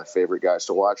probably my favorite guys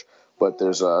to watch. But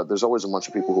there's always a bunch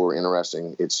of people who are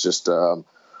interesting. It's just a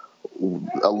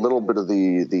little bit of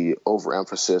the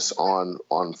overemphasis on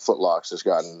footlocks has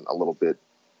gotten a little bit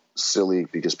silly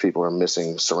because people are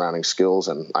missing surrounding skills.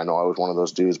 And I know I was one of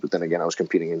those dudes, but then again, I was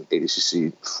competing in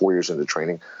ADCC 4 years into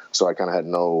training. So I kind of had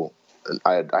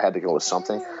I had to go with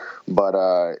something, but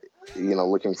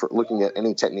looking at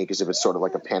any technique as if it's sort of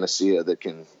like a panacea that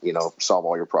can, solve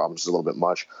all your problems is a little bit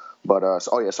much. But,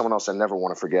 someone else I never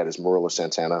want to forget is Murilo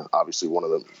Santana, obviously one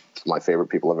of my favorite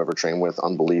people I've ever trained with,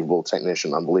 unbelievable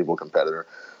technician, unbelievable competitor,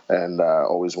 and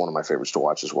always one of my favorites to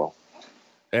watch as well.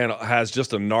 And has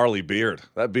just a gnarly beard.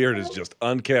 That beard is just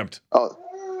unkempt. Oh,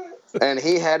 and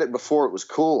he had it before it was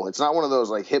cool. It's not one of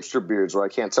those like hipster beards where I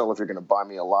can't tell if you're going to buy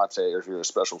me a latte or if you're a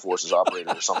special forces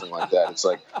operator or something like that. It's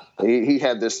like he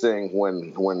had this thing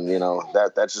when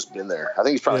that's just been there. I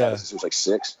think he's probably had it since he was like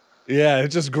 6. Yeah, it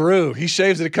just grew. He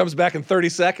shaves it. It comes back in 30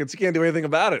 seconds. You can't do anything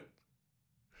about it.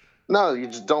 No, you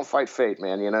just don't fight fate,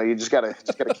 man. You just gotta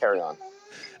carry on.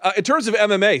 In terms of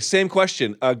MMA, same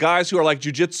question. Guys who are like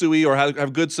jiu-jitsu-y or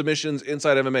have good submissions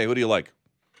inside MMA, who do you like?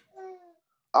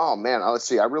 Oh, man, let's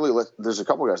see. There's a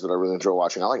couple guys that I really enjoy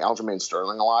watching. I like Aljamain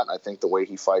Sterling a lot. I think the way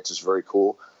he fights is very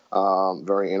cool,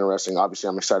 very interesting. Obviously,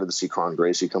 I'm excited to see Kron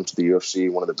Gracie come to the UFC,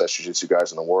 one of the best jiu-jitsu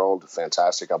guys in the world.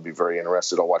 Fantastic. I'll be very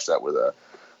interested. I'll watch that with a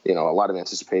lot of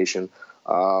anticipation.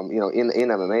 In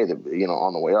MMA,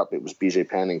 on the way up, it was BJ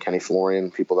Penn and Kenny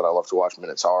Florian, people that I love to watch,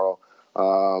 Minotauro.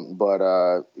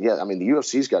 The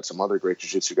UFC's got some other great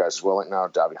jiu-jitsu guys as well right now.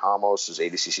 Davi Ramos, his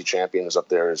ADCC champion, is up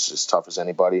there, is as tough as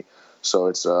anybody. So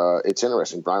it's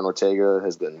interesting. Brian Ortega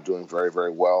has been doing very,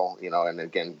 very well, and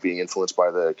again, being influenced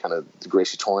by the kind of the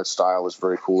Gracie Torrance style is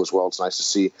very cool as well. It's nice to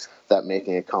see that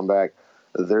making a comeback.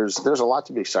 There's a lot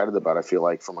to be excited about, I feel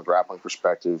like, from a grappling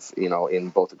perspective, in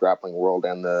both the grappling world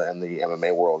and the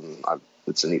MMA world. And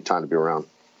it's a neat time to be around.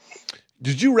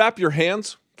 Did you wrap your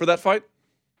hands for that fight?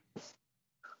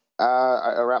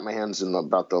 I wrap my hands in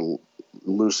about the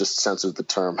loosest sense of the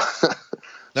term.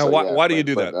 Now, why do you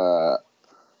do that?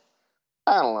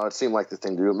 I don't know. It seemed like the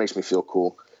thing to do. It makes me feel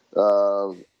cool.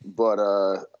 Other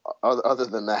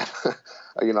than that,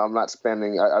 I'm not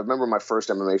spending. I remember my first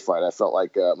MMA fight. I felt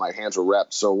like my hands were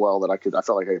wrapped so well that I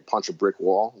felt like I could punch a brick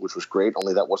wall, which was great.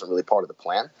 Only that wasn't really part of the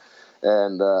plan.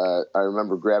 And I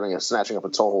remember snatching up a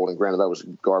toe hold. And granted, that was a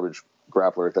garbage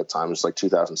grappler at that time. It was like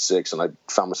 2006, and I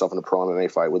found myself in a pro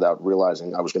MMA fight without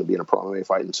realizing I was going to be in a pro MMA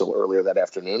fight until earlier that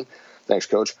afternoon. Thanks,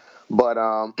 coach. But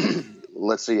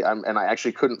let's see. I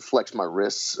actually couldn't flex my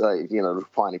wrists, to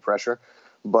apply any pressure.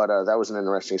 But that was an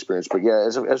interesting experience. But yeah,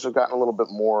 as I've gotten a little bit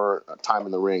more time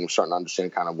in the ring, I'm starting to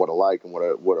understand kind of what I like and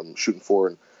what I'm shooting for.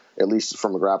 And at least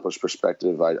from a grappler's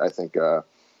perspective, I think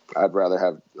I'd rather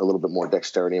have a little bit more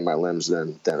dexterity in my limbs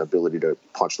than ability to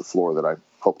punch the floor that I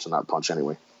hope to not punch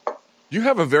anyway. You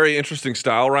have a very interesting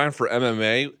style, Ryan, for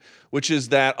MMA, which is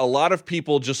that a lot of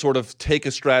people just sort of take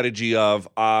a strategy of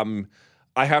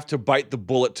I have to bite the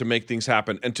bullet to make things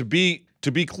happen. And to be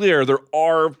clear, there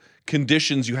are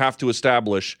conditions you have to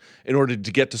establish in order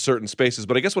to get to certain spaces.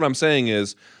 But I guess what I'm saying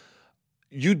is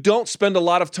you don't spend a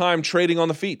lot of time trading on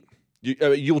the feet.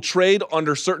 You'll trade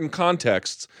under certain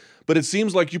contexts, but it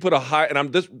seems like you put a high, and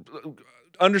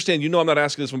understand, I'm not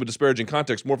asking this from a disparaging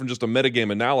context, more from just a metagame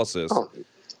analysis. Oh.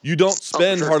 You don't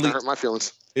spend hardly hurt my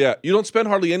feelings. Yeah, you don't spend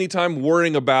hardly any time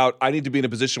worrying about I need to be in a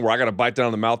position where I got to bite down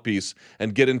on the mouthpiece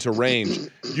and get into range.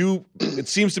 It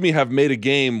seems to me, have made a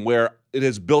game where it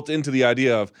has built into the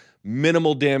idea of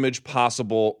minimal damage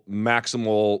possible,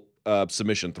 maximal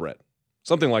submission threat,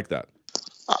 something like that.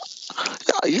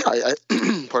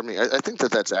 Pardon me. I think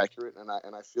that's accurate,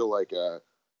 and I feel like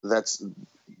that's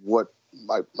what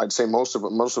I'd say most of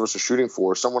us are shooting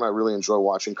for. Someone I really enjoy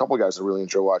watching, a couple of guys I really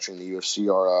enjoy watching in the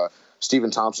UFC are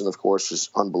Stephen Thompson, of course, is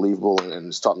unbelievable and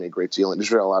has taught me a great deal. And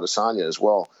Israel Adesanya as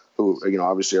well, who,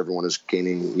 obviously everyone is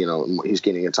gaining, he's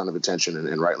gaining a ton of attention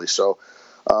and rightly so.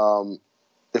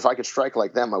 If I could strike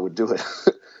like them, I would do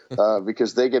it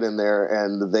because they get in there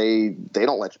and they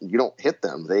don't you don't hit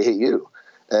them. They hit you.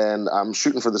 And I'm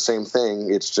shooting for the same thing.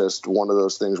 It's just one of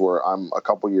those things where I'm a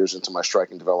couple years into my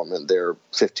striking development. They're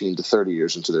 15 to 30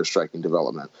 years into their striking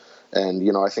development. And,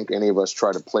 I think any of us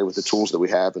try to play with the tools that we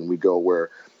have and we go where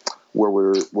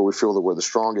we feel that we're the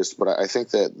strongest. But I think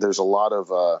that there's a lot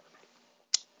of,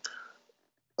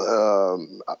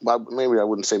 maybe I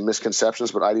wouldn't say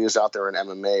misconceptions, but ideas out there in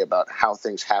MMA about how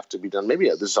things have to be done. Maybe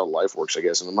this is how life works, I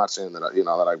guess. And I'm not saying that,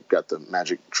 that I've got the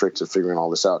magic tricks of figuring all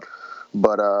this out.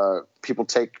 But people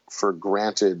take for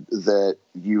granted that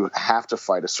you have to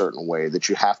fight a certain way, that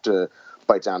you have to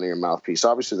bite down to your mouthpiece.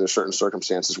 Obviously, there's certain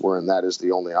circumstances wherein that is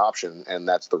the only option, and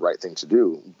that's the right thing to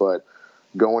do. But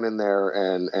going in there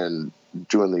and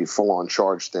doing the full-on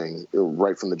charge thing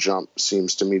right from the jump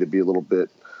seems to me to be a little bit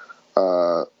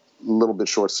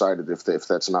short-sighted if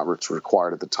that's not what's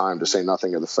required at the time, to say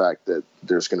nothing of the fact that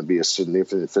there's going to be a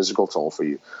significant physical toll for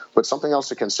you. But something else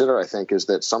to consider, I think, is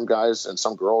that some guys and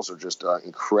some girls are just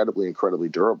incredibly, incredibly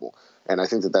durable. And I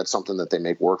think that that's something that they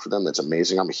make work for them that's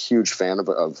amazing. I'm a huge fan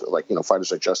of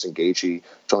fighters like Justin Gaethje,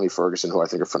 Tony Ferguson, who I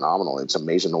think are phenomenal. It's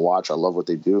amazing to watch. I love what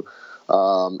they do.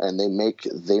 And they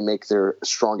make their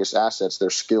strongest assets, their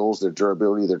skills, their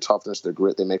durability, their toughness, their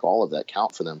grit, they make all of that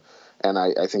count for them. And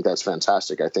I think that's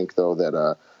fantastic. I think, though, that,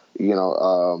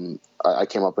 I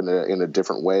came up in a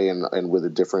different way and with a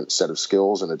different set of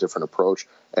skills and a different approach.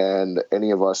 And any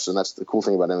of us, and that's the cool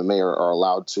thing about MMA, are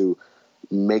allowed to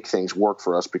make things work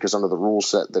for us because under the rule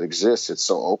set that exists, it's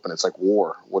so open. It's like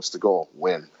war. What's the goal?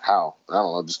 Win. How? I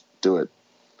don't know. Just do it.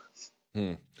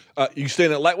 You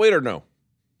staying at lightweight or no?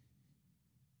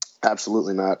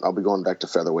 Absolutely not. I'll be going back to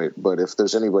featherweight. But if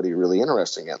there's anybody really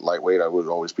interesting at lightweight, I would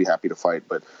always be happy to fight.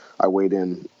 But I weighed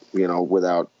in,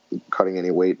 without cutting any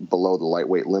weight below the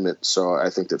lightweight limit. So I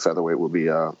think that featherweight would be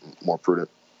more prudent.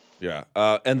 Yeah.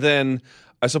 And then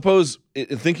I suppose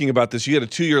in thinking about this, you had a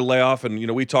 2-year layoff, and,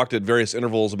 we talked at various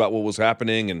intervals about what was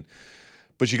happening.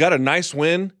 But you got a nice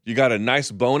win. You got a nice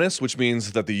bonus, which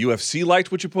means that the UFC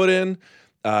liked what you put in.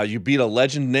 You beat a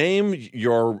legend name. If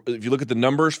you look at the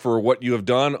numbers for what you have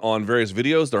done on various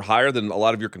videos, they're higher than a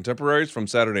lot of your contemporaries from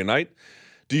Saturday night.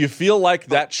 Do you feel like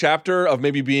that chapter of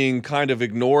maybe being kind of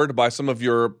ignored by some of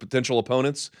your potential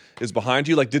opponents is behind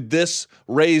you? Like, did this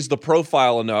raise the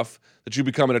profile enough that you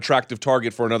become an attractive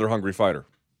target for another hungry fighter?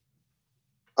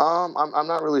 I'm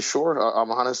not really sure. If I'm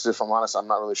honest, I'm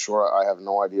not really sure. I have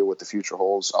no idea what the future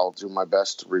holds. I'll do my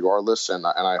best regardless, and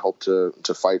I hope to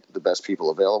fight the best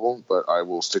people available, but I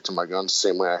will stick to my guns the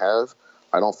same way I have.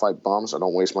 I don't fight bums. I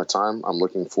don't waste my time. I'm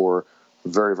looking for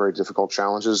very, very difficult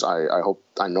challenges.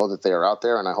 I know that they are out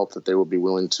there, and I hope that they will be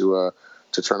willing to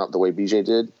turn up the way BJ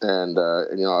did. And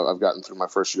I've gotten through my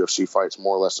first UFC fights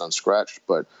more or less unscratched,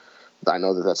 but I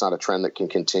know that that's not a trend that can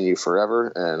continue forever,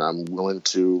 and I'm willing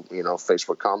to, face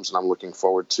what comes, and I'm looking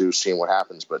forward to seeing what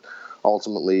happens. But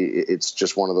ultimately, it's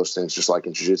just one of those things, just like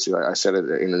in jiu-jitsu. I said it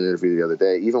in an interview the other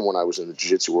day. Even when I was in the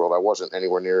jiu-jitsu world, I wasn't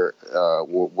anywhere near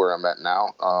where I'm at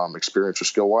now, experience or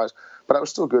skill-wise, but I was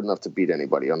still good enough to beat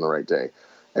anybody on the right day.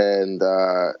 And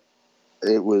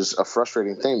it was a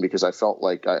frustrating thing because I felt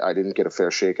like I didn't get a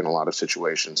fair shake in a lot of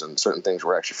situations, and certain things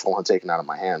were actually full-on taken out of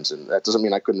my hands. And that doesn't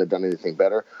mean I couldn't have done anything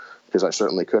better, because I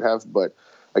certainly could have. But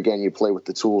again, you play with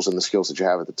the tools and the skills that you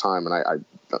have at the time, and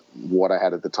what I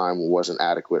had at the time wasn't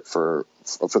adequate for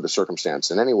the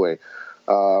circumstance. And anyway,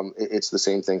 it's the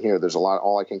same thing here. There's a lot.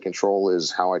 All I can control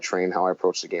is how I train, how I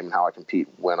approach the game, and how I compete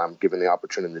when I'm given the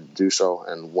opportunity to do so.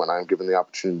 And when I'm given the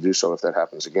opportunity to do so, if that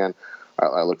happens again,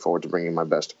 I look forward to bringing my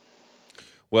best.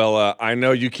 Well, I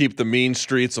know you keep the mean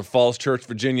streets of Falls Church,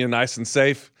 Virginia, nice and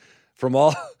safe from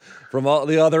all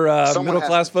the other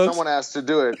middle-class folks. Someone has to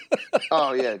do it.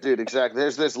 Oh, yeah, dude, exactly.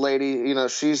 There's this lady,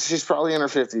 she's probably in her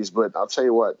 50s, but I'll tell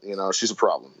you what, she's a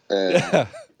problem. And, yeah.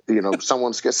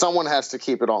 Someone has to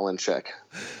keep it all in check.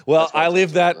 Well, I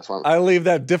leave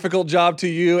that difficult job to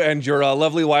you and your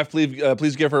lovely wife.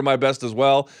 Please give her my best as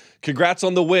well. Congrats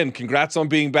on the win. Congrats on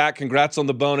being back. Congrats on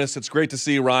the bonus. It's great to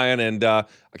see you, Ryan, and I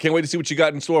can't wait to see what you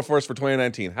got in store for us for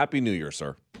 2019. Happy New Year,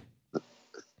 sir.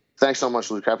 Thanks so much,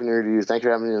 Luke. Happy New Year to you. Thank you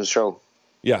for having me on the show.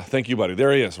 Yeah, thank you, buddy.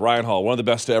 There he is, Ryan Hall, one of the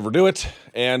best to ever do it.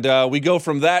 And we go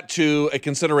from that to a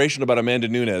consideration about Amanda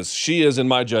Nunes. She is, in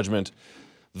my judgment,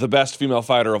 the best female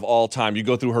fighter of all time. You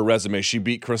go through her resume. She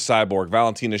beat Chris Cyborg,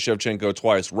 Valentina Shevchenko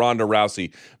twice, Ronda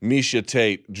Rousey, Miesha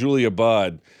Tate, Julia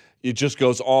Budd. it just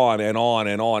goes on and on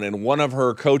and on. And one of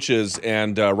her coaches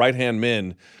and right-hand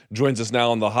men joins us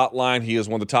now on the hotline. He is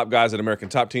one of the top guys at American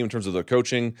Top Team in terms of the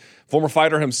coaching. Former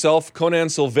fighter himself, Conan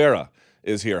Silveira,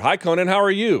 is here. Hi, Conan. How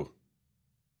are you?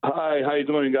 Hi. How you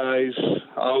doing, guys?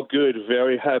 Oh, good.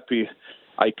 Very happy.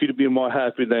 I could be more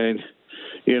happy than,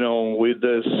 with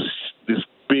this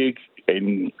big,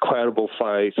 incredible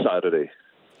fight Saturday.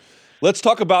 Let's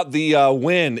talk about the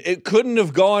win. It couldn't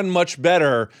have gone much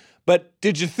better. But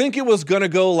did you think it was going to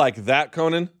go like that,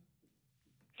 Conan?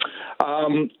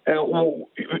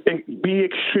 Be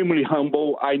extremely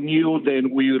humble. I knew that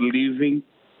we were leaving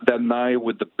that night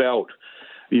with the belt.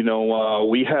 We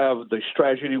have the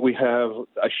strategy we have.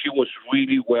 She was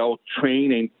really well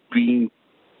trained and being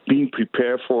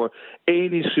prepared for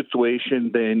any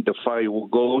situation. Then the fight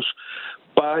goes.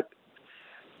 But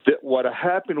what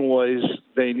happened was,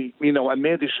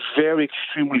 Amanda is very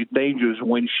extremely dangerous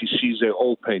when she sees it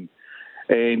open.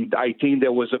 And I think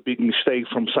there was a big mistake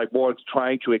from Cyborg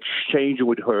trying to exchange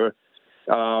with her.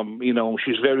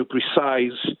 She's very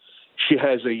precise. She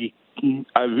has a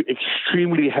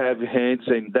extremely heavy hands,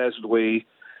 and that's the way,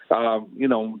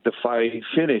 the fight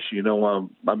finished.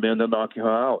 Amanda knocking her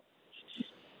out.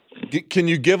 Can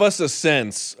you give us a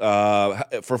sense,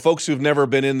 for folks who've never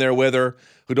been in there with her,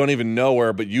 who don't even know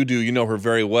her, but you do, you know her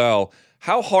very well,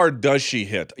 how hard does she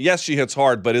hit? Yes, she hits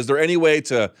hard, but is there any way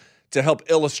to help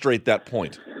illustrate that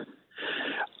point?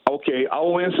 Okay,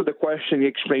 I'll answer the question and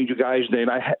explain to you guys then.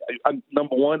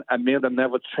 Number one, Amanda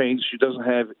never trains. She doesn't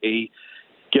have a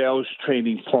girls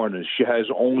training partners. She has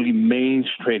only men's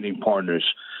training partners.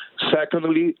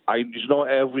 Secondly, it's not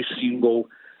every single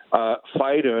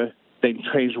fighter that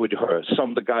trains with her. Some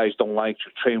of the guys don't like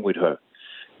to train with her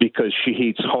because she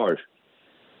hits hard.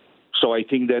 So I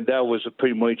think that was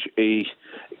pretty much a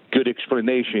good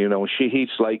explanation. She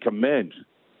hits like a man.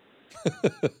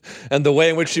 And the way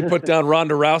in which she put down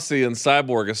Ronda Rousey and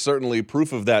Cyborg is certainly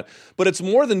proof of that. But it's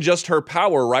more than just her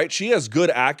power, right? She has good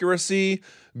accuracy,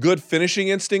 good finishing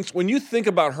instincts. When you think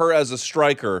about her as a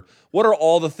striker, what are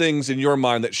all the things in your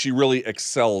mind that she really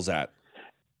excels at?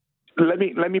 Let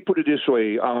me put it this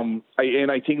way,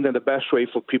 I think that the best way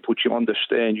for people to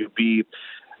understand you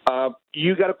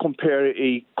got to compare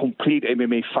a complete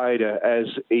MMA fighter as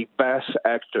a best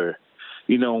actor.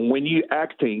 When you're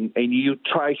acting and you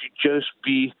try to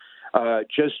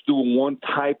just do one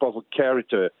type of a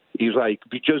character,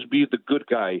 just be the good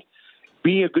guy.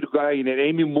 Being a good guy in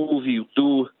any movie you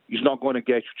do is not going to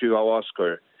get you to an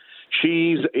Oscar.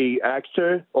 She's an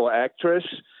actor or actress,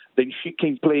 then she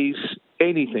can place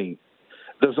anything.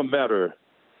 Doesn't matter.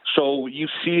 So you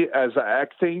see as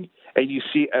acting and you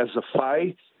see as a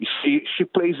fight, you see she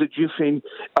plays a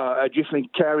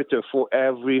different character for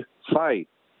every fight.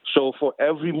 So for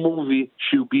every movie,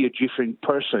 she'll be a different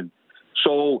person.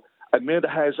 So Amanda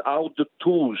has all the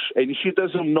tools, and she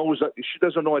doesn't know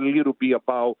a little bit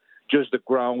about just the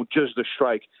ground, just the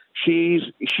strike. She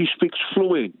speaks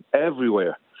fluent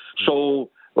everywhere. So,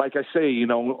 like I say,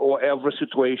 whatever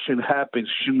situation happens,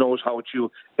 she knows how to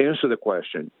answer the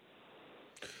question.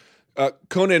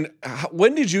 Conan,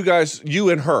 when did you guys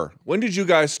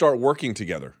start working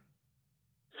together?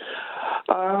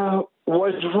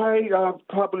 Was right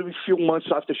probably a few months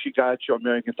after she got your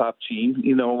American Top Team.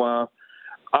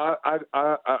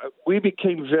 We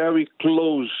became very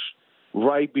close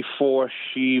right before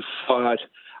she fought.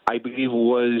 I believe it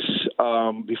was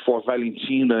before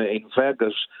Valentina in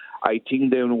Vegas. I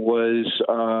think there was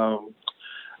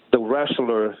the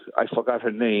wrestler. I forgot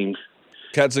her name.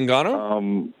 Kat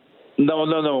Zingano?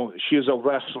 No. She's a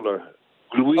wrestler.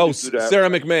 Sarah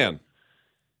McMahon.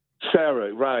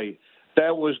 Sarah, right.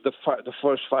 That was the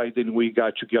first fight that we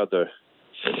got together.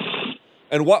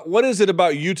 And what is it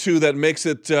about you two that makes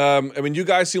it? You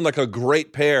guys seem like a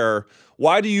great pair.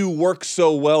 Why do you work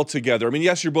so well together?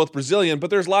 Yes, you're both Brazilian, but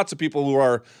there's lots of people who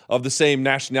are of the same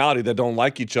nationality that don't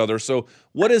like each other. So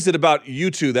what is it about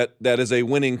you two that is a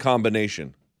winning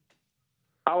combination?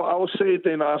 I would say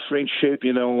then our friendship,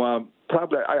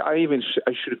 probably I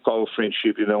should call it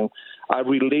friendship, Our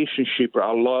relationship,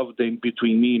 our love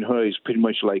between me and her is pretty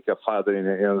much like a father and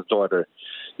a daughter.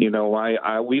 We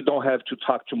don't have to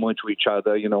talk too much to each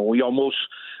other. We almost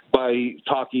by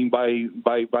talking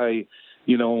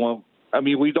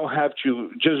we don't have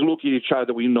to just look at each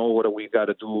other. We know what we got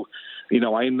to do.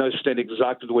 I understand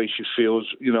exactly the way she feels.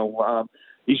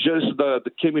 It's just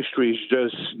the chemistry is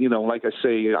just, like I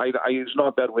say, it's not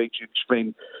a bad way to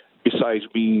explain besides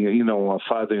being, a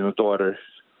father and a daughter.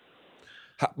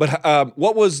 But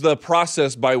what was the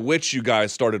process by which you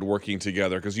guys started working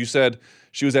together? Because you said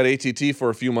she was at ATT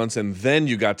for a few months and then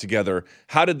you got together.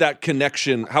 How did that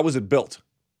connection, how was it built?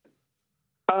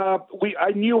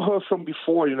 I knew her from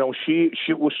before. She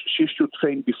used to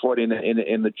train before in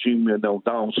the gym,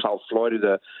 down South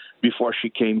Florida, before she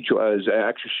came to us.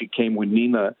 Actually, she came with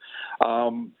Nina,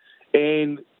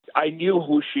 and I knew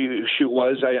who she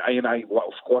was.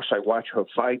 Of course, I watched her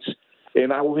fights,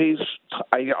 and I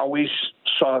always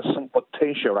saw some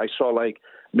potential. I saw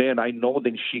man, I know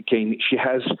that she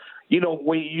has,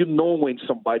 when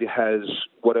somebody has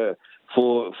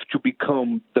to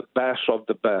become the best of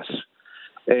the best.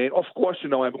 And of course, I'm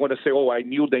going to say, I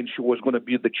knew then she was going to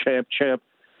be the champ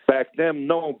back then.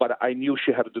 No, but I knew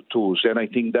she had the tools, and I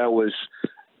think that was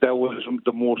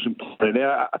the most important.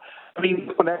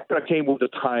 When after came with the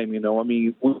time,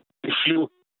 we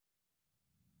feel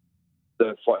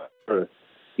for her,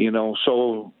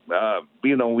 so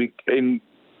we and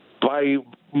by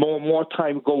more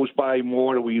time goes by,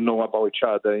 more we know about each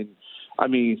other,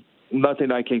 and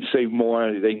nothing I can say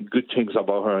more than good things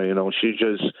about her. She's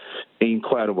just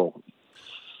incredible.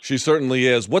 She certainly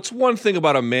is. What's one thing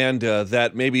about Amanda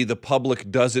that maybe the public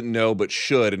doesn't know but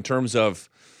should, in terms of,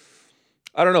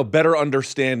 better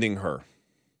understanding her?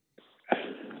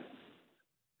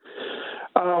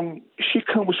 She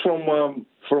comes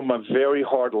from a very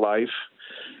hard life.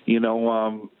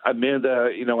 Amanda,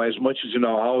 as much as,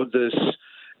 all this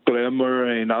glamour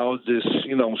and all this,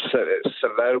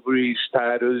 celebrity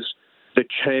status, the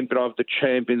champion of the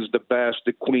champions, the best,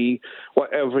 the queen,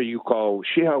 whatever you call.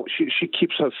 She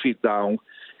keeps her feet down.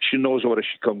 She knows where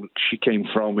she came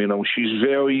from. She's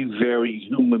very, very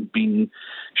human being.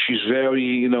 She's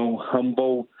very,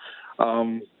 humble.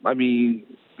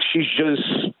 She's just,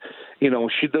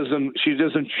 she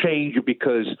doesn't change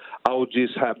because all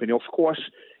this happened. Of course,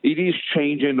 it is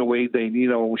changing the way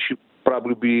that she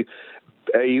probably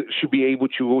should be able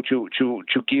to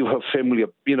give her family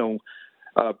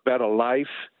a better life,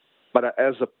 but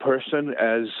as a person,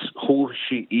 as who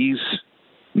she is,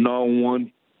 not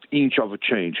 1 inch of a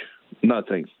change,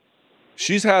 nothing.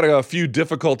 She's had a few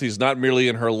difficulties, not merely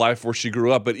in her life where she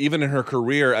grew up, but even in her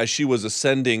career as she was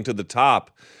ascending to the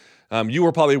top. You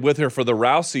were probably with her for the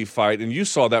Rousey fight, and you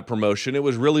saw that promotion. It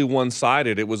was really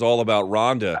one-sided. It was all about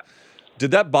Ronda.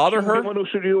 Did that bother her? To be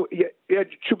honest with you,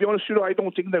 I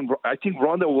don't think that. I think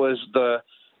Ronda was the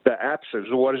absence.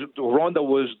 Ronda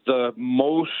was the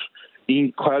most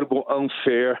incredible,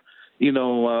 unfair,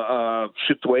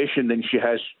 situation that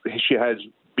she has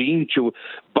been to.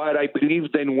 But I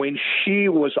believe that when she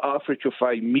was offered to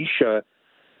fight Misha,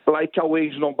 like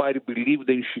always, nobody believed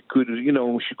that she could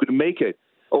make it.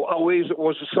 Always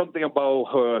was something about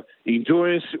her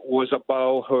endurance. It was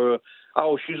about her.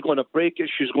 She's going to break it.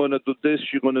 She's going to do this.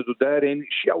 She's going to do that. And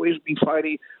she always been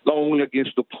fighting not only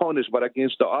against the opponents but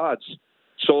against the odds.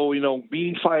 So,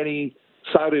 fighting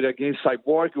Saudi against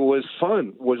Cyborg was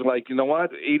fun. It was like,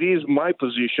 it is my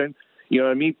position.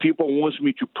 People want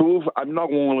me to prove. I'm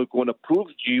not only going to prove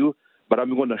to you, but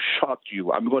I'm going to shock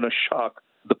you. I'm going to shock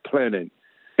the planet.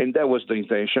 And that was the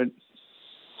intention.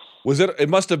 It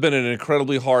must have been an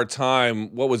incredibly hard time.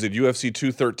 What was it, UFC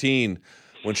 213,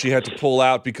 when she had to pull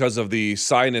out because of the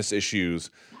sinus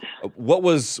issues? What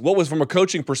was from a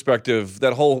coaching perspective,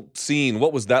 that whole scene,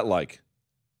 what was that like?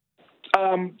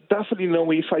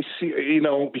 Definitely, if I see,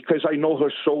 because I know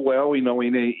her so well, and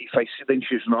if I see that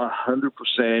she's not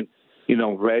 100%,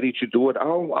 ready to do it,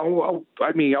 I'll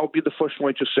be the first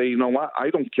one to say, I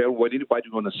don't care what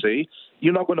anybody's going to say.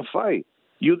 You're not going to fight.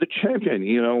 You're the champion.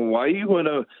 Why are you going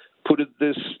to put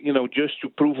this, just to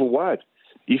prove what?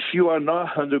 If you are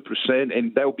not 100%,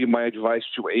 and that would be my advice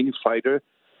to any fighter,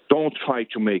 don't try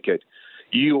to make it.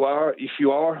 If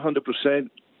you are 100%,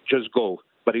 just go.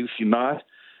 But if you're not,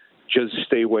 just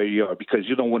stay where you are, because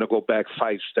you don't want to go back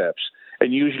 5 steps.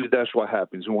 And usually that's what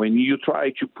happens. When you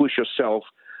try to push yourself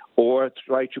or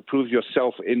try to prove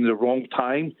yourself in the wrong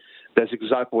time, that's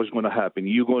exactly what's going to happen.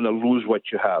 You're going to lose what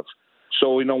you have.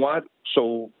 So you know what?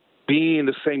 So being in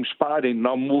the same spot and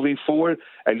not moving forward,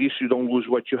 at least you don't lose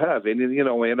what you have. And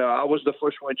I was the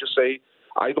first one to say,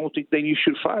 I don't think then you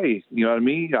should fight. You know what I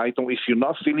mean? If you're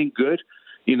not feeling good,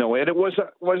 and it was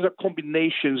a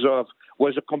combination of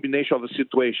the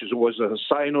situations. It was a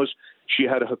sinus. She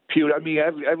had her period.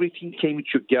 Everything came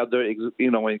together,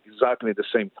 exactly at the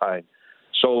same time.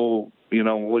 So,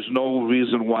 was no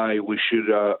reason why we should,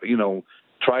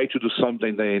 try to do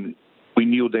something then we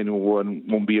knew then it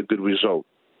won't be a good result.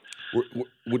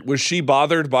 Was she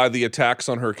bothered by the attacks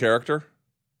on her character?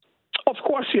 Of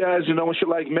course she has, she's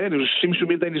like, man, it seems to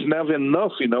me that it's never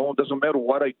enough, it doesn't matter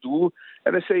what I do.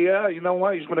 And I say, yeah, you know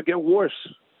what, it's going to get worse.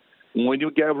 when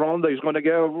you get Ronda, it's going to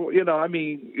get,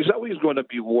 it's always going to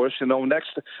be worse. The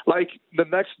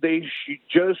next day, she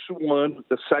just won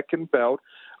the second belt.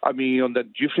 On the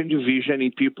different division,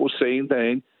 and people saying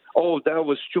then, oh, that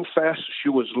was too fast. She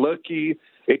was lucky,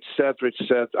 etc.,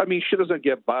 etc. She doesn't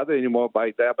get bothered anymore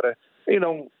by that. But,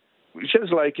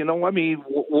 just like, what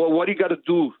do you got to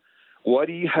do? What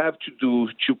do you have to do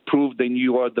to prove that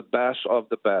you are the best of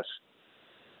the best?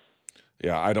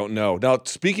 Yeah, I don't know. Now,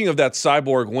 speaking of that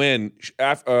Cyborg win,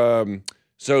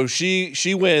 so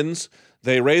she wins.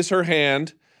 They raise her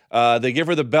hand. They give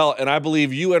her the belt, and I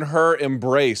believe you and her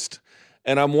embraced.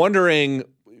 And I'm wondering,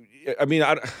 I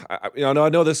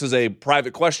know this is a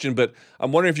private question, but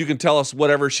I'm wondering if you can tell us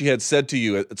whatever she had said to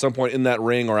you at some point in that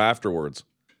ring or afterwards.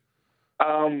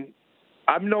 I'm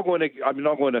not going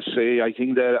to say. I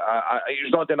think that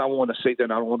it's not that I want to say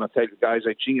that I don't want to tell you guys.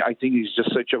 I think it's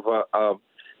just such of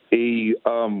a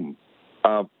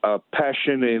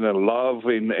passion and a love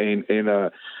and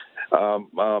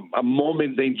a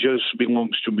moment that just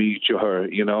belongs to me, to her.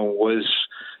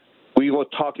 We were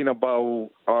talking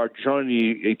about our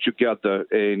journey together,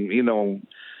 and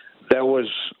that was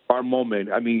our moment.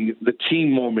 The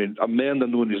team moment. Amanda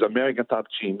Nunes, American Top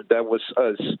Team. That was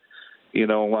us.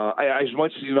 As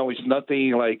much as it's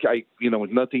nothing like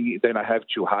nothing that I have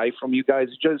to hide from you guys.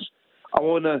 Just I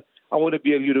wanna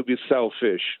be a little bit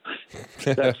selfish.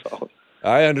 That's all.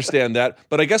 I understand that,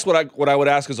 but I guess what I would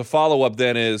ask as a follow-up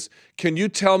then is, can you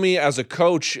tell me as a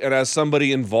coach and as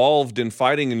somebody involved in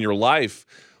fighting in your life,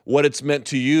 what it's meant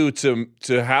to you to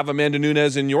have Amanda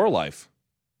Nunes in your life?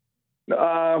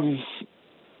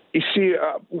 You see,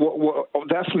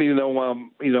 definitely,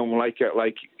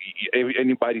 like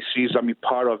anybody sees, I'm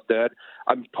part of that.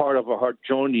 I'm part of her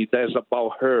journey. That's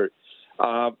about her.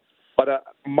 But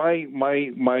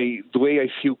the way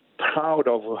I feel proud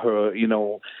of her,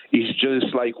 is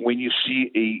just like when you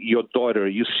see your daughter,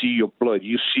 you see your blood,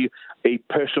 you see a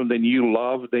person that you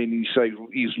love, then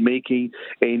he's making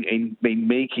and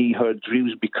making her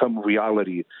dreams become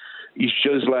reality. It's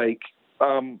just like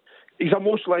it's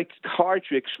almost like hard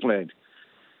to explain,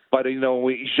 but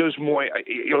it's just more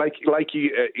like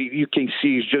you can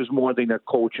see, it's just more than a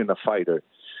coach and a fighter.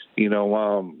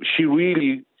 She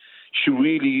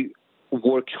really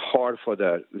worked hard for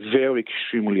that, very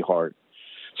extremely hard.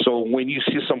 So when you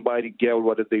see somebody get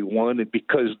what they want, and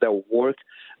because that work,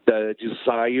 the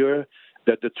desire,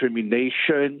 the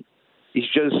determination, it's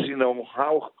just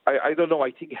how I don't know.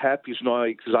 I think happy is not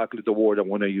exactly the word I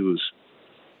want to use.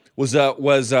 There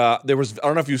was I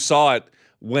don't know if you saw it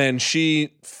when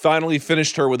she finally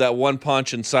finished her with that one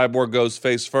punch and Cyborg goes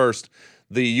face first.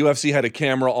 The UFC had a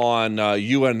camera on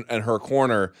you and her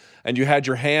corner, and you had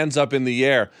your hands up in the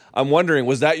air. I'm wondering,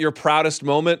 was that your proudest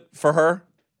moment for her?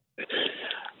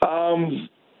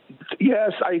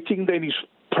 Yes, I think that is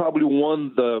probably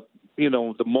one of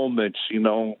the moments.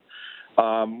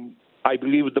 I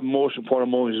believe the most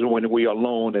important moment is when we're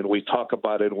alone and we talk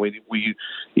about it. When we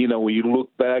look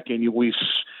back and you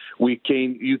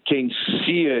can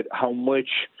see it, how much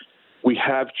we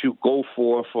have to go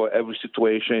for every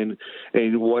situation,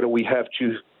 and what we have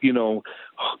to,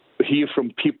 hear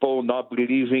from people not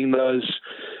believing us.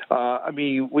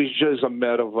 It was just a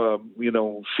matter of,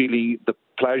 feeling the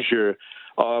pleasure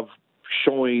of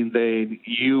showing that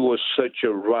you were such a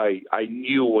right. I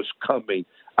knew it was coming.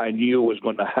 I knew it was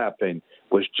going to happen.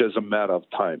 It was just a matter of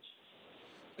time.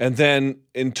 And then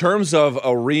in terms of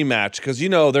a rematch, because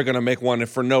they're going to make one if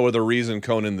for no other reason,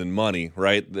 Conan, than money,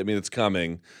 right? It's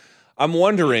coming. I'm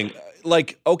wondering,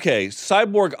 okay,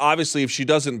 Cyborg, obviously, if she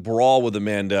doesn't brawl with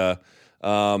Amanda,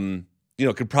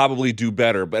 could probably do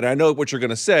better. But I know what you're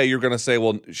going to say. You're going to say,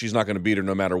 well, she's not going to beat her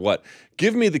no matter what.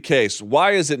 Give me the case.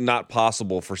 Why is it not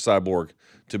possible for Cyborg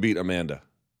to beat Amanda?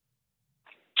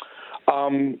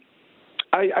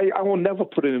 I will never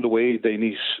put it in the way that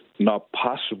it's not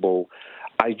possible.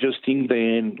 I just think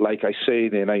then, like I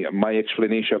say, my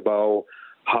explanation about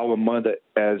how Amanda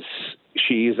as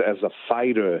she is as a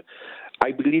fighter,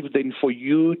 I believe then for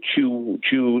you to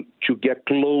get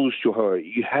close to her,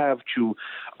 you have to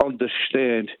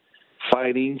understand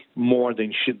fighting more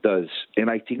than she does. And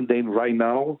I think then right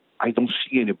now, I don't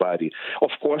see anybody.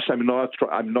 Of course, I'm not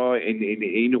in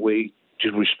any way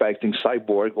disrespecting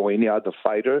Cyborg or any other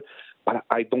fighter, but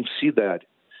I don't see that.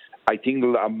 I think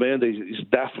Amanda is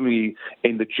definitely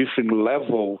in the different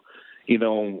level,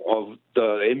 of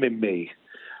the MMA.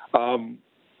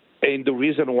 And the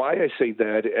reason why I say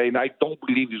that, and I don't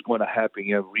believe it's going to happen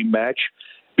in a rematch,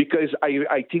 because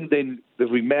I think then the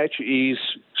rematch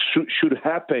should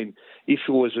happen if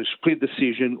it was a split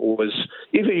decision or was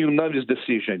even a unanimous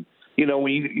decision.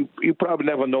 you probably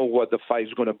never know what the fight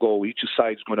is going to go, each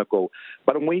side is going to go.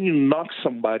 But when you knock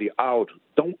somebody out,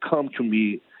 don't come to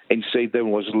me and say that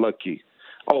was lucky.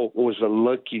 Oh, it was a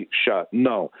lucky shot.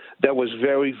 No, that was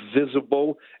very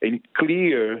visible and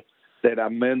clear that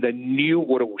Amanda knew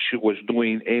what she was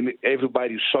doing, and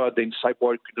everybody saw that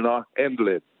Cyborg could not handle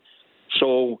it.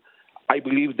 So I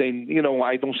believe then,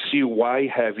 I don't see why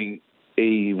having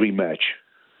a rematch.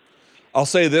 I'll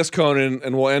say this, Conan,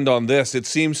 and we'll end on this. It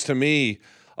seems to me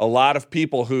a lot of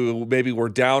people who maybe were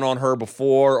down on her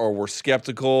before or were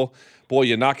skeptical, boy,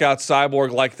 you knock out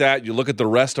Cyborg like that, you look at the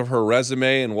rest of her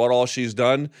resume and what all she's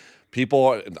done,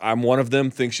 people, I'm one of them,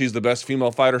 think she's the best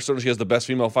female fighter. Certainly she has the best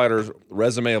female fighter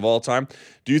resume of all time.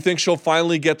 Do you think she'll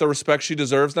finally get the respect she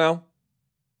deserves now?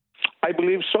 I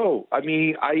believe so. I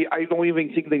mean, I don't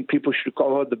even think that people should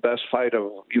call her the best fighter.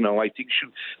 I think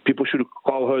people should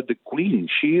call her the queen.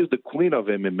 She is the queen of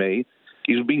MMA.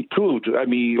 It's being proved. I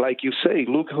mean, like you say,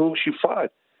 look who she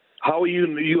fought. How are you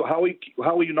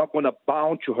not going to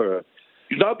bow to her?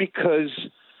 Not because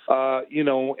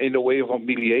in the way of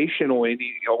humiliation or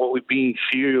being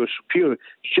inferior or superior.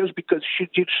 Just because she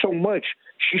did so much.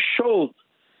 She showed,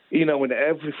 in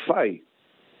every fight.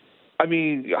 I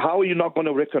mean, how are you not going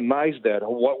to recognize that?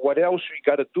 What else you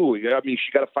got to do? I mean,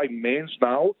 she got to fight men's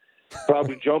now.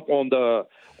 Probably jump on the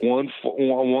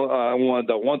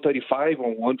 135 or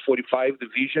 145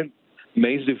 division,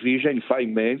 men's division, fight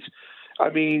men's.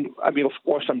 I mean, of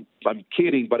course, I'm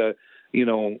kidding, but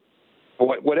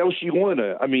what else you want?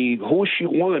 I mean, who she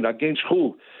won against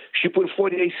who? She put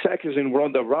 48 seconds in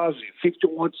Ronda Rousey,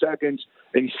 51 seconds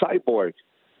in Cyborg.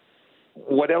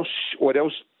 What else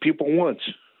people want?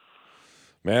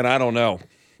 Man, I don't know.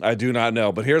 I do not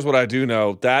know. But here's what I do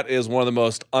know. That is one of the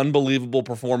most unbelievable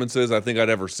performances I think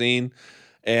I'd ever seen.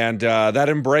 And that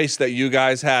embrace that you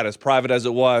guys had, as private as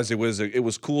it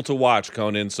was cool to watch,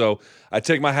 Conan. So I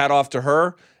take my hat off to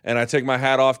her, and I take my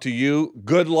hat off to you.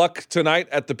 Good luck tonight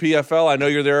at the PFL. I know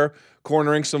you're there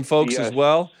cornering some folks as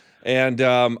well. And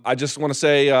I just want to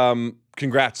say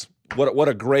congrats. What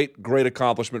a great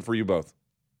accomplishment for you both.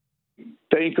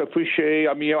 Thank you, appreciate.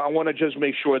 I mean, I want to just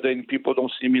make sure that people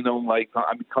don't see me, like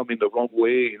I'm coming the wrong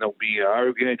way, being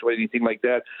arrogant or anything like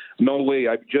that. No way.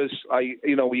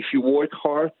 If you work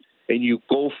hard and you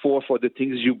go for the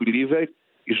things you believe in,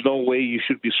 there's no way you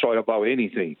should be sorry about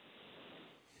anything.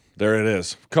 There it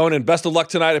is. Conan, best of luck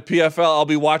tonight at PFL. I'll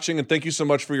be watching, and thank you so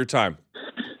much for your time.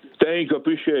 Thank you,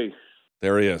 appreciate.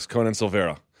 There he is, Conan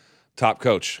Silveira, top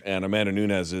coach, and Amanda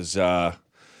Nunes is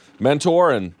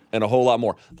mentor and a whole lot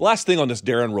more. The last thing on this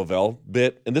Darren Rovell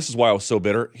bit, and this is why I was so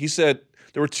bitter, he said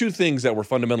there were two things that were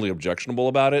fundamentally objectionable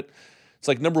about it. It's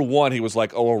like, number one, he was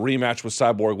like, a rematch with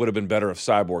Cyborg would have been better if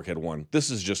Cyborg had won. This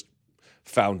is just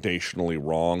foundationally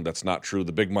wrong. That's not true.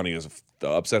 The big money is if the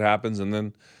upset happens and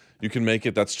then you can make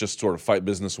it. That's just sort of fight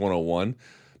business 101.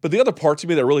 But the other part to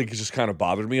me that really just kind of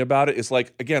bothered me about it is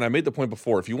like, again, I made the point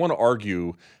before, if you want to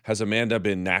argue, has Amanda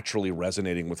been naturally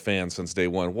resonating with fans since day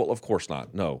one? Well, of course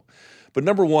not. No. But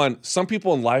number one, some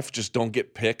people in life just don't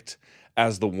get picked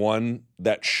as the one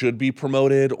that should be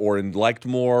promoted or liked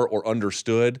more or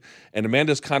understood. And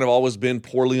Amanda's kind of always been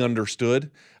poorly understood.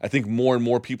 I think more and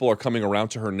more people are coming around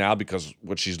to her now because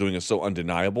what she's doing is so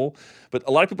undeniable. But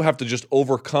a lot of people have to just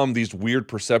overcome these weird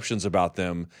perceptions about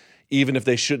them, even if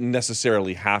they shouldn't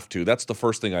necessarily have to. That's the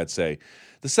first thing I'd say.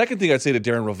 The second thing I'd say to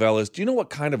Darren Rovell is, do you know what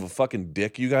kind of a fucking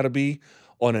dick you got to be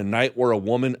on a night where a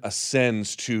woman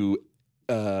ascends to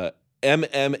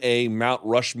MMA Mount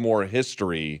Rushmore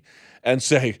history and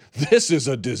say, this is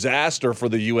a disaster for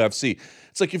the UFC?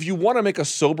 It's like, if you want to make a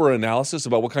sober analysis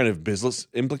about what kind of business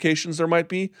implications there might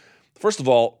be, first of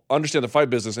all, understand the fight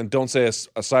business and don't say a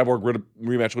Cyborg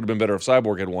rematch would have been better if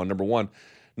Cyborg had won, number one.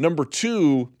 Number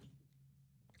two,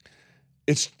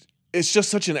 it's just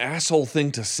such an asshole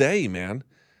thing to say, man.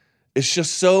 It's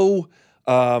just so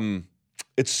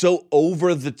it's so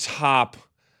over the top.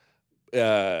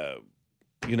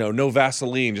 No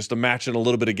Vaseline, just a match and a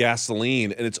little bit of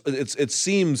gasoline, and it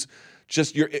seems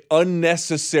just you're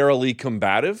unnecessarily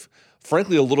combative.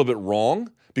 Frankly, a little bit wrong.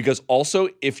 Because also,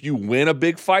 if you win a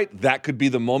big fight, that could be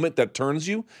the moment that turns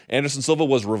you. Anderson Silva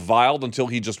was reviled until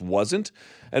he just wasn't.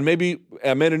 And maybe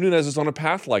Amanda Nunes is on a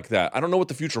path like that. I don't know what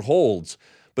the future holds.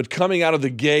 But coming out of the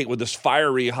gate with this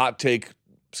fiery hot take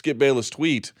Skip Bayless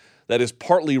tweet that is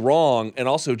partly wrong and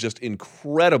also just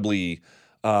incredibly,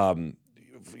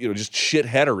 just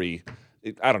shitheadery,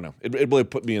 I don't know. It really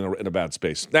put me in a bad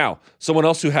space. Now, someone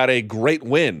else who had a great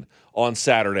win on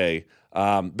Saturday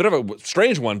Bit of a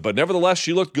strange one, but nevertheless,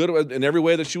 she looked good in every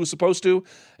way that she was supposed to.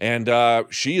 And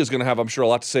she is going to have, I'm sure, a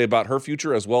lot to say about her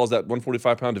future as well as that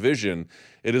 145-pound division.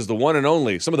 It is the one and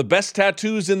only, some of the best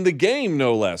tattoos in the game,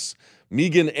 no less.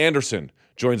 Megan Anderson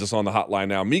joins us on the hotline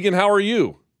now. Megan, how are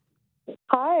you?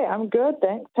 Hi, I'm good,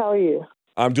 thanks. How are you?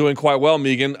 I'm doing quite well,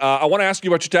 Megan. I want to ask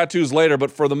you about your tattoos later,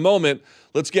 but for the moment,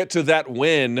 let's get to that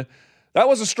win. That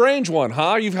was a strange one,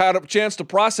 huh? You've had a chance to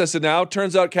process it now.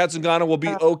 Turns out Cat Zingano will be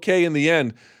okay in the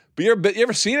end. But you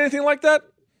ever seen anything like that?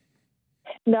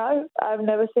 No, I've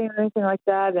never seen anything like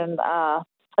that, and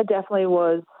it definitely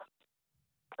was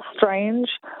strange.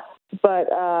 But,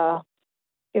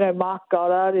 Mark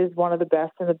Goddard is one of the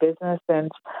best in the business,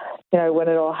 and, when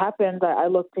it all happened, I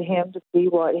looked to him to see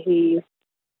what he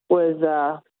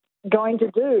was going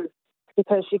to do,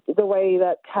 because the way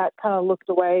that Cat kind of looked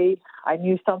away, I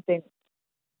knew something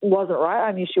wasn't right.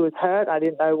 I knew she was hurt. I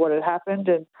didn't know what had happened,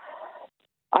 and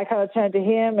I kind of turned to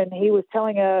him, and he was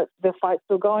telling her the fight's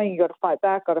still going. You got to fight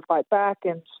back.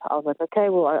 And I was like, okay,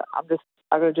 well,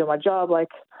 I got to do my job.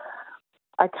 Like,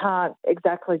 I can't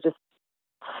exactly just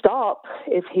stop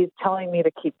if he's telling me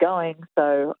to keep going.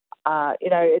 So,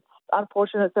 it's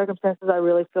unfortunate circumstances. I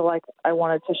really feel like I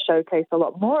wanted to showcase a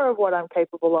lot more of what I'm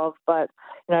capable of, but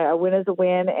a win is a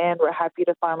win, and we're happy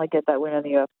to finally get that win in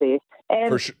the UFC.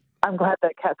 And I'm glad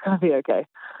that Cat's going to be okay.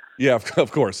 Yeah,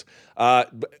 of course. I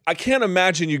can't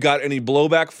imagine you got any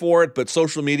blowback for it, but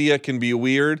social media can be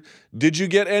weird. Did you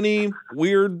get any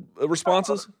weird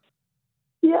responses?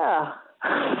 Yeah,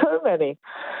 so many.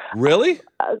 Really?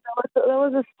 There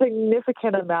was a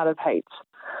significant amount of hate.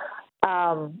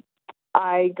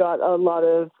 I got a lot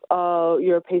of, oh,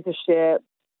 you're a piece of shit,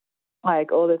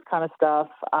 like all this kind of stuff.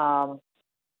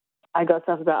 I got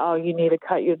stuff about, oh, you need to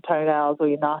cut your toenails or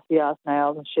your nasty ass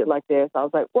nails and shit like this. I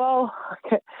was like, well,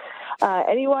 okay.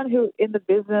 Anyone who in the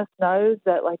business knows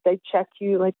that, like, they check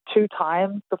you like 2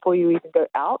 times before you even go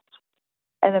out,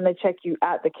 and then they check you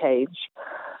at the cage.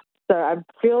 So I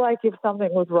feel like if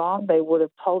something was wrong, they would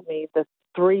have told me the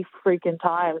 3 freaking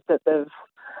times that they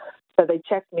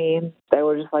checked me, and they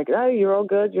were just like, oh, you're all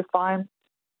good, you're fine.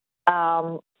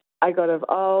 I got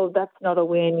oh, that's not a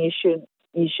win, you shouldn't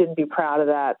be proud of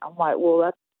that. I'm like, well,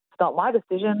 that's not my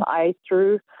decision. I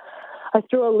threw a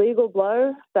legal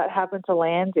blow that happened to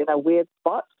land in a weird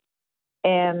spot,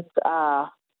 and I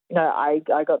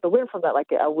got the win from that.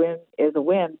 Like, a win is a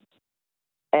win.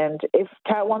 And if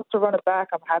Kat wants to run it back,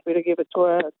 I'm happy to give it to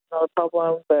her. It's not a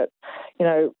problem. But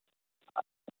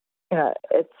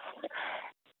it's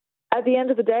at the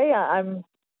end of the day, I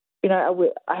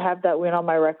have that win on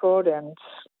my record, and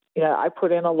I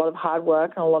put in a lot of hard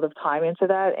work and a lot of time into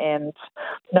that. And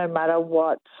no matter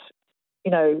what,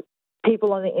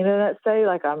 people on the internet say,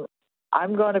 like,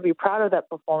 I'm going to be proud of that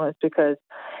performance, because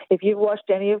if you've watched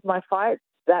any of my fights,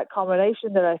 that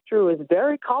combination that I threw is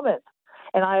very common.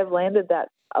 And I have landed that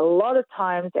a lot of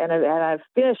times, and I've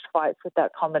finished fights with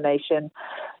that combination.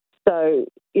 So,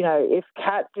 if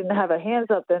Kat didn't have her hands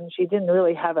up, then she didn't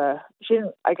really do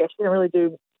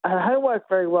her homework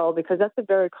very well, because that's a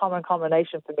very common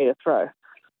combination for me to throw.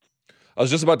 I was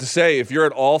just about to say, if you're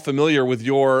at all familiar with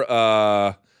your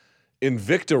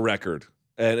Invicta record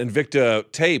and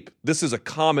Invicta tape, this is a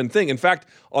common thing. In fact,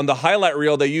 on the highlight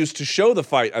reel they used to show the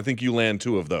fight, I think you land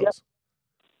 2 of those.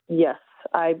 Yep. Yes,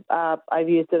 I've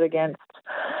used it against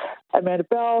Amanda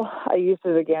Bell. I used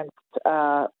it against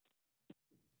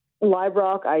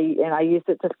Librock. I used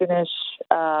it to finish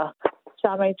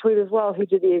Charmaine Tweed as well, who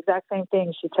did the exact same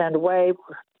thing. She turned away,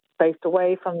 faced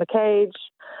away from the cage.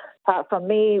 From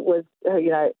me, was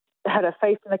had her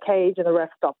face in the cage, and the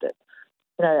ref stopped it.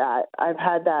 I've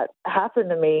had that happen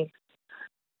to me.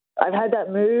 I've had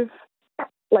that move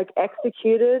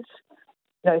executed,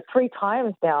 3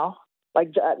 times now,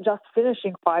 just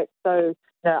finishing fights. So,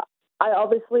 I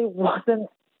obviously wasn't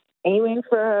aiming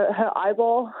for her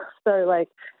eyeball. So,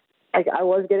 I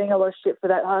was getting a lot of shit for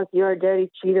that. Oh, you're a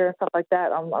dirty cheater and stuff like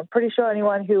that. I'm pretty sure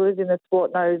anyone who is in the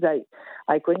sport knows that,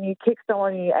 when you kick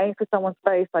someone and you aim for someone's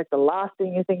face, the last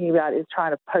thing you're thinking about is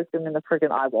trying to poke them in the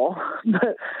freaking eyeball.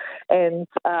 And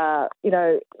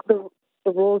the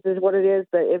rules is what it is.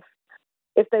 But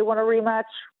if they want a rematch,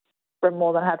 we're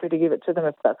more than happy to give it to them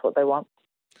if that's what they want.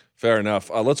 Fair enough.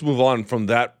 Let's move on from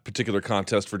that particular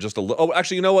contest for just a little. Oh,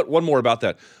 actually, you know what? One more about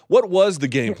that. What was the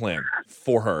game plan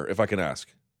for her, if I can ask?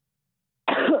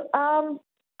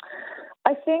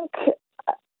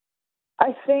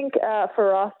 I think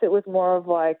for us it was more of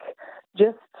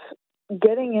just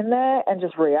getting in there and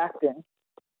just reacting.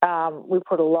 We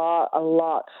put a lot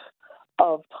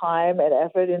of time and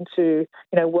effort into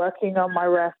working on my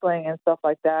wrestling and stuff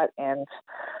like that, and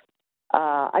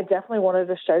I definitely wanted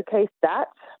to showcase that.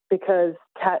 because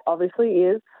Kat obviously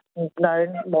is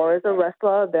known more as a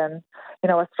wrestler than,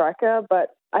 a striker.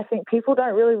 But I think people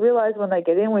don't really realize when they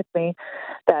get in with me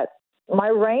that my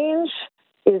range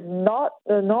is not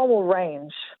the normal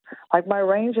range. Like, my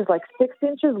range is like 6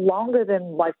 inches longer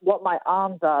than like what my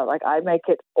arms are. Like, I make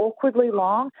it awkwardly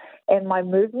long, and my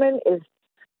movement is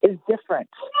different.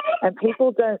 And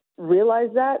people don't realize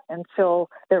that until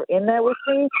they're in there with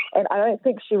me. And I don't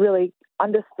think she really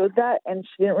understood that, and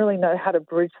she didn't really know how to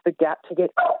bridge the gap to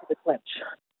get into the clinch.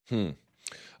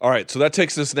 All right, so that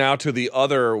takes us now to the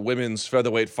other women's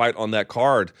featherweight fight on that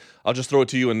card. I'll just throw it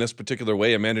to you in this particular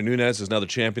way. Amanda Nunes is now the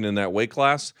champion in that weight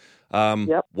class.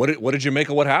 Yep. What did you make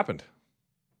of what happened?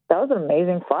 That was an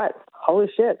amazing fight.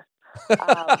 Holy shit.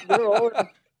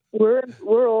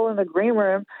 We're all in the green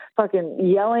room fucking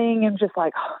yelling and just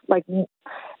like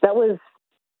that was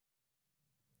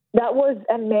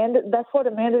Amanda. That's what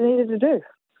Amanda needed to do.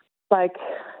 Like,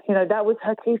 that was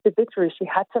her key to victory. She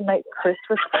had to make Chris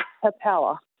respect her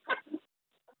power.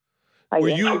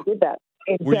 She did that.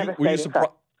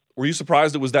 Were you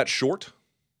surprised it was that short?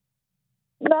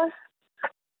 No.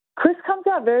 Chris comes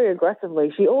out very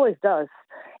aggressively. She always does.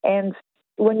 And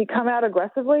when you come out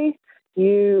aggressively,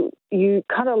 you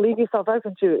kind of leave yourself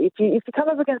open to it. If you come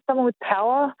up against someone with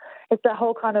power, it's that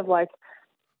whole kind of like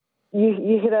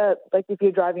you hit if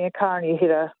you're driving a car and you hit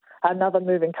another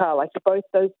moving car, like both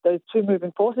those two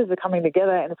moving forces are coming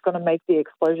together, and it's going to make the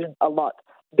explosion a lot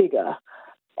bigger.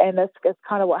 And that's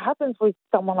kind of what happens with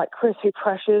someone like Chris, who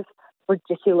pressures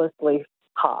ridiculously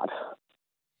hard.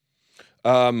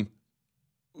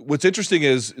 What's interesting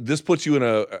is this puts you in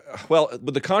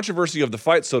with the controversy of the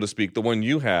fight, so to speak, the one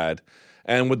you had,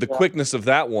 and with the quickness of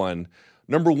that one.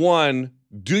 Number one,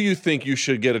 do you think you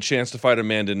should get a chance to fight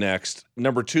Amanda next?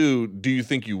 Number two, do you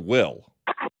think you will?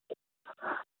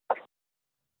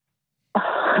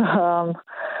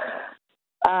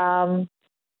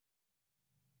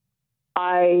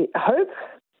 I hope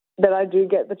that I do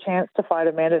get the chance to fight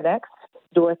Amanda next.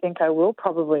 Do I think I will?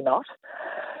 Probably not.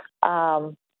 I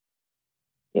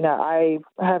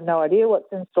have no idea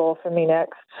what's in store for me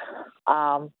next.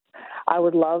 I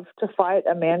would love to fight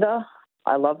Amanda.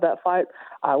 I love that fight.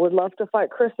 I would love to fight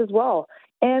Chris as well.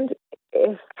 And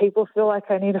if people feel like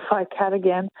I need to fight Kat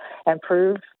again and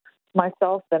prove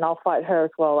myself, then I'll fight her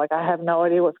as well. Like, I have no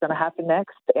idea what's going to happen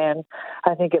next, and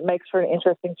I think it makes for an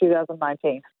interesting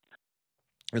 2019.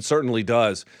 It certainly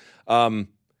does. I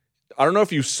don't know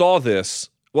if you saw this.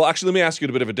 Well, actually, let me ask you it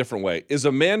a bit of a different way. Is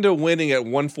Amanda winning at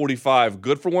 145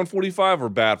 good for 145 or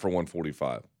bad for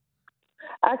 145?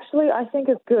 Actually, I think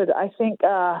it's good. I think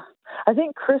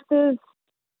Chris's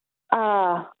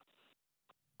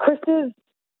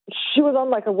she was on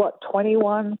like a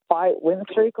 21 fight win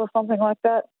streak or something like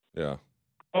that. Yeah.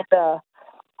 And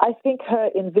I think her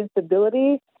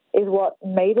invincibility is what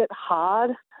made it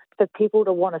hard for people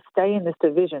to want to stay in this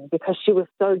division, because she was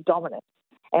so dominant.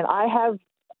 And I have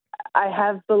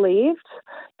believed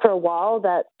for a while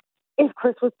that if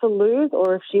Chris was to lose,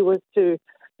 or if she was to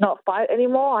not fight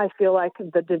anymore, I feel like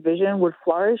the division would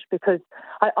flourish, because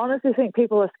I honestly think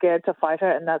people are scared to fight her,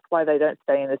 and that's why they don't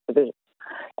stay in this division.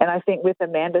 And I think with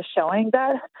Amanda showing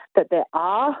that there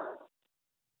are,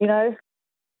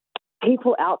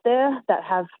 people out there that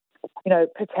have,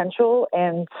 potential,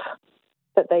 and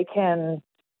that they can,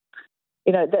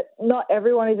 that not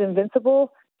everyone is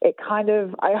invincible. It kind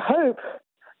of, I hope,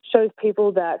 shows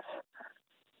people that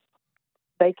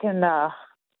they can,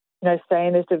 stay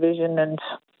in this division and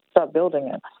start building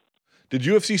it. Did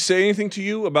UFC say anything to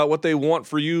you about what they want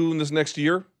for you in this next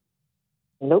year?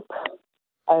 Nope.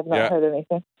 I have not heard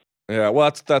anything. Yeah,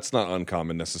 well, that's not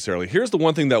uncommon necessarily. Here's the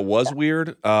one thing that was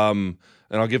weird, and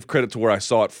I'll give credit to where I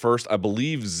saw it first. I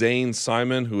believe Zane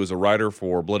Simon, who is a writer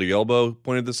for Bloody Elbow,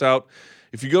 pointed this out.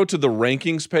 If you go to the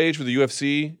rankings page for the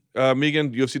UFC,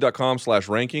 Megan,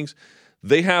 UFC.com/rankings,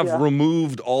 they have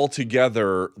removed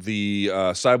altogether the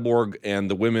Cyborg and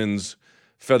the women's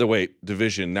featherweight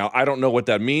division. Now, I don't know what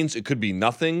that means. It could be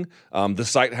nothing. The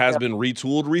site has been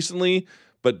retooled recently,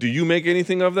 but do you make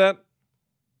anything of that?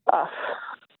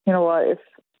 You know what?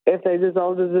 If they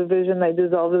dissolve the division, they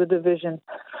dissolve the division.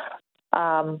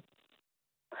 They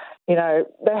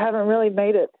haven't really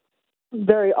made it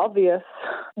very obvious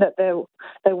that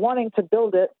they're wanting to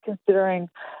build it, considering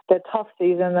their tough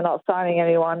season. They're not signing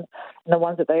anyone, and the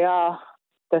ones that they're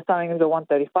signing them to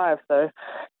 135. So,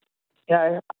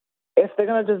 if they're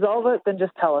going to dissolve it, then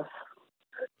just tell us.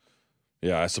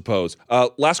 Yeah, I suppose.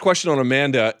 Last question on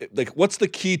Amanda. Like, what's the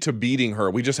key to beating her?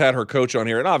 We just had her coach on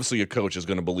here, and obviously a coach is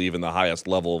going to believe in the highest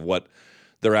level of what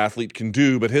their athlete can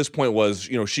do. But his point was,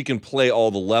 she can play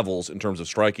all the levels in terms of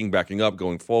striking, backing up,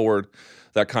 going forward,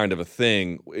 that kind of a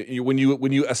thing. When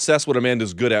you assess what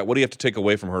Amanda's good at, what do you have to take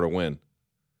away from her to win?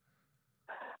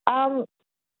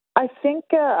 I think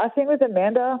with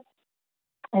Amanda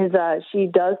is she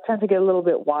does tend to get a little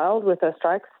bit wild with her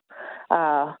strikes.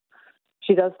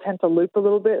 She does tend to loop a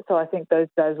little bit, so I think those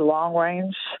long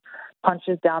range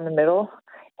punches down the middle,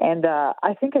 and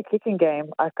I think a kicking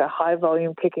game, like a high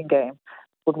volume kicking game,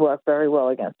 would work very well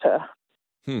against her.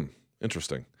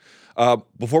 Interesting.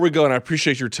 Before we go, and I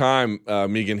appreciate your time,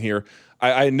 Megan, here,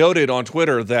 I noted on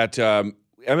Twitter that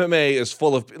MMA is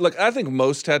full of, look, I think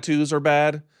most tattoos are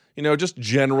bad. Just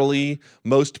generally,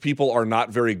 most people are not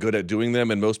very good at doing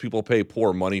them, and most people pay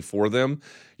poor money for them.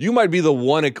 You might be the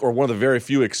one or one of the very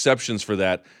few exceptions for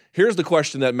that. Here's the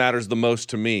question that matters the most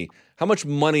to me. How much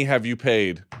money have you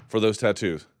paid for those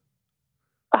tattoos?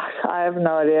 I have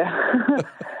no idea.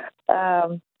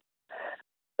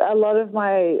 A lot of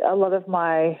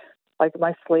my like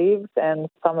my sleeves and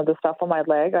some of the stuff on my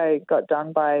leg, I got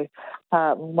done by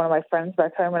one of my friends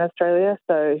back home in Australia.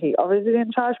 So he obviously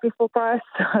didn't charge me full price.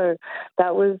 So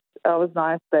that was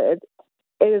nice, but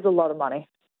it is a lot of money.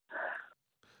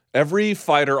 Every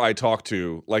fighter I talk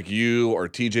to, like you or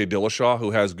TJ Dillashaw,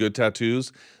 who has good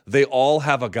tattoos, they all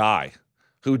have a guy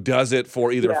who does it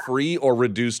for either free or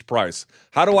reduced price.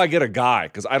 How do I get a guy?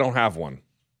 Because I don't have one.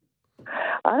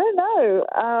 I don't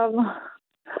know.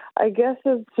 I guess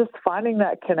it's just finding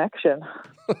that connection.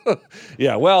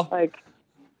 Yeah, well, like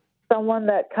someone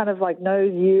that kind of like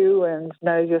knows you and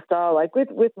knows your style. Like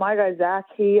with my guy Zach,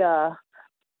 he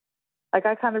like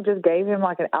I kind of just gave him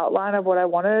like an outline of what I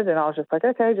wanted, and I was just like,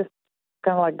 okay, just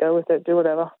kind of like go with it, do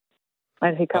whatever,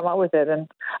 and he come up with it, and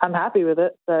I'm happy with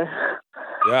it. So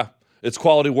yeah. It's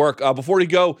quality work. Before you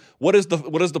go, what is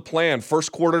the plan?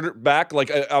 First quarter back?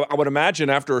 Like I would imagine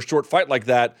after a short fight like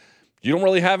that, you don't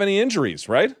really have any injuries,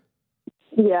 right?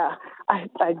 Yeah, I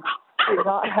do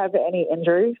not have any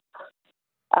injuries.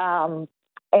 And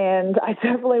I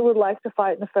definitely would like to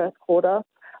fight in the first quarter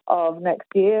of next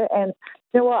year. And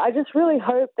you know what? I just really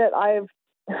hope that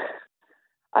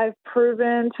I've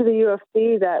proven to the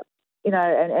UFC that,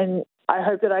 and I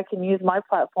hope that I can use my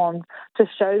platform to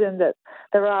show them that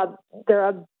there are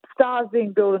stars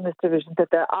being built in this division, that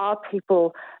there are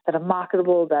people that are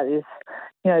marketable, that is,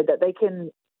 that they can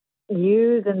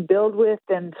use and build with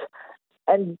and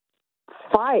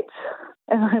fight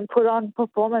and put on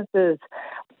performances,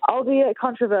 albeit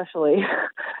controversially.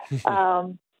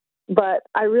 But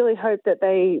I really hope that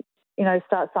they,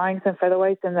 start signing some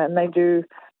featherweights and then they do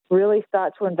really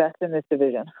start to invest in this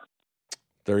division.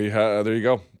 There you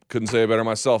go. Couldn't say it better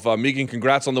myself. Megan,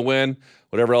 congrats on the win.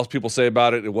 Whatever else people say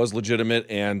about it, it was legitimate,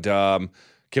 and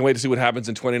can't wait to see what happens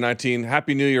in 2019.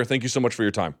 Happy New Year. Thank you so much for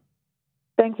your time.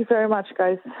 Thank you very much,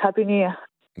 guys. Happy New Year.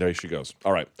 There she goes.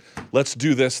 All right. Let's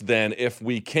do this then if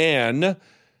we can.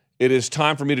 It is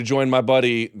time for me to join my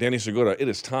buddy, Danny Segura. It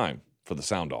is time for the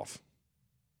sound off.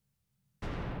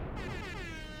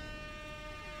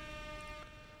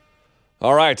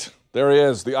 All right. There he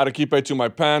is. The arequipe to my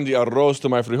pan, the arroz to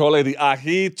my frijole, the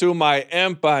ají to my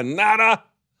empanada.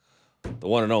 The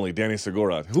one and only Danny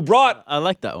Segura, who brought... I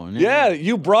like that one. Yeah,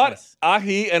 you brought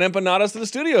ají and empanadas to the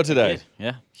studio today.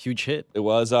 Yeah, huge hit. It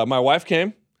was. My wife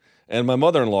came, and my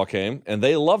mother-in-law came, and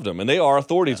they loved them, and they are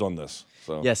authorities on this.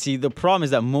 So. Yeah, see, the problem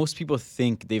is that most people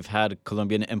think they've had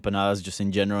Colombian empanadas, just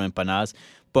in general empanadas,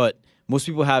 but most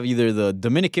people have either the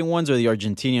Dominican ones or the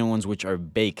Argentinian ones, which are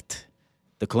baked.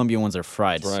 The Colombian ones are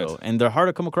fried, right. And they're hard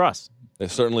to come across. They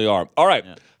certainly are. All right.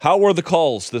 Yeah. How were the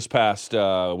calls this past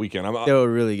weekend? They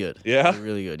were really good. Yeah? They were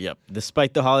really good, yep.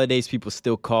 Despite the holidays, people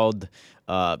still called.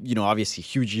 Obviously,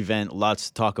 huge event, lots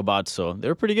to talk about, so they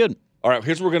were pretty good. All right,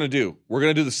 here's what we're going to do. We're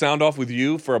going to do the sound off with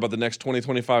you for about the next 20,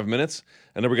 25 minutes,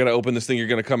 and then we're going to open this thing. You're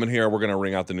going to come in here, and we're going to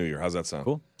ring out the new year. How's that sound?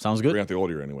 Cool. Sounds good. Ring out the old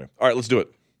year anyway. All right, let's do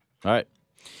it. All right.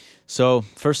 So,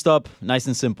 first up, nice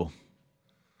and simple.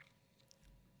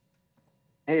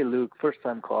 Hey, Luke,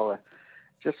 first-time caller.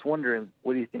 Just wondering,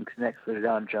 what do you think's next for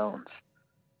Jon Jones?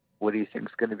 What do you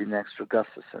think's going to be next for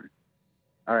Gustafsson?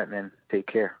 All right, man. Take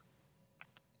care.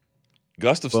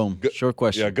 Gustafsson. Boom. Short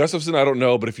question. Yeah, Gustafsson, I don't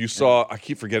know, but if you saw, I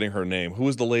keep forgetting her name. Who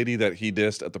was the lady that he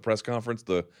dissed at the press conference?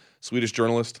 The Swedish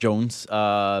journalist? Jones.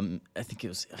 I think it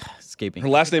was escaping. Her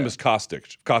last name is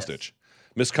Kostic. Yes.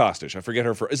 Miss Kostic. I forget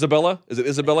her for Isabella. Is it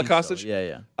Isabella Kostic? So.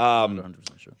 Yeah. I'm not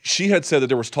 100% sure. She had said that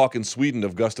there was talk in Sweden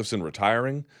of Gustafsson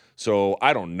retiring. So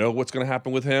I don't know what's going to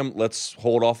happen with him. Let's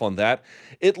hold off on that.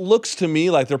 It looks to me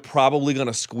like they're probably going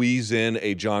to squeeze in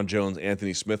a John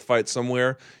Jones-Anthony Smith fight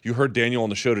somewhere. You heard Daniel on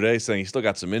the show today saying he still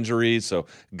got some injuries, so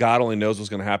God only knows what's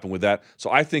going to happen with that.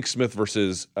 So I think Smith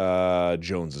versus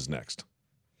Jones is next.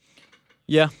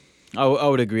 Yeah, I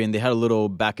would agree. And they had a little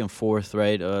back and forth,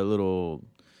 right? A little,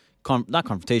 not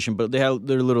confrontation, but they had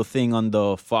their little thing on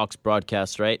the Fox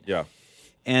broadcast, right? Yeah.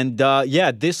 And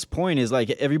at this point is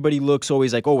like everybody looks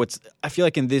always like, oh, I feel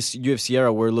like in this UFC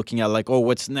era we're looking at like, oh,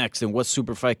 what's next and what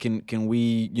super fight can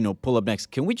we, pull up next?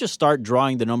 Can we just start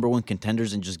drawing the number one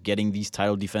contenders and just getting these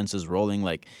title defenses rolling?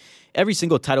 Like every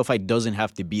single title fight doesn't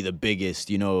have to be the biggest,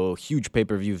 huge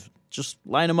pay-per-view. Just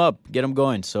line them up, get them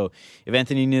going. So if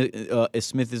Anthony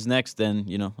Smith is next, then,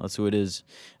 that's who it is.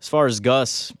 As far as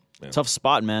Gus, tough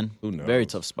spot, man. Who knows? Very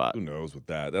tough spot. Who knows with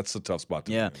that? That's a tough spot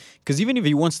to be in. Because even if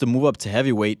he wants to move up to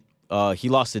heavyweight, he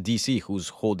lost to DC, who's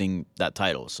holding that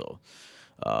title. So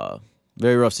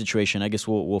very rough situation. I guess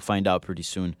we'll find out pretty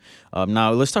soon.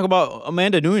 Now, let's talk about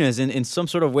Amanda Nunes. In some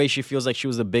sort of way, she feels like she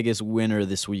was the biggest winner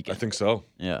this weekend. I think so.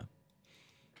 Yeah.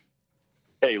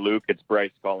 Hey, Luke, it's Bryce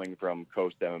calling from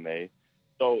Coast MMA.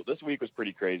 So this week was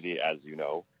pretty crazy, as you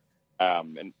know.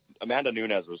 And Amanda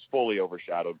Nunes was fully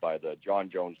overshadowed by the John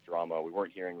Jones drama. We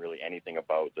weren't hearing really anything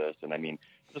about this. And, I mean,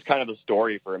 this is kind of the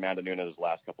story for Amanda Nunes'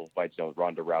 last couple of fights.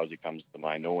 Ronda Rousey comes to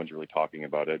mind. No one's really talking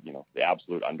about it, the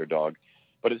absolute underdog.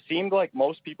 But it seemed like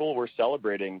most people were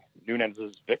celebrating Nunes'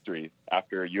 victory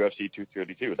after UFC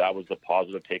 232. That was the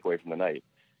positive takeaway from the night.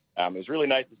 It was really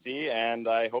nice to see, and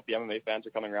I hope the MMA fans are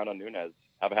coming around on Nunes.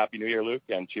 Have a happy New Year, Luke,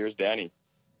 and cheers, Danny.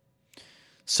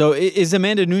 So is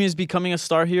Amanda Nunes becoming a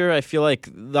star here? I feel like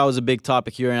that was a big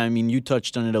topic here, and I mean, you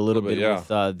touched on it a little bit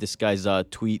with this guy's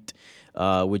tweet,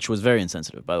 which was very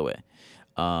insensitive, by the way.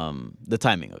 The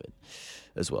timing of it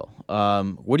as well.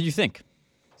 What do you think?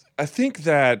 I think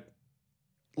that,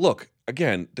 look,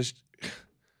 again, is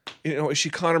she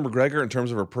Conor McGregor in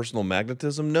terms of her personal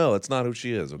magnetism? No, that's not who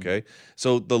she is, okay?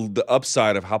 So the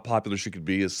upside of how popular she could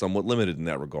be is somewhat limited in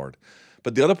that regard.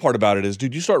 But the other part about it is,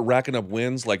 dude, you start racking up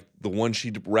wins like the one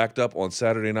she racked up on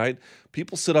Saturday night,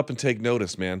 people sit up and take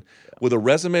notice, man. With a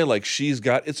resume like she's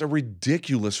got, it's a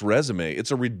ridiculous resume. It's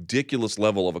a ridiculous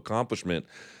level of accomplishment.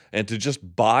 And to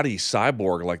just body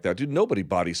Cyborg like that, dude, nobody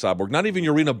bodied Cyborg. Not even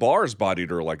Urena Bars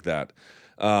bodied her like that.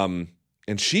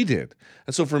 And she did.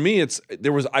 And so for me,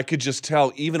 I could just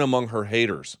tell, even among her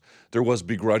haters, there was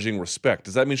begrudging respect.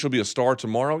 Does that mean she'll be a star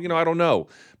tomorrow? I don't know.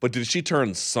 But did she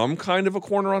turn some kind of a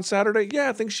corner on Saturday? Yeah,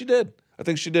 I think she did.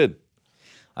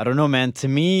 I don't know, man. To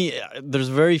me, there's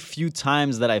very few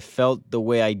times that I felt the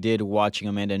way I did watching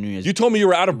Amanda Nunes. You told me you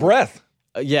were out of breath.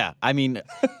 Yeah, I mean,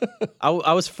 I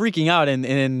was freaking out,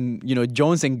 and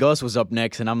Jones and Gus was up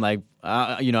next, and I'm like,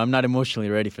 I'm not emotionally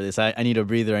ready for this. I need a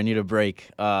breather. I need a break.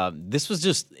 This was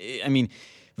just, I mean,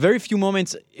 very few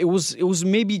moments. It was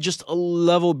maybe just a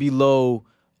level below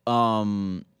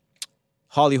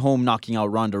Holly Holm knocking out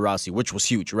Ronda Rousey, which was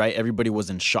huge, right? Everybody was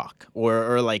in shock.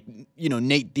 Or like,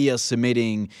 Nate Diaz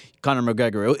submitting Conor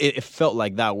McGregor. It felt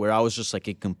like that, where I was just like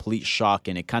a complete shock,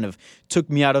 and it kind of took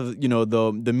me out of,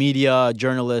 the media,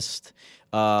 journalist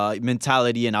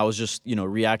mentality, and I was just,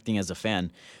 reacting as a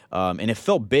fan. And it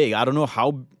felt big. I don't know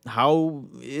how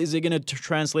is it going to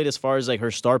translate as far as like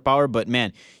her star power, but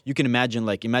man, you can imagine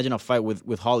a fight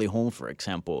with Holly Holm, for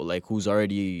example, like who's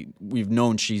already, we've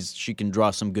known she can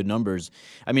draw some good numbers.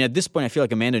 I mean, at this point, I feel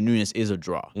like Amanda Nunes is a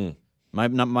draw.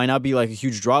 Might not be like a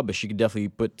huge draw, but she could definitely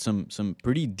put some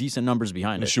pretty decent numbers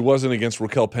behind it. She wasn't against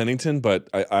Raquel Pennington, but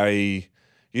I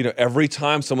every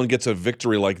time someone gets a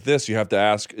victory like this, you have to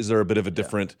ask, is there a bit of a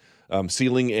different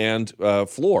ceiling and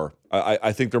floor?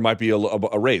 I think there might be a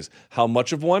raise. How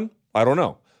much of one? I don't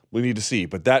know. We need to see.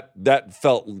 But that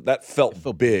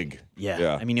felt big.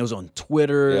 Yeah. I mean, it was on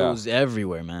Twitter. Yeah. It was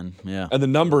everywhere, man. Yeah. And the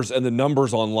numbers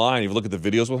online. If you look at the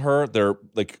videos with her,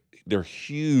 they're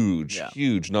huge,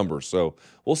 huge numbers. So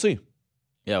we'll see.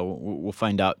 Yeah, we'll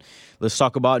find out. Let's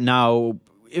talk about now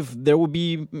if there will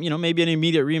be, maybe an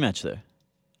immediate rematch there.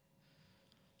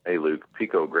 Hey, Luke,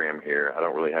 Pico Graham here. I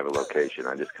don't really have a location.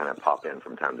 I just kind of pop in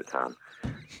from time to time.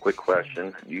 Quick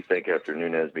question. Do you think after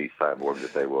Nunes beats Cyborg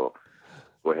that they will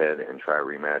go ahead and try a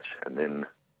rematch and then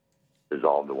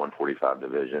dissolve the 145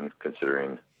 division,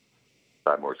 considering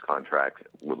Cyborg's contract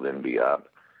will then be up?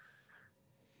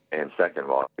 And second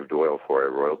of all, Dave Doyle for a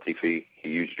royalty fee. He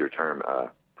used your term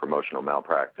promotional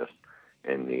malpractice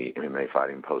in the MMA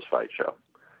Fighting post-fight show.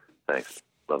 Thanks.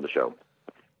 Love the show.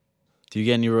 Do you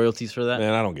get any royalties for that?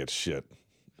 Man, I don't get shit.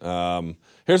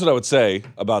 Here's what I would say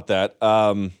about that.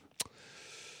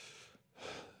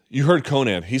 You heard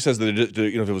Conan. He says that if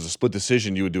it was a split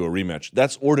decision, you would do a rematch.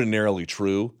 That's ordinarily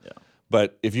true. Yeah.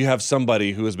 But if you have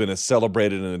somebody who has been as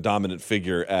celebrated and a dominant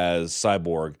figure as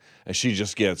Cyborg, and she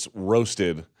just gets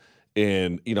roasted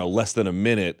in less than a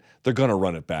minute, they're going to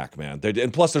run it back, man.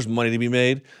 And plus, there's money to be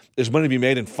made. There's money to be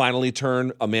made and finally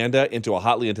turn Amanda into a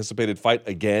hotly anticipated fight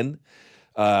again.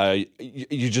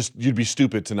 You'd be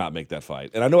stupid to not make that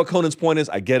fight. And I know what Conan's point is.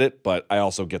 I get it, but I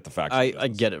also get the facts. I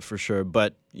get it for sure.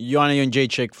 But Joanna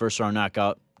Jędrzejczyk, first round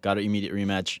knockout, got an immediate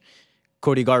rematch.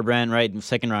 Cody Garbrandt, right,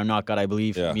 second round knockout, I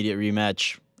believe, immediate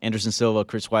rematch. Anderson Silva,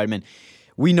 Chris Weidman.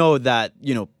 We know that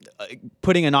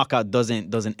putting a knockout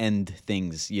doesn't end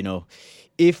things.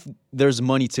 If there's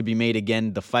money to be made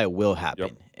again, the fight will happen.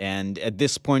 Yep. And at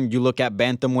this point, you look at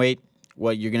bantamweight.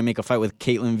 What, you're going to make a fight with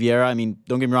Caitlin Vieira? I mean,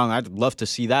 don't get me wrong, I'd love to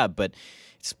see that, but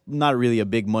it's not really a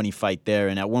big money fight there.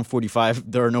 And at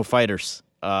 145, there are no fighters.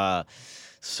 And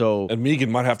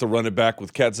Megan might have to run it back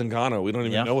with Kat Zingano. We don't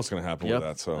even know what's going to happen with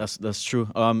that. So that's true.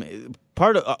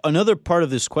 Another part of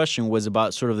this question was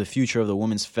about sort of the future of the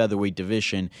women's featherweight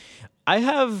division. I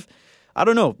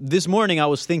don't know. This morning I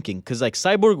was thinking, because like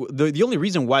Cyborg, the only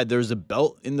reason why there's a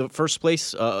belt in the first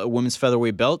place, a women's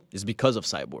featherweight belt, is because of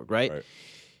Cyborg, right?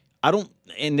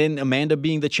 And then Amanda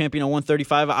being the champion at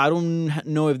 135, I don't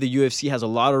know if the UFC has a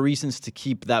lot of reasons to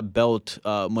keep that belt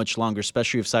much longer,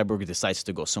 especially if Cyborg decides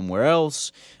to go somewhere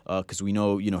else, because we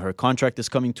know, her contract is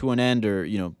coming to an end, or,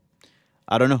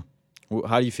 I don't know.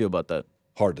 How do you feel about that?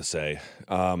 Hard to say.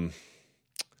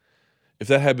 If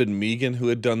that had been Megan who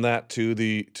had done that to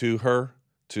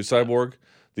Cyborg,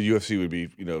 the UFC would be,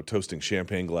 toasting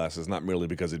champagne glasses, not merely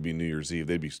because it'd be New Year's Eve.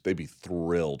 They'd be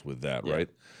thrilled with that, right?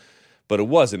 But it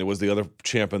wasn't. It was the other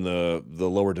champ in the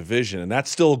lower division, and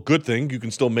that's still a good thing. You can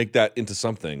still make that into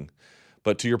something.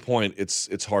 But to your point,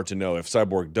 it's hard to know. If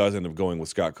Cyborg does end up going with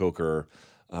Scott Coker,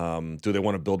 do they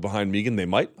want to build behind Megan? They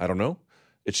might. I don't know.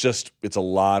 It's a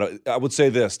lot of. I would say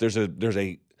this: there's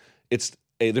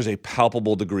a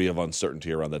palpable degree of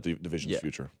uncertainty around that division's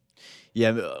future.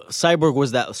 Yeah, Cyborg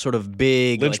was that sort of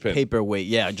big paperweight.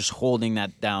 Yeah, just holding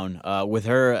that down. With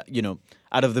her,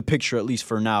 out of the picture, at least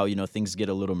for now, things get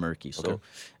a little murky. So,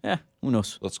 who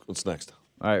knows? What's next?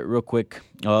 All right, real quick.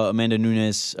 Amanda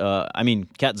Nunes,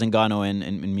 Kat Zingano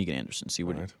and Megan Anderson. See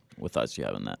what thoughts you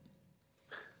have on that.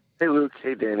 Hey, Luke.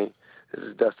 Hey, Danny. This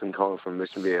is Dustin calling from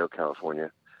Mission Viejo,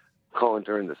 California. Calling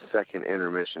during the second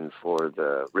intermission for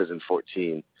the Risen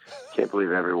 14. Can't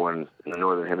believe everyone in the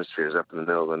Northern Hemisphere is up in the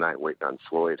middle of the night waiting on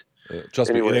Floyd.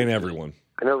 Trust me, it ain't everyone.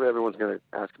 I know everyone's going to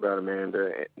ask about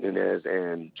Amanda Nunes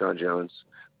and John Jones,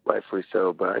 rightfully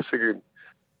so, but I figured,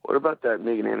 what about that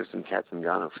Megan Anderson-Kat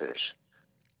Zingano finish?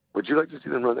 Would you like to see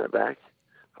them run that back?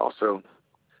 Also,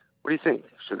 what do you think?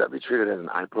 Should that be treated as an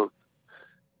eye poke?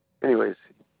 Anyways,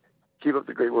 keep up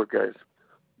the great work, guys.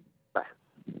 Bye.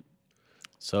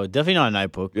 So definitely not an eye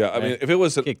poke. Yeah, I mean, if it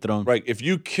was kick thrown, right, if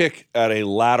you kick at a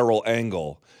lateral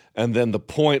angle and then the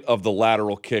point of the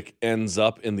lateral kick ends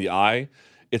up in the eye,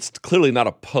 it's clearly not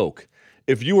a poke.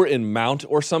 If you were in mount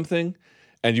or something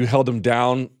and you held them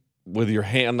down with your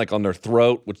hand like on their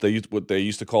throat, what they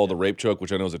used to call the rape choke,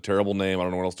 which I know is a terrible name, I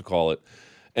don't know what else to call it,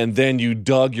 and then you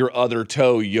dug your other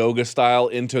toe yoga style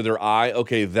into their eye,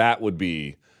 okay, that would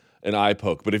be an eye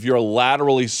poke. But if you're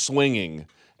laterally swinging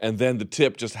and then the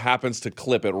tip just happens to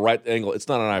clip at right angle, it's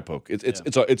not an eye poke.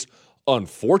 It's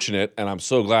unfortunate, and I'm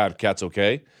so glad Kat's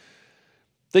okay.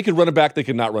 They could run it back. They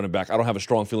could not run it back. I don't have a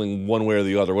strong feeling one way or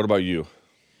the other. What about you?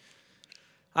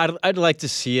 I'd like to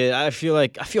see it. I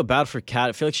feel bad for Kat.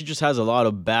 I feel like she just has a lot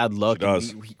of bad luck. She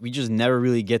does. We just never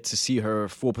really get to see her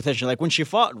full potential. Like when she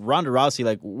fought Ronda Rousey,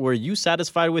 like were you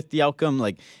satisfied with the outcome?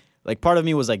 Like part of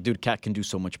me was like, dude, Kat can do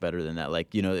so much better than that.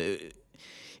 Like,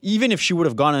 even if she would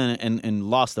have gone and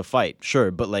lost the fight,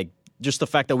 sure, but like just the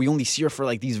fact that we only see her for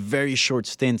like these very short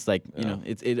stints, like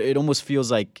it almost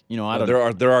feels like I don't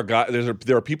know. There are guys.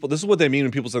 There are people. This is what they mean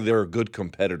when people say they're a good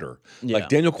competitor. Yeah. Like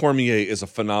Daniel Cormier is a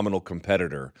phenomenal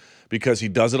competitor because he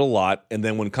does it a lot, and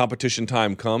then when competition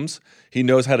time comes, he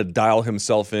knows how to dial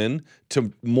himself in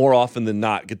to more often than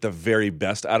not get the very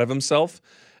best out of himself.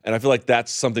 And I feel like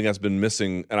that's something that's been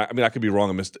missing. And I could be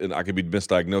wrong and I could be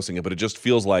misdiagnosing it, but it just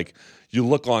feels like you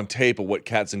look on tape of what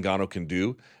Kat Zingano can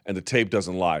do, and the tape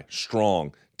doesn't lie.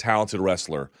 Strong, talented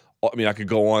wrestler. I mean, I could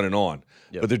go on and on.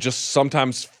 Yep. But there just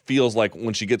sometimes feels like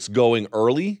when she gets going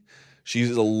early,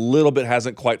 she's a little bit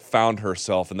hasn't quite found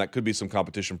herself, and that could be some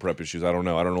competition prep issues. I don't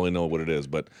know. I don't really know what it is,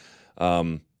 but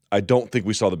I don't think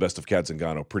we saw the best of Kat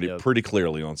Zingano pretty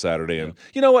clearly on Saturday. And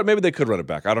you know what? Maybe they could run it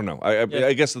back. I don't know.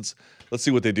 I guess let's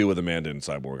see what they do with Amanda and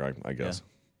Cyborg, I guess.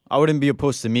 I wouldn't be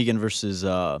opposed to Megan versus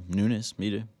Nunes,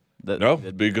 either.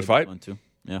 That'd be a good fight. One too.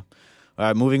 Yeah. All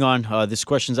right, moving on. This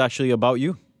question's actually about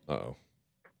you. Uh-oh.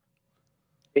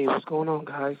 Hey, what's going on,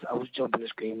 guys? I was jumping and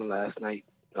screaming last night.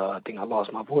 I think I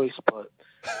lost my voice, but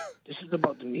this is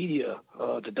about the media,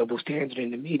 the double standard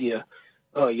in the media.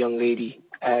 A young lady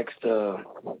asked a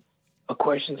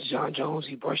question to John Jones.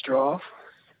 He brushed her off,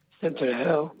 sent her to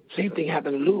hell. Same thing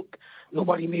happened to Luke.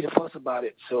 Nobody made a fuss about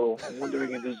it. So I'm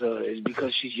wondering if it's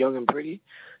because she's young and pretty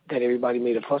that everybody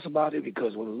made a fuss about it,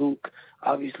 because when Luke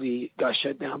obviously got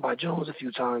shut down by Jones a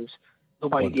few times,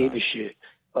 nobody gave a shit.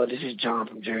 This is John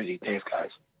from Jersey. Thanks, guys.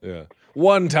 Yeah.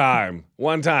 One time,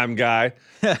 guy.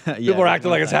 People are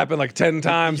acting like it's happened like 10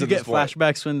 times. Did you get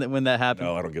flashbacks when that happened?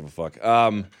 No, I don't give a fuck.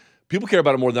 People care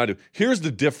about it more than I do. Here's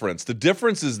the difference. The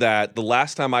difference is that the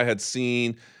last time I had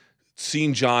seen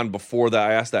John before that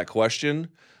I asked that question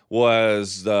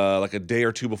was like a day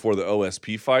or two before the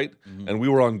OSP fight, and we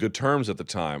were on good terms at the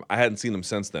time. I hadn't seen him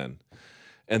since then.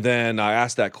 And then I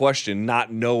asked that question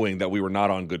not knowing that we were not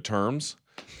on good terms.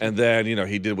 And then,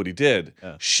 he did what he did.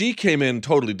 Yeah. She came in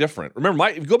totally different. Remember,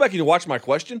 if you go back and you watch my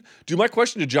question, dude, my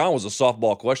question to John was a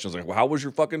softball question. I was like, well, how was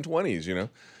your fucking 20s,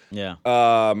 Yeah.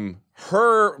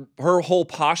 Her whole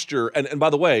posture, and by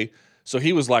the way, so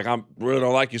he was like, I really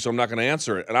don't like you, so I'm not going to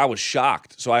answer it. And I was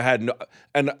shocked. So I had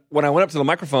and when I went up to the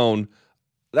microphone,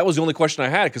 that was the only question I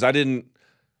had, because I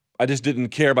just didn't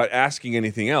care about asking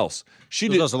anything else.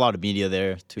 There was a lot of media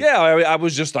there, too. Yeah,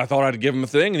 I thought I'd give him a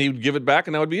thing, and he would give it back,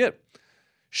 and that would be it.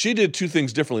 She did two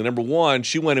things differently. Number one,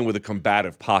 she went in with a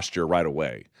combative posture right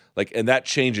away. And that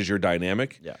changes your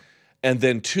dynamic. Yeah. And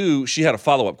then two, she had a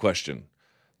follow-up question.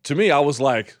 To me, I was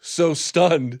like so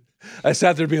stunned. I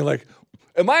sat there being like,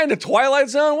 am I in the Twilight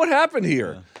Zone? What happened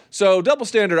here? Yeah. So double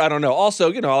standard, I don't know.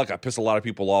 Also, I piss a lot of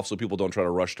people off, so people don't try to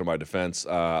rush to my defense.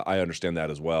 I understand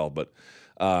that as well, but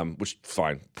which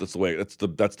fine. That's the way. That's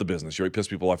the business. You already piss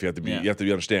people off. You have to be. Yeah. You have to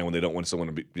understand when they don't want someone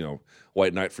to be.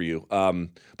 White knight for you.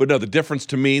 But no, the difference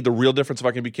to me, the real difference, if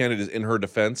I can be candid, is in her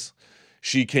defense.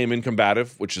 She came in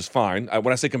combative, which is fine.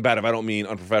 When I say combative, I don't mean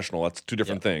unprofessional. That's two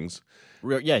different things.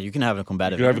 Yeah, you can have a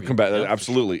combative. You can have a combative,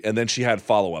 absolutely. Sure. And then she had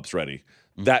follow-ups ready.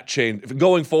 Mm-hmm. That changed.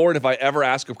 Going forward, if I ever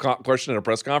ask a question at a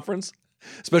press conference,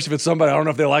 especially if it's somebody I don't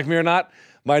know if they like me or not,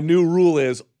 my new rule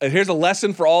is, and here's a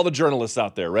lesson for all the journalists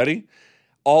out there. Ready?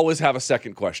 Always have a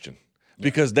second question,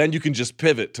 because then you can just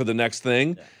pivot to the next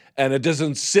thing, and it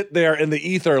doesn't sit there in the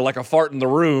ether like a fart in the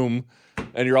room,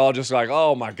 and you're all just like,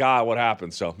 oh my God, what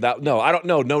happened? So I don't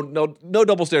know. No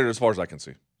double standard as far as I can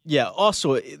see. Yeah.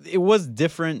 Also, it was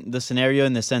different, the scenario,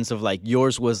 in the sense of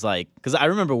yours was because I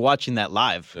remember watching that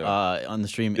live on the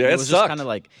stream. Yeah, it was just kind of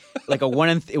like a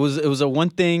one. It was a one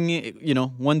thing,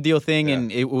 one deal thing,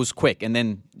 and it was quick, and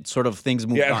then sort of things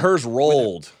moved on. Yeah, hers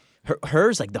rolled.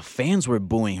 Hers, the fans were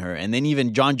booing her, and then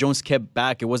even John Jones kept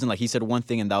back. It wasn't like he said one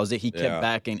thing and that was it. He kept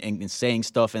back and saying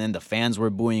stuff, and then the fans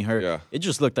were booing her. Yeah. It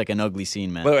just looked like an ugly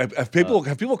scene, man. But have people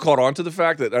caught on to the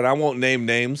fact that, and I won't name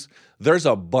names, there's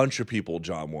a bunch of people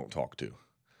John won't talk to.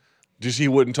 Just he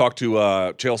wouldn't talk to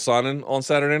Chael Sonnen on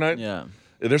Saturday night? Yeah.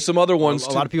 There's some other ones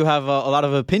too. A lot of people have a lot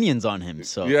of opinions on him.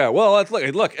 So yeah, well,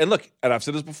 look, and I've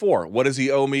said this before. What does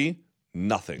he owe me?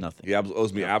 Nothing. He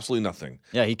owes me absolutely nothing.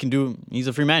 Yeah, he's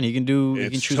a free man. He can do. It's he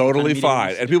can choose totally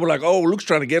fine. And people are like, oh, Luke's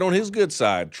trying to get on his good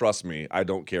side. Trust me, I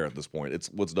don't care at this point. It's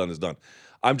what's done is done.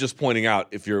 I'm just pointing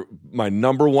out, my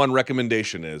number one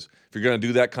recommendation is, if you're going to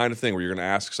do that kind of thing where you're going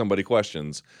to ask somebody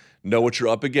questions, know what you're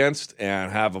up against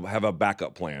and have a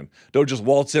backup plan. Don't just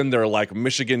waltz in there like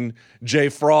Michigan J.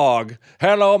 Frog.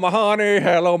 Hello, my honey.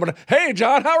 Hello, my... Hey,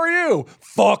 John, how are you?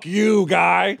 Fuck you,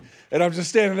 guy. And I'm just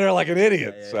standing there like an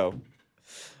idiot. Yeah. So...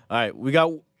 All right,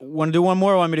 want to do one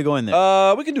more, or want me to go in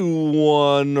there? We can do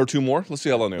one or two more. Let's see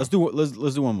how long. Let's do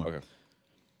one more. Okay.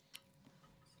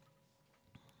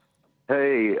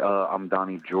 Hey, I'm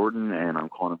Donnie Jordan, and I'm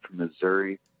calling from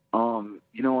Missouri. On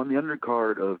the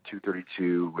undercard of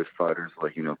 232 with fighters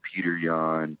like, Peter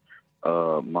Yan,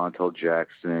 Montel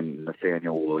Jackson,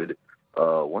 Nathaniel Wood,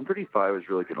 135 is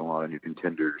really getting a lot of new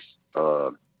contenders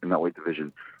in that weight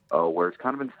division, where it's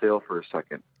kind of been stale for a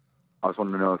second. I just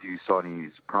wanted to know if you saw any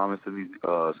promise in these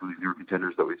some of these newer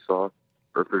contenders that we saw,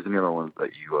 or if there's any other ones that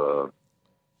you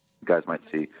guys might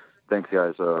see. Thanks,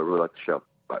 guys. Really like the show.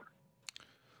 Bye.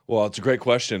 Well, it's a great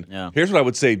question. Yeah. Here's what I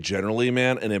would say generally,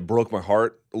 man, and it broke my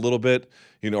heart a little bit.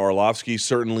 Arlovsky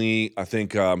certainly, I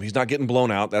think he's not getting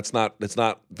blown out. That's not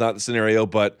the scenario,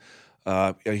 but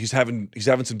he's having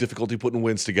some difficulty putting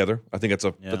wins together. I think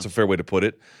that's a fair way to put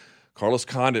it. Carlos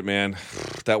Condit, man,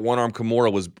 that one-arm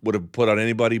Kimura would have put on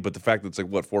anybody, but the fact that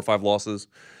it's 4 or 5 losses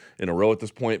in a row at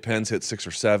this point. Penn's hit 6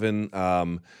 or 7.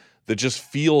 that just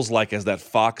feels like as that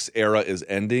Fox era is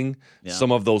ending,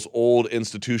 some of those old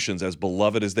institutions, as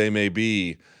beloved as they may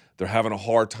be, they're having a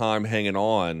hard time hanging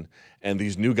on. And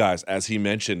these new guys, as he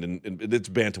mentioned, and it's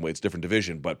bantamweight, it's a different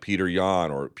division, but Peter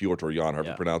Yan or Piotr Yan, however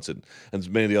you pronounce it, and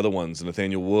many of the other ones,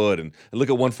 Nathaniel Wood, and look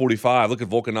at 145, look at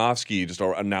Volkanovski just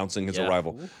announcing his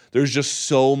arrival. There's just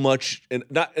so much, and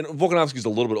Volkanovski's a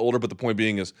little bit older, but the point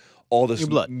being is all this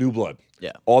new blood.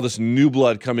 Yeah. All this new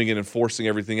blood coming in and forcing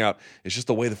everything out. It's just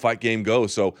the way the fight game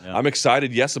goes. So I'm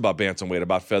excited, yes, about bantamweight,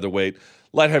 about featherweight.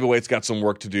 Light heavyweight's got some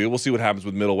work to do. We'll see what happens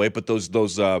with middleweight. But those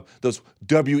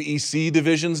WEC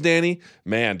divisions, Danny,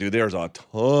 man, dude, there's a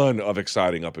ton of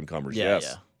exciting up-and-comers.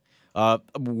 Yes.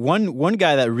 One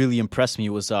guy that really impressed me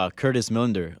was Curtis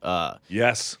Millender.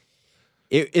 Yes.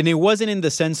 And it wasn't in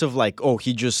the sense of like, oh,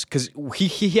 because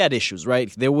he had issues,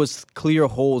 right? There was clear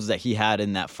holes that he had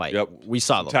in that fight. Yep. We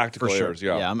saw them. Tactical for sure. errors,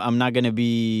 yeah. I'm not going to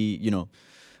be,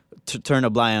 turn a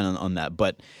blind on that.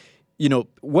 But,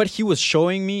 what he was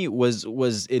showing me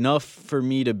was enough for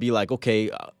me to be like, okay,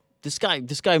 this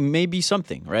guy may be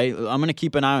something, right? I'm going to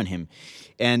keep an eye on him.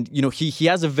 And, he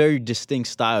has a very distinct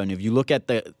style. And if you look at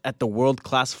the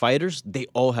world-class fighters, they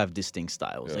all have distinct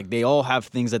styles. Yeah. Like, they all have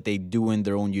things that they do in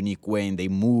their own unique way, and they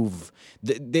move.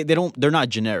 They're not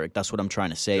generic. That's what I'm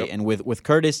trying to say. Yep. And with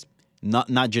Curtis,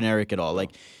 not generic at all.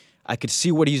 Like, I could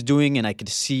see what he's doing, and I could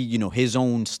see, his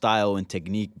own style and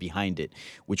technique behind it,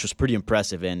 which was pretty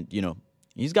impressive. And,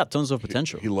 he's got tons of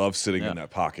potential. He loves sitting in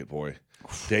that pocket, boy.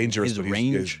 Dangerous, but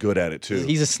he's good at it, too.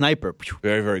 He's a sniper.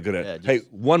 Very, very good at it. Hey,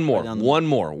 one more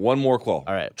call.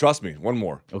 All right. Trust me, one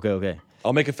more. Okay.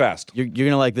 I'll make it fast. You're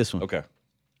going to like this one. Okay.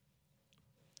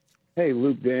 Hey,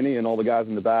 Luke, Danny, and all the guys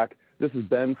in the back. This is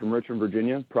Ben from Richmond,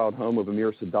 Virginia, proud home of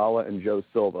Amir Sadala and Joe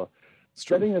Silva.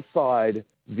 Setting aside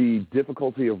the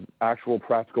difficulty of actual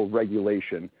practical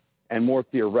regulation, and more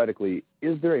theoretically,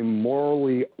 is there a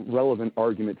morally relevant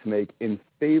argument to make in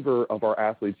favor of our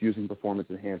athletes using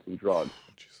performance-enhancing drugs?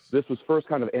 This was first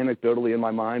kind of anecdotally in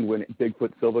my mind when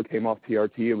Bigfoot Silva came off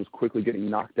TRT and was quickly getting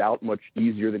knocked out much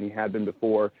easier than he had been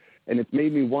before. And it's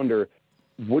made me wonder,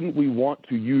 wouldn't we want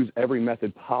to use every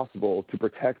method possible to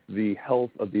protect the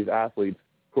health of these athletes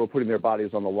who are putting their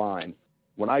bodies on the line?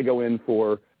 When I go in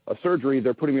for a surgery,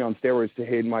 they're putting me on steroids to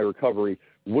aid my recovery.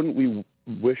 Wouldn't we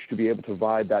wish to be able to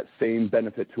provide that same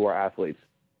benefit to our athletes?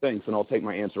 Thanks, and I'll take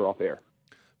my answer off air.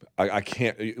 I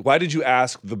can't. Why did you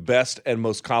ask the best and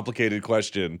most complicated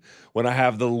question when I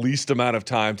have the least amount of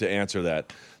time to answer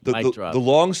that? The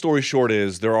long story short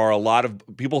is there are a lot of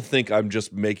people think I'm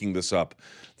just making this up.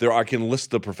 I can list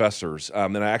the professors,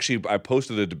 and I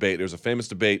posted a debate. There's a famous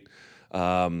debate.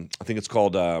 I think it's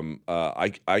called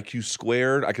IQ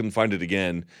Squared. I can find it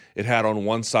again. It had on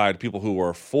one side people who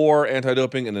were for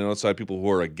anti-doping, and on the other side people who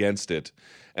were against it.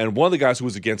 And one of the guys who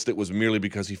was against it was merely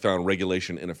because he found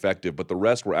regulation ineffective, but the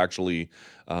rest were actually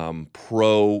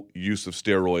pro use of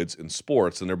steroids in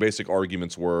sports. And their basic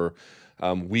arguments were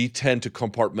we tend to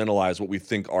compartmentalize what we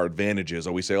think our advantage is.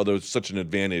 Or we say, oh, there's such an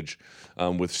advantage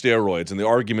with steroids. And the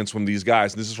arguments from these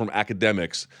guys, and this is from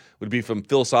academics, would be from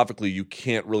philosophically, you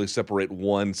can't really separate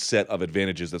one set of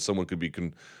advantages that someone could be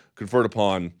conferred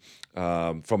upon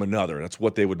from another. That's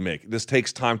what they would make. This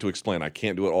takes time to explain. I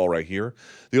can't do it all right here.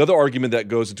 The other argument that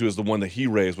goes into is the one that he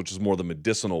raised, which is more the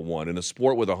medicinal one. In a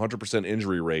sport with a 100%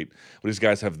 injury rate, where these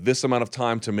guys have this amount of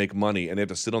time to make money and they have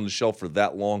to sit on the shelf for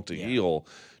that long to heal,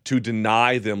 to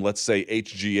deny them, let's say,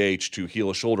 HGH to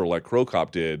heal a shoulder like Cro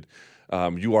Cop did,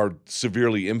 you are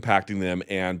severely impacting them,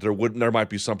 and there might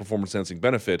be some performance-enhancing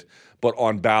benefit, but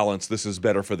on balance, this is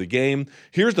better for the game.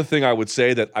 Here's the thing I would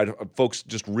say that folks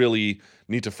just really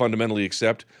need to fundamentally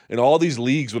accept. In all these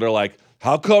leagues where they're like,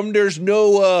 how come there's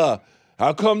no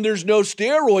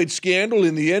steroid scandal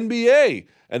in the NBA?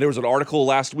 And there was an article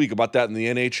last week about that in the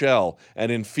NHL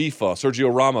and in FIFA.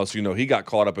 Sergio Ramos, he got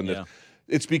caught up in this.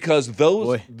 It's because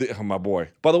my boy.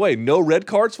 By the way, no red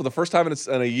cards for the first time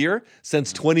in a year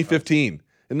since 2015.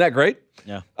 Isn't that great?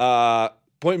 Yeah.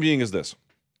 Point being is this.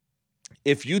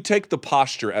 If you take the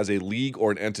posture as a league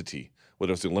or an entity,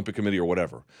 whether it's the Olympic Committee or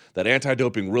whatever, that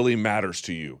anti-doping really matters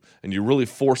to you and you really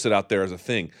force it out there as a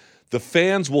thing, the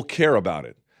fans will care about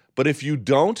it. But if you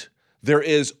don't, there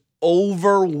is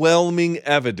overwhelming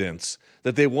evidence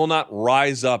that they will not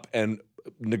rise up and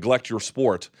neglect your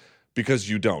sport because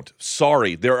you don't.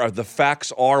 Sorry, the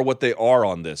facts are what they are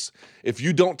on this. If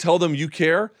you don't tell them you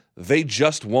care, they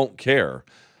just won't care.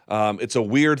 It's a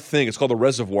weird thing. It's called the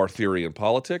reservoir theory in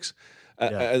politics.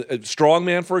 A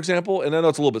strongman, for example, and I know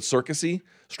it's a little bit circusy,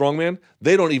 strongman,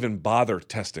 they don't even bother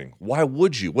testing. Why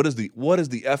would you? What is the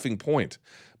effing point?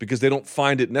 because they don't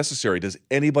find it necessary. Does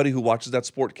anybody who watches that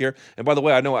sport care? And by the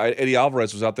way, I know Eddie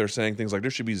Alvarez was out there saying things like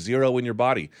there should be 0 in your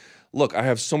body. Look, I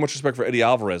have so much respect for Eddie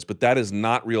Alvarez, but that is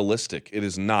not realistic. It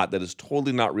is not. That is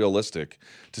totally not realistic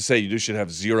to say you just should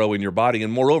have 0 in your body.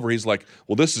 And moreover, he's like,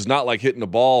 well, this is not like hitting a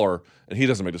ball and he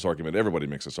doesn't make this argument. Everybody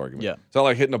makes this argument. Yeah. It's not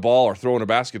like hitting a ball or throwing a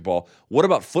basketball. What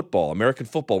about football, American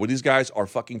football, where these guys are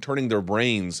fucking turning their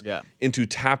brains into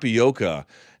tapioca?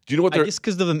 Do you know what they're... I guess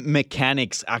because the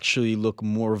mechanics actually look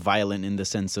more violent in the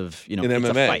sense of, in it's MMA.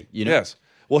 a fight. Yes.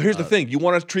 Well, here's the thing. You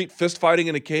want to treat fist fighting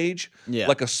in a cage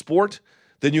like a sport?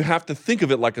 Then you have to think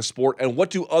of it like a sport. And what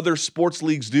do other sports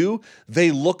leagues do?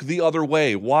 They look the other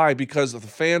way. Why? Because the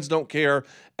fans don't care,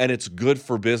 and it's good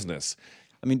for business.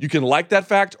 I mean, you can like that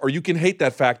fact or you can hate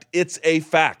that fact. It's a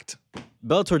fact.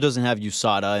 Bellator doesn't have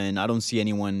USADA, and I don't see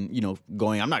anyone,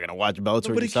 going, I'm not going to watch Bellator.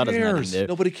 Nobody USADA's not in there.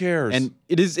 Nobody cares. And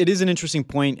it is an interesting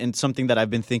point, and something that I've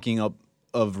been thinking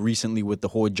of recently with the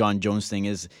whole John Jones thing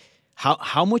is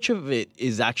how much of it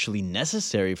is actually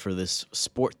necessary for this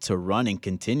sport to run and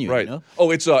continue. Right. You know? Oh,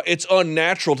 it's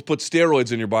unnatural to put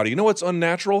steroids in your body. You know what's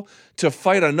unnatural? To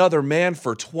fight another man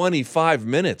for 25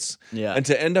 minutes. Yeah. And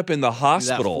to end up in the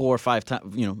hospital. 4 or 5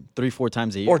 times, 3-4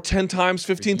 times a year. Or 10 times,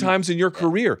 15 times in your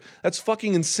career. That's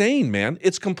fucking insane, man.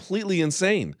 It's completely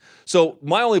insane. So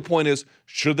my only point is,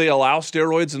 should they allow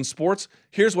steroids in sports?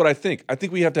 Here's what I think. I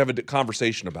think we have to have a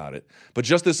conversation about it. But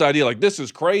just this idea, like, this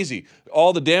is crazy,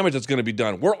 all the damage that's going to be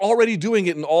done. We're already doing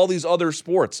it in all these other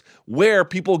sports where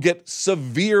people get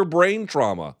severe brain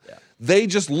trauma. Yeah. They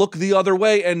just look the other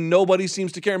way and nobody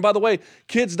seems to care. And by the way,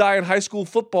 kids die in high school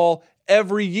football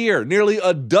every year, nearly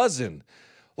a dozen.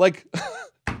 Like,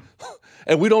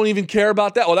 and we don't even care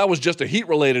about that. Well, that was just a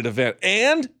heat-related event.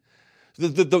 And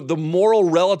the moral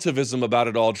relativism about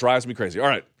it all drives me crazy. All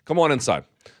right, come on inside.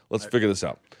 Let's figure this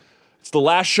out. It's the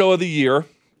last show of the year,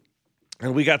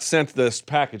 and we got sent this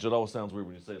package. It always sounds weird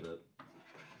when you say that,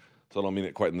 so I don't mean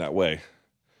it quite in that way.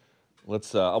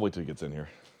 I'll wait till he gets in here.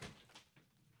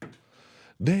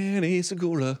 Danny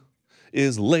Segura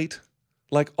is late,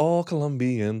 like all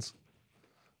Colombians.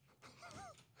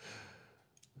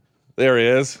 There he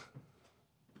is.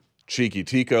 Cheeky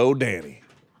Tico Danny.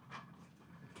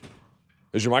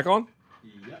 Is your mic on?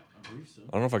 Yeah, I believe so.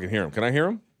 I don't know if I can hear him. Can I hear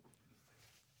him?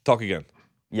 Talk again.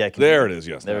 Yeah. There it is,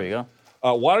 yes. There we go.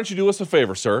 Why don't you do us a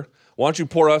favor, sir? Why don't you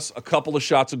pour us a couple of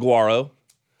shots of Guaro?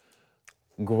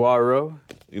 Guaro?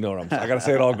 You know what I got to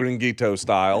say it all Gringuito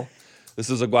style. This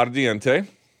is Aguardiente,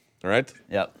 all right?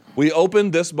 Yep. We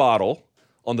opened this bottle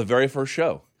on the very first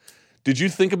show. Did you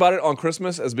think about it on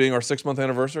Christmas as being our 6-month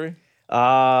anniversary?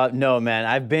 No,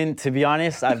 man. To be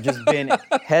honest, I've just been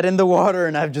head in the water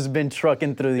and I've just been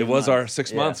trucking through these It was months. our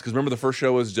 6 months, because remember the first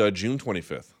show was June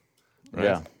 25th,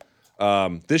 right?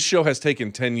 Yeah. This show has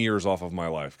taken 10 years off of my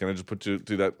life. Can I just put you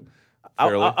through that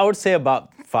fairly? I would say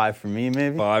about 5 for me,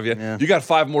 maybe. 5, yeah. You got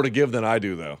 5 more to give than I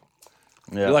do, though.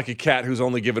 Yeah. You're like a cat who's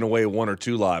only given away 1 or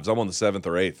 2 lives. I'm on the 7th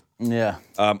or 8th. Yeah.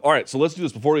 All right, so let's do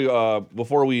this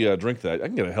before we drink that. I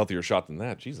can get a healthier shot than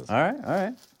that. Jesus. All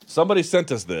right. Somebody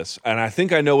sent us this, and I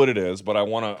think I know what it is, but I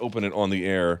want to open it on the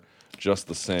air just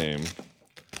the same.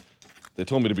 They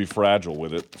told me to be fragile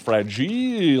with it.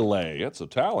 Fragile. It's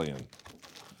Italian.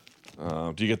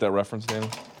 Do you get that reference, Danny?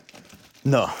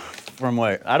 No. From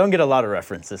where? I don't get a lot of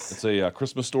references. It's a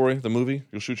Christmas Story, the movie.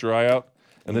 You'll shoot your eye out.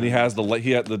 And then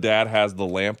the dad has the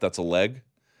lamp that's a leg.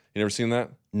 You never seen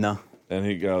that? No. And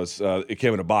he goes, it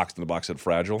came in a box, and the box said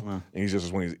fragile. And he's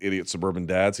just one of these idiot suburban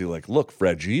dads. He's like, look,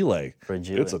 fragile.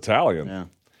 It's Italian. Yeah.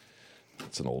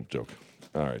 It's an old joke.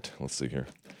 All right, let's see here.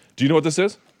 Do you know what this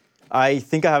is? I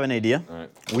think I have an idea. All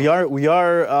right. We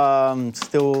are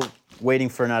still waiting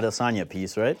for an Adesanya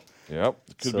piece, right? Yep.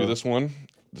 It could be this one.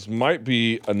 This might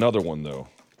be another one, though.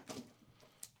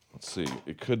 Let's see.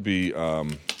 It could be...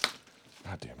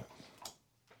 God damn it.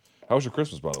 How was your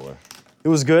Christmas, by the way? It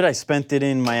was good. I spent it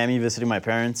in Miami visiting my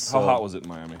parents. How hot was it in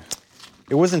Miami?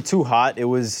 It wasn't too hot. It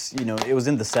was, it was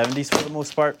in the 70s for the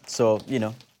most part. So,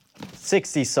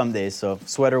 60s some days. So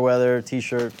sweater weather,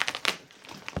 t-shirt.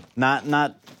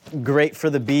 Not great for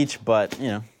the beach, but,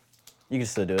 you can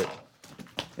still do it.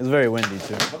 It was very windy,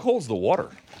 too. How cold's the water?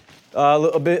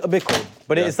 A bit cold.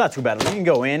 But it's not too bad. You can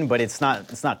go in, but it's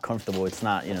not comfortable. It's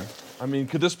not, I mean,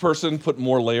 could this person put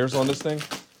more layers on this thing?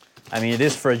 I mean, it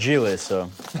is fragile,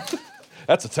 so...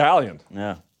 That's Italian.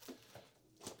 Yeah.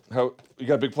 You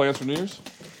got big plans for New Year's?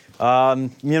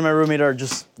 Me and my roommate are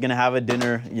just gonna have a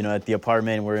dinner, at the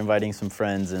apartment. We're inviting some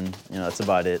friends, and that's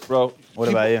about it. Bro, what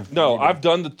about you? No, I've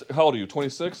done how old are you?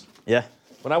 26? Yeah.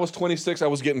 When I was 26, I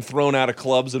was getting thrown out of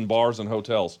clubs and bars and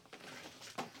hotels.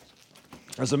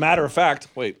 As a matter of fact,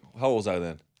 wait, how old was I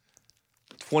then?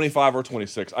 25 or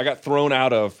 26. I got thrown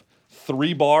out of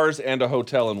 3 bars and a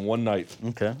hotel in one night.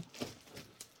 Okay.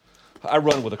 I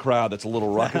run with a crowd that's a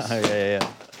little ruckus. yeah.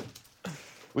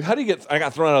 How do you get? I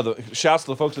got thrown out of the. Shouts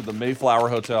to the folks at the Mayflower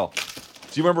Hotel.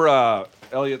 Do you remember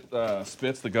Elliot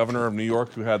Spitz, the governor of New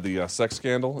York, who had the sex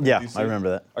scandal? In Yeah, DC? I remember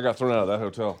that. I got thrown out of that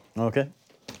hotel. Okay.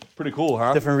 Pretty cool,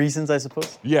 huh? Different reasons, I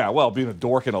suppose. Yeah, well, being a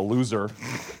dork and a loser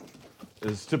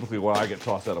is typically why I get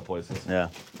tossed out of places. Yeah.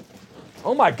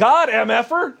 Oh my God,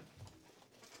 MFer!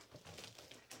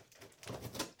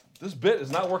 This bit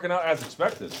is not working out as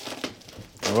expected.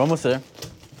 We're almost there.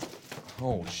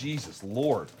 Oh, Jesus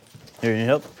Lord. Here, you need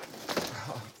help?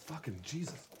 Oh, fucking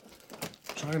Jesus.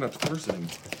 I'm trying not to curse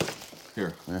anymore.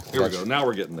 Here. Yeah, Here we go. Now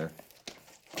we're getting there.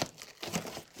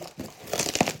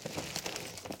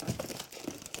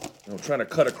 I'm trying to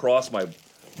cut across my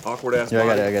awkward ass Yeah,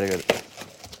 body. I got it.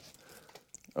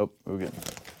 Oh, we're good.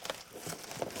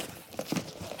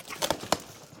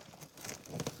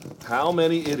 How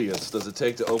many idiots does it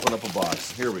take to open up a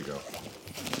box? Here we go.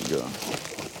 Go.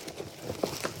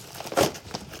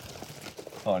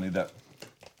 Oh, I need that.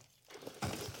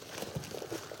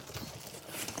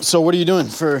 So what are you doing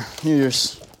for New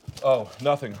Year's? Oh,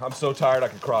 nothing. I'm so tired I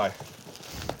could cry.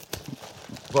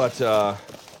 But,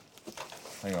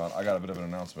 hang on. I got a bit of an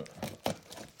announcement.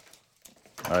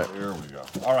 All right. Here we go.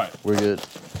 All right. We're good.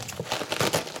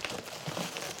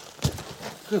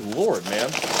 Good Lord, man.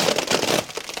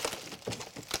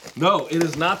 No, it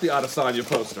is not the Adesanya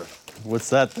poster. What's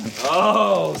that then?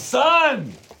 Oh,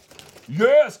 son!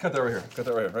 Yes! Cut that right here. Cut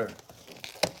that right here.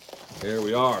 Here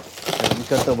we are. You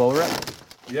cut the bow wrap?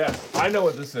 Yes, I know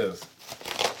what this is.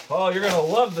 Oh, you're gonna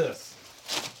love this.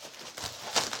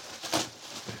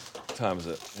 What time is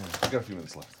it? Yeah, we got a few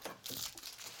minutes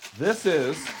left. This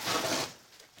is.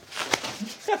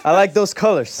 I like those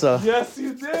colors, so. Yes,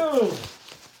 you do.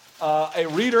 A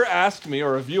reader asked me,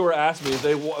 or a viewer asked me, if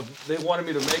they wanted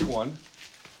me to make one,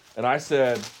 and I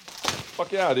said,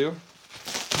 "Fuck yeah, I do."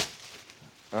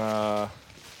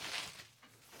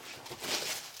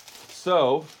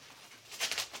 So.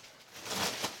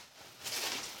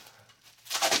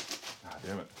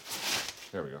 Damn it.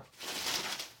 There we go.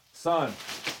 Son.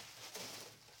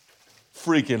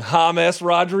 Freaking James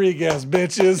Rodriguez,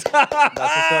 bitches. That's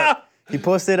what's up. He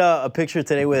posted a picture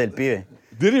today with El Pibe.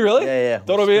 Did he really? Yeah.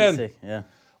 Todo It's pretty bien. sick, yeah.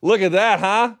 Look at that,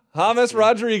 huh? James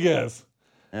Rodriguez.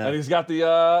 Yeah. And he's got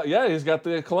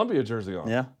the Columbia jersey on.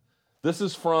 Yeah. This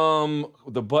is from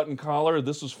the button collar.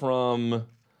 This was from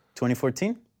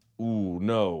 2014? Ooh,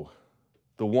 no.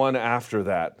 The one after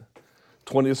that.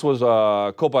 This was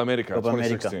Copa America, Copa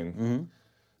America. 2016.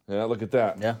 Mm-hmm. Yeah, look at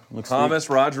that. Yeah, looks James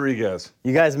sweet. Rodriguez.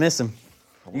 You guys miss him.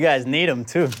 You guys need him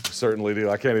too. Certainly do.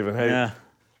 I can't even hate. Yeah.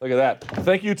 Look at that.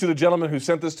 Thank you to the gentleman who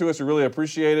sent this to us. We really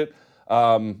appreciate it.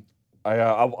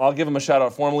 I'll give him a shout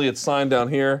out formally. It's signed down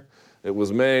here. It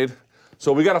was made.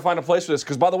 So we got to find a place for this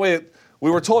because, by the way, we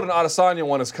were told an Adesanya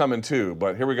one is coming too.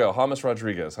 But here we go. James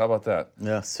Rodriguez. How about that?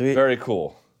 Yeah, sweet. Very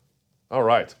cool. All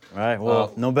right. All right.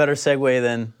 Well, no better segue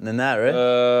than that, right?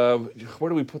 Where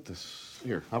do we put this?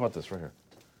 Here. How about this right here?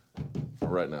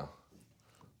 Right now.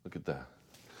 Look at that.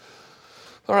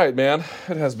 All right, man.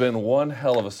 It has been one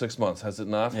hell of a 6 months, has it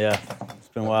not? Yeah. It's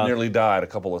been wild. Nearly died a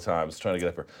couple of times trying to get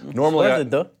up here. Worth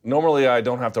Normally I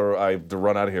don't have to. I have to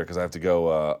run out of here because I have to go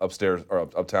upstairs or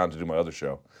uptown to do my other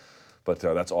show, but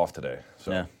that's off today.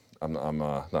 So yeah. I'm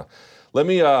not. Let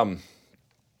me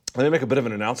make a bit of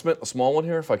an announcement, a small one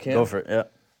here, if I can. Go for it. Yeah.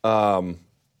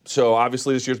 So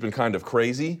obviously this year's been kind of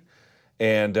crazy,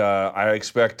 and I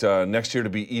expect next year to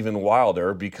be even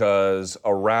wilder because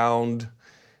around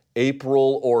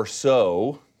April or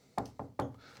so,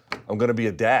 I'm going to be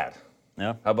a dad.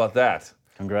 Yeah. How about that?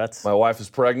 Congrats. My wife is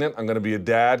pregnant. I'm going to be a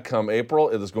dad come April.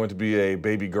 It is going to be a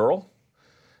baby girl.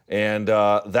 And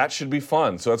that should be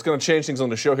fun. So it's going to change things on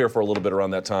the show here for a little bit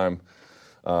around that time.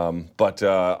 But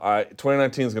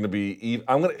 2019 is going to be.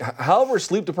 However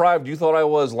sleep deprived you thought I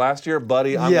was last year,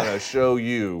 buddy, I'm going to show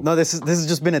you. No, this has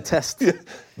just been a test.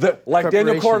 Like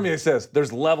Daniel Cormier says,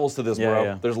 there's levels to this, bro.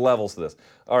 Yeah. There's levels to this.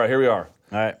 All right, here we are.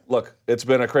 All right. Look, it's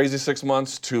been a crazy 6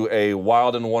 months to a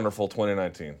wild and wonderful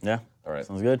 2019. Yeah. All right.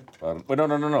 Sounds good. Wait,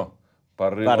 no. Pa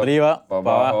arriba, pa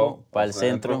abajo, pa el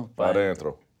centro, pa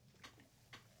adentro.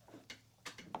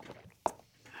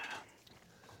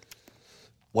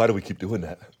 Why do we keep doing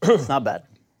that? It's not bad.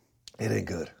 It ain't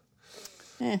good.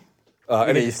 Get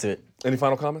used to it. Any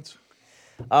final comments?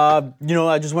 I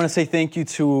just want to say thank you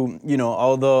to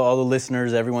all the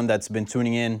listeners, everyone that's been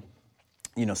tuning in.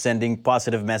 sending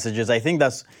positive messages. I think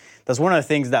that's one of the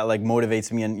things that like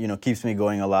motivates me and keeps me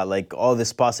going a lot. Like all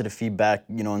this positive feedback,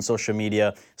 on social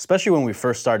media, especially when we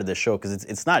first started the show, because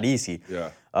it's not easy.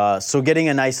 Yeah. So getting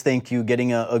a nice thank you,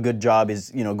 getting a good job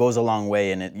is goes a long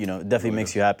way, and it definitely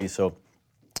makes you happy. So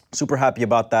super happy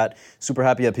about that. Super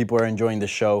happy that people are enjoying the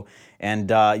show.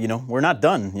 And, we're not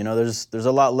done. There's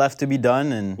a lot left to be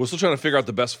done. And we're still trying to figure out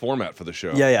the best format for the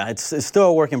show. Yeah. It's still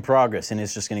a work in progress, and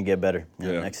it's just going to get better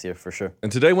next year for sure.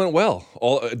 And today went well.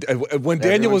 When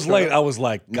Daniel was late, I was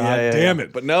like, God damn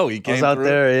it. But no, he came through. I was out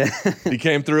there, He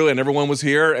came through, and everyone was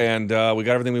here, and we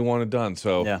got everything we wanted done.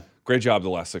 So great job the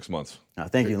last 6 months.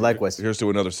 Thank you. Likewise. Here's to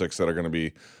another 6 that are going to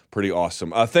be pretty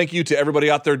awesome. Thank you to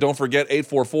everybody out there. Don't forget,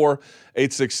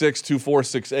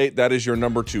 844-866-2468. That is your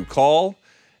number to call.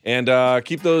 And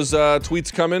keep those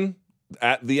tweets coming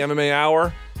at the MMA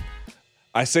Hour.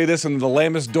 I say this in the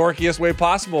lamest, dorkiest way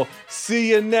possible. See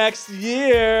you next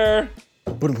year.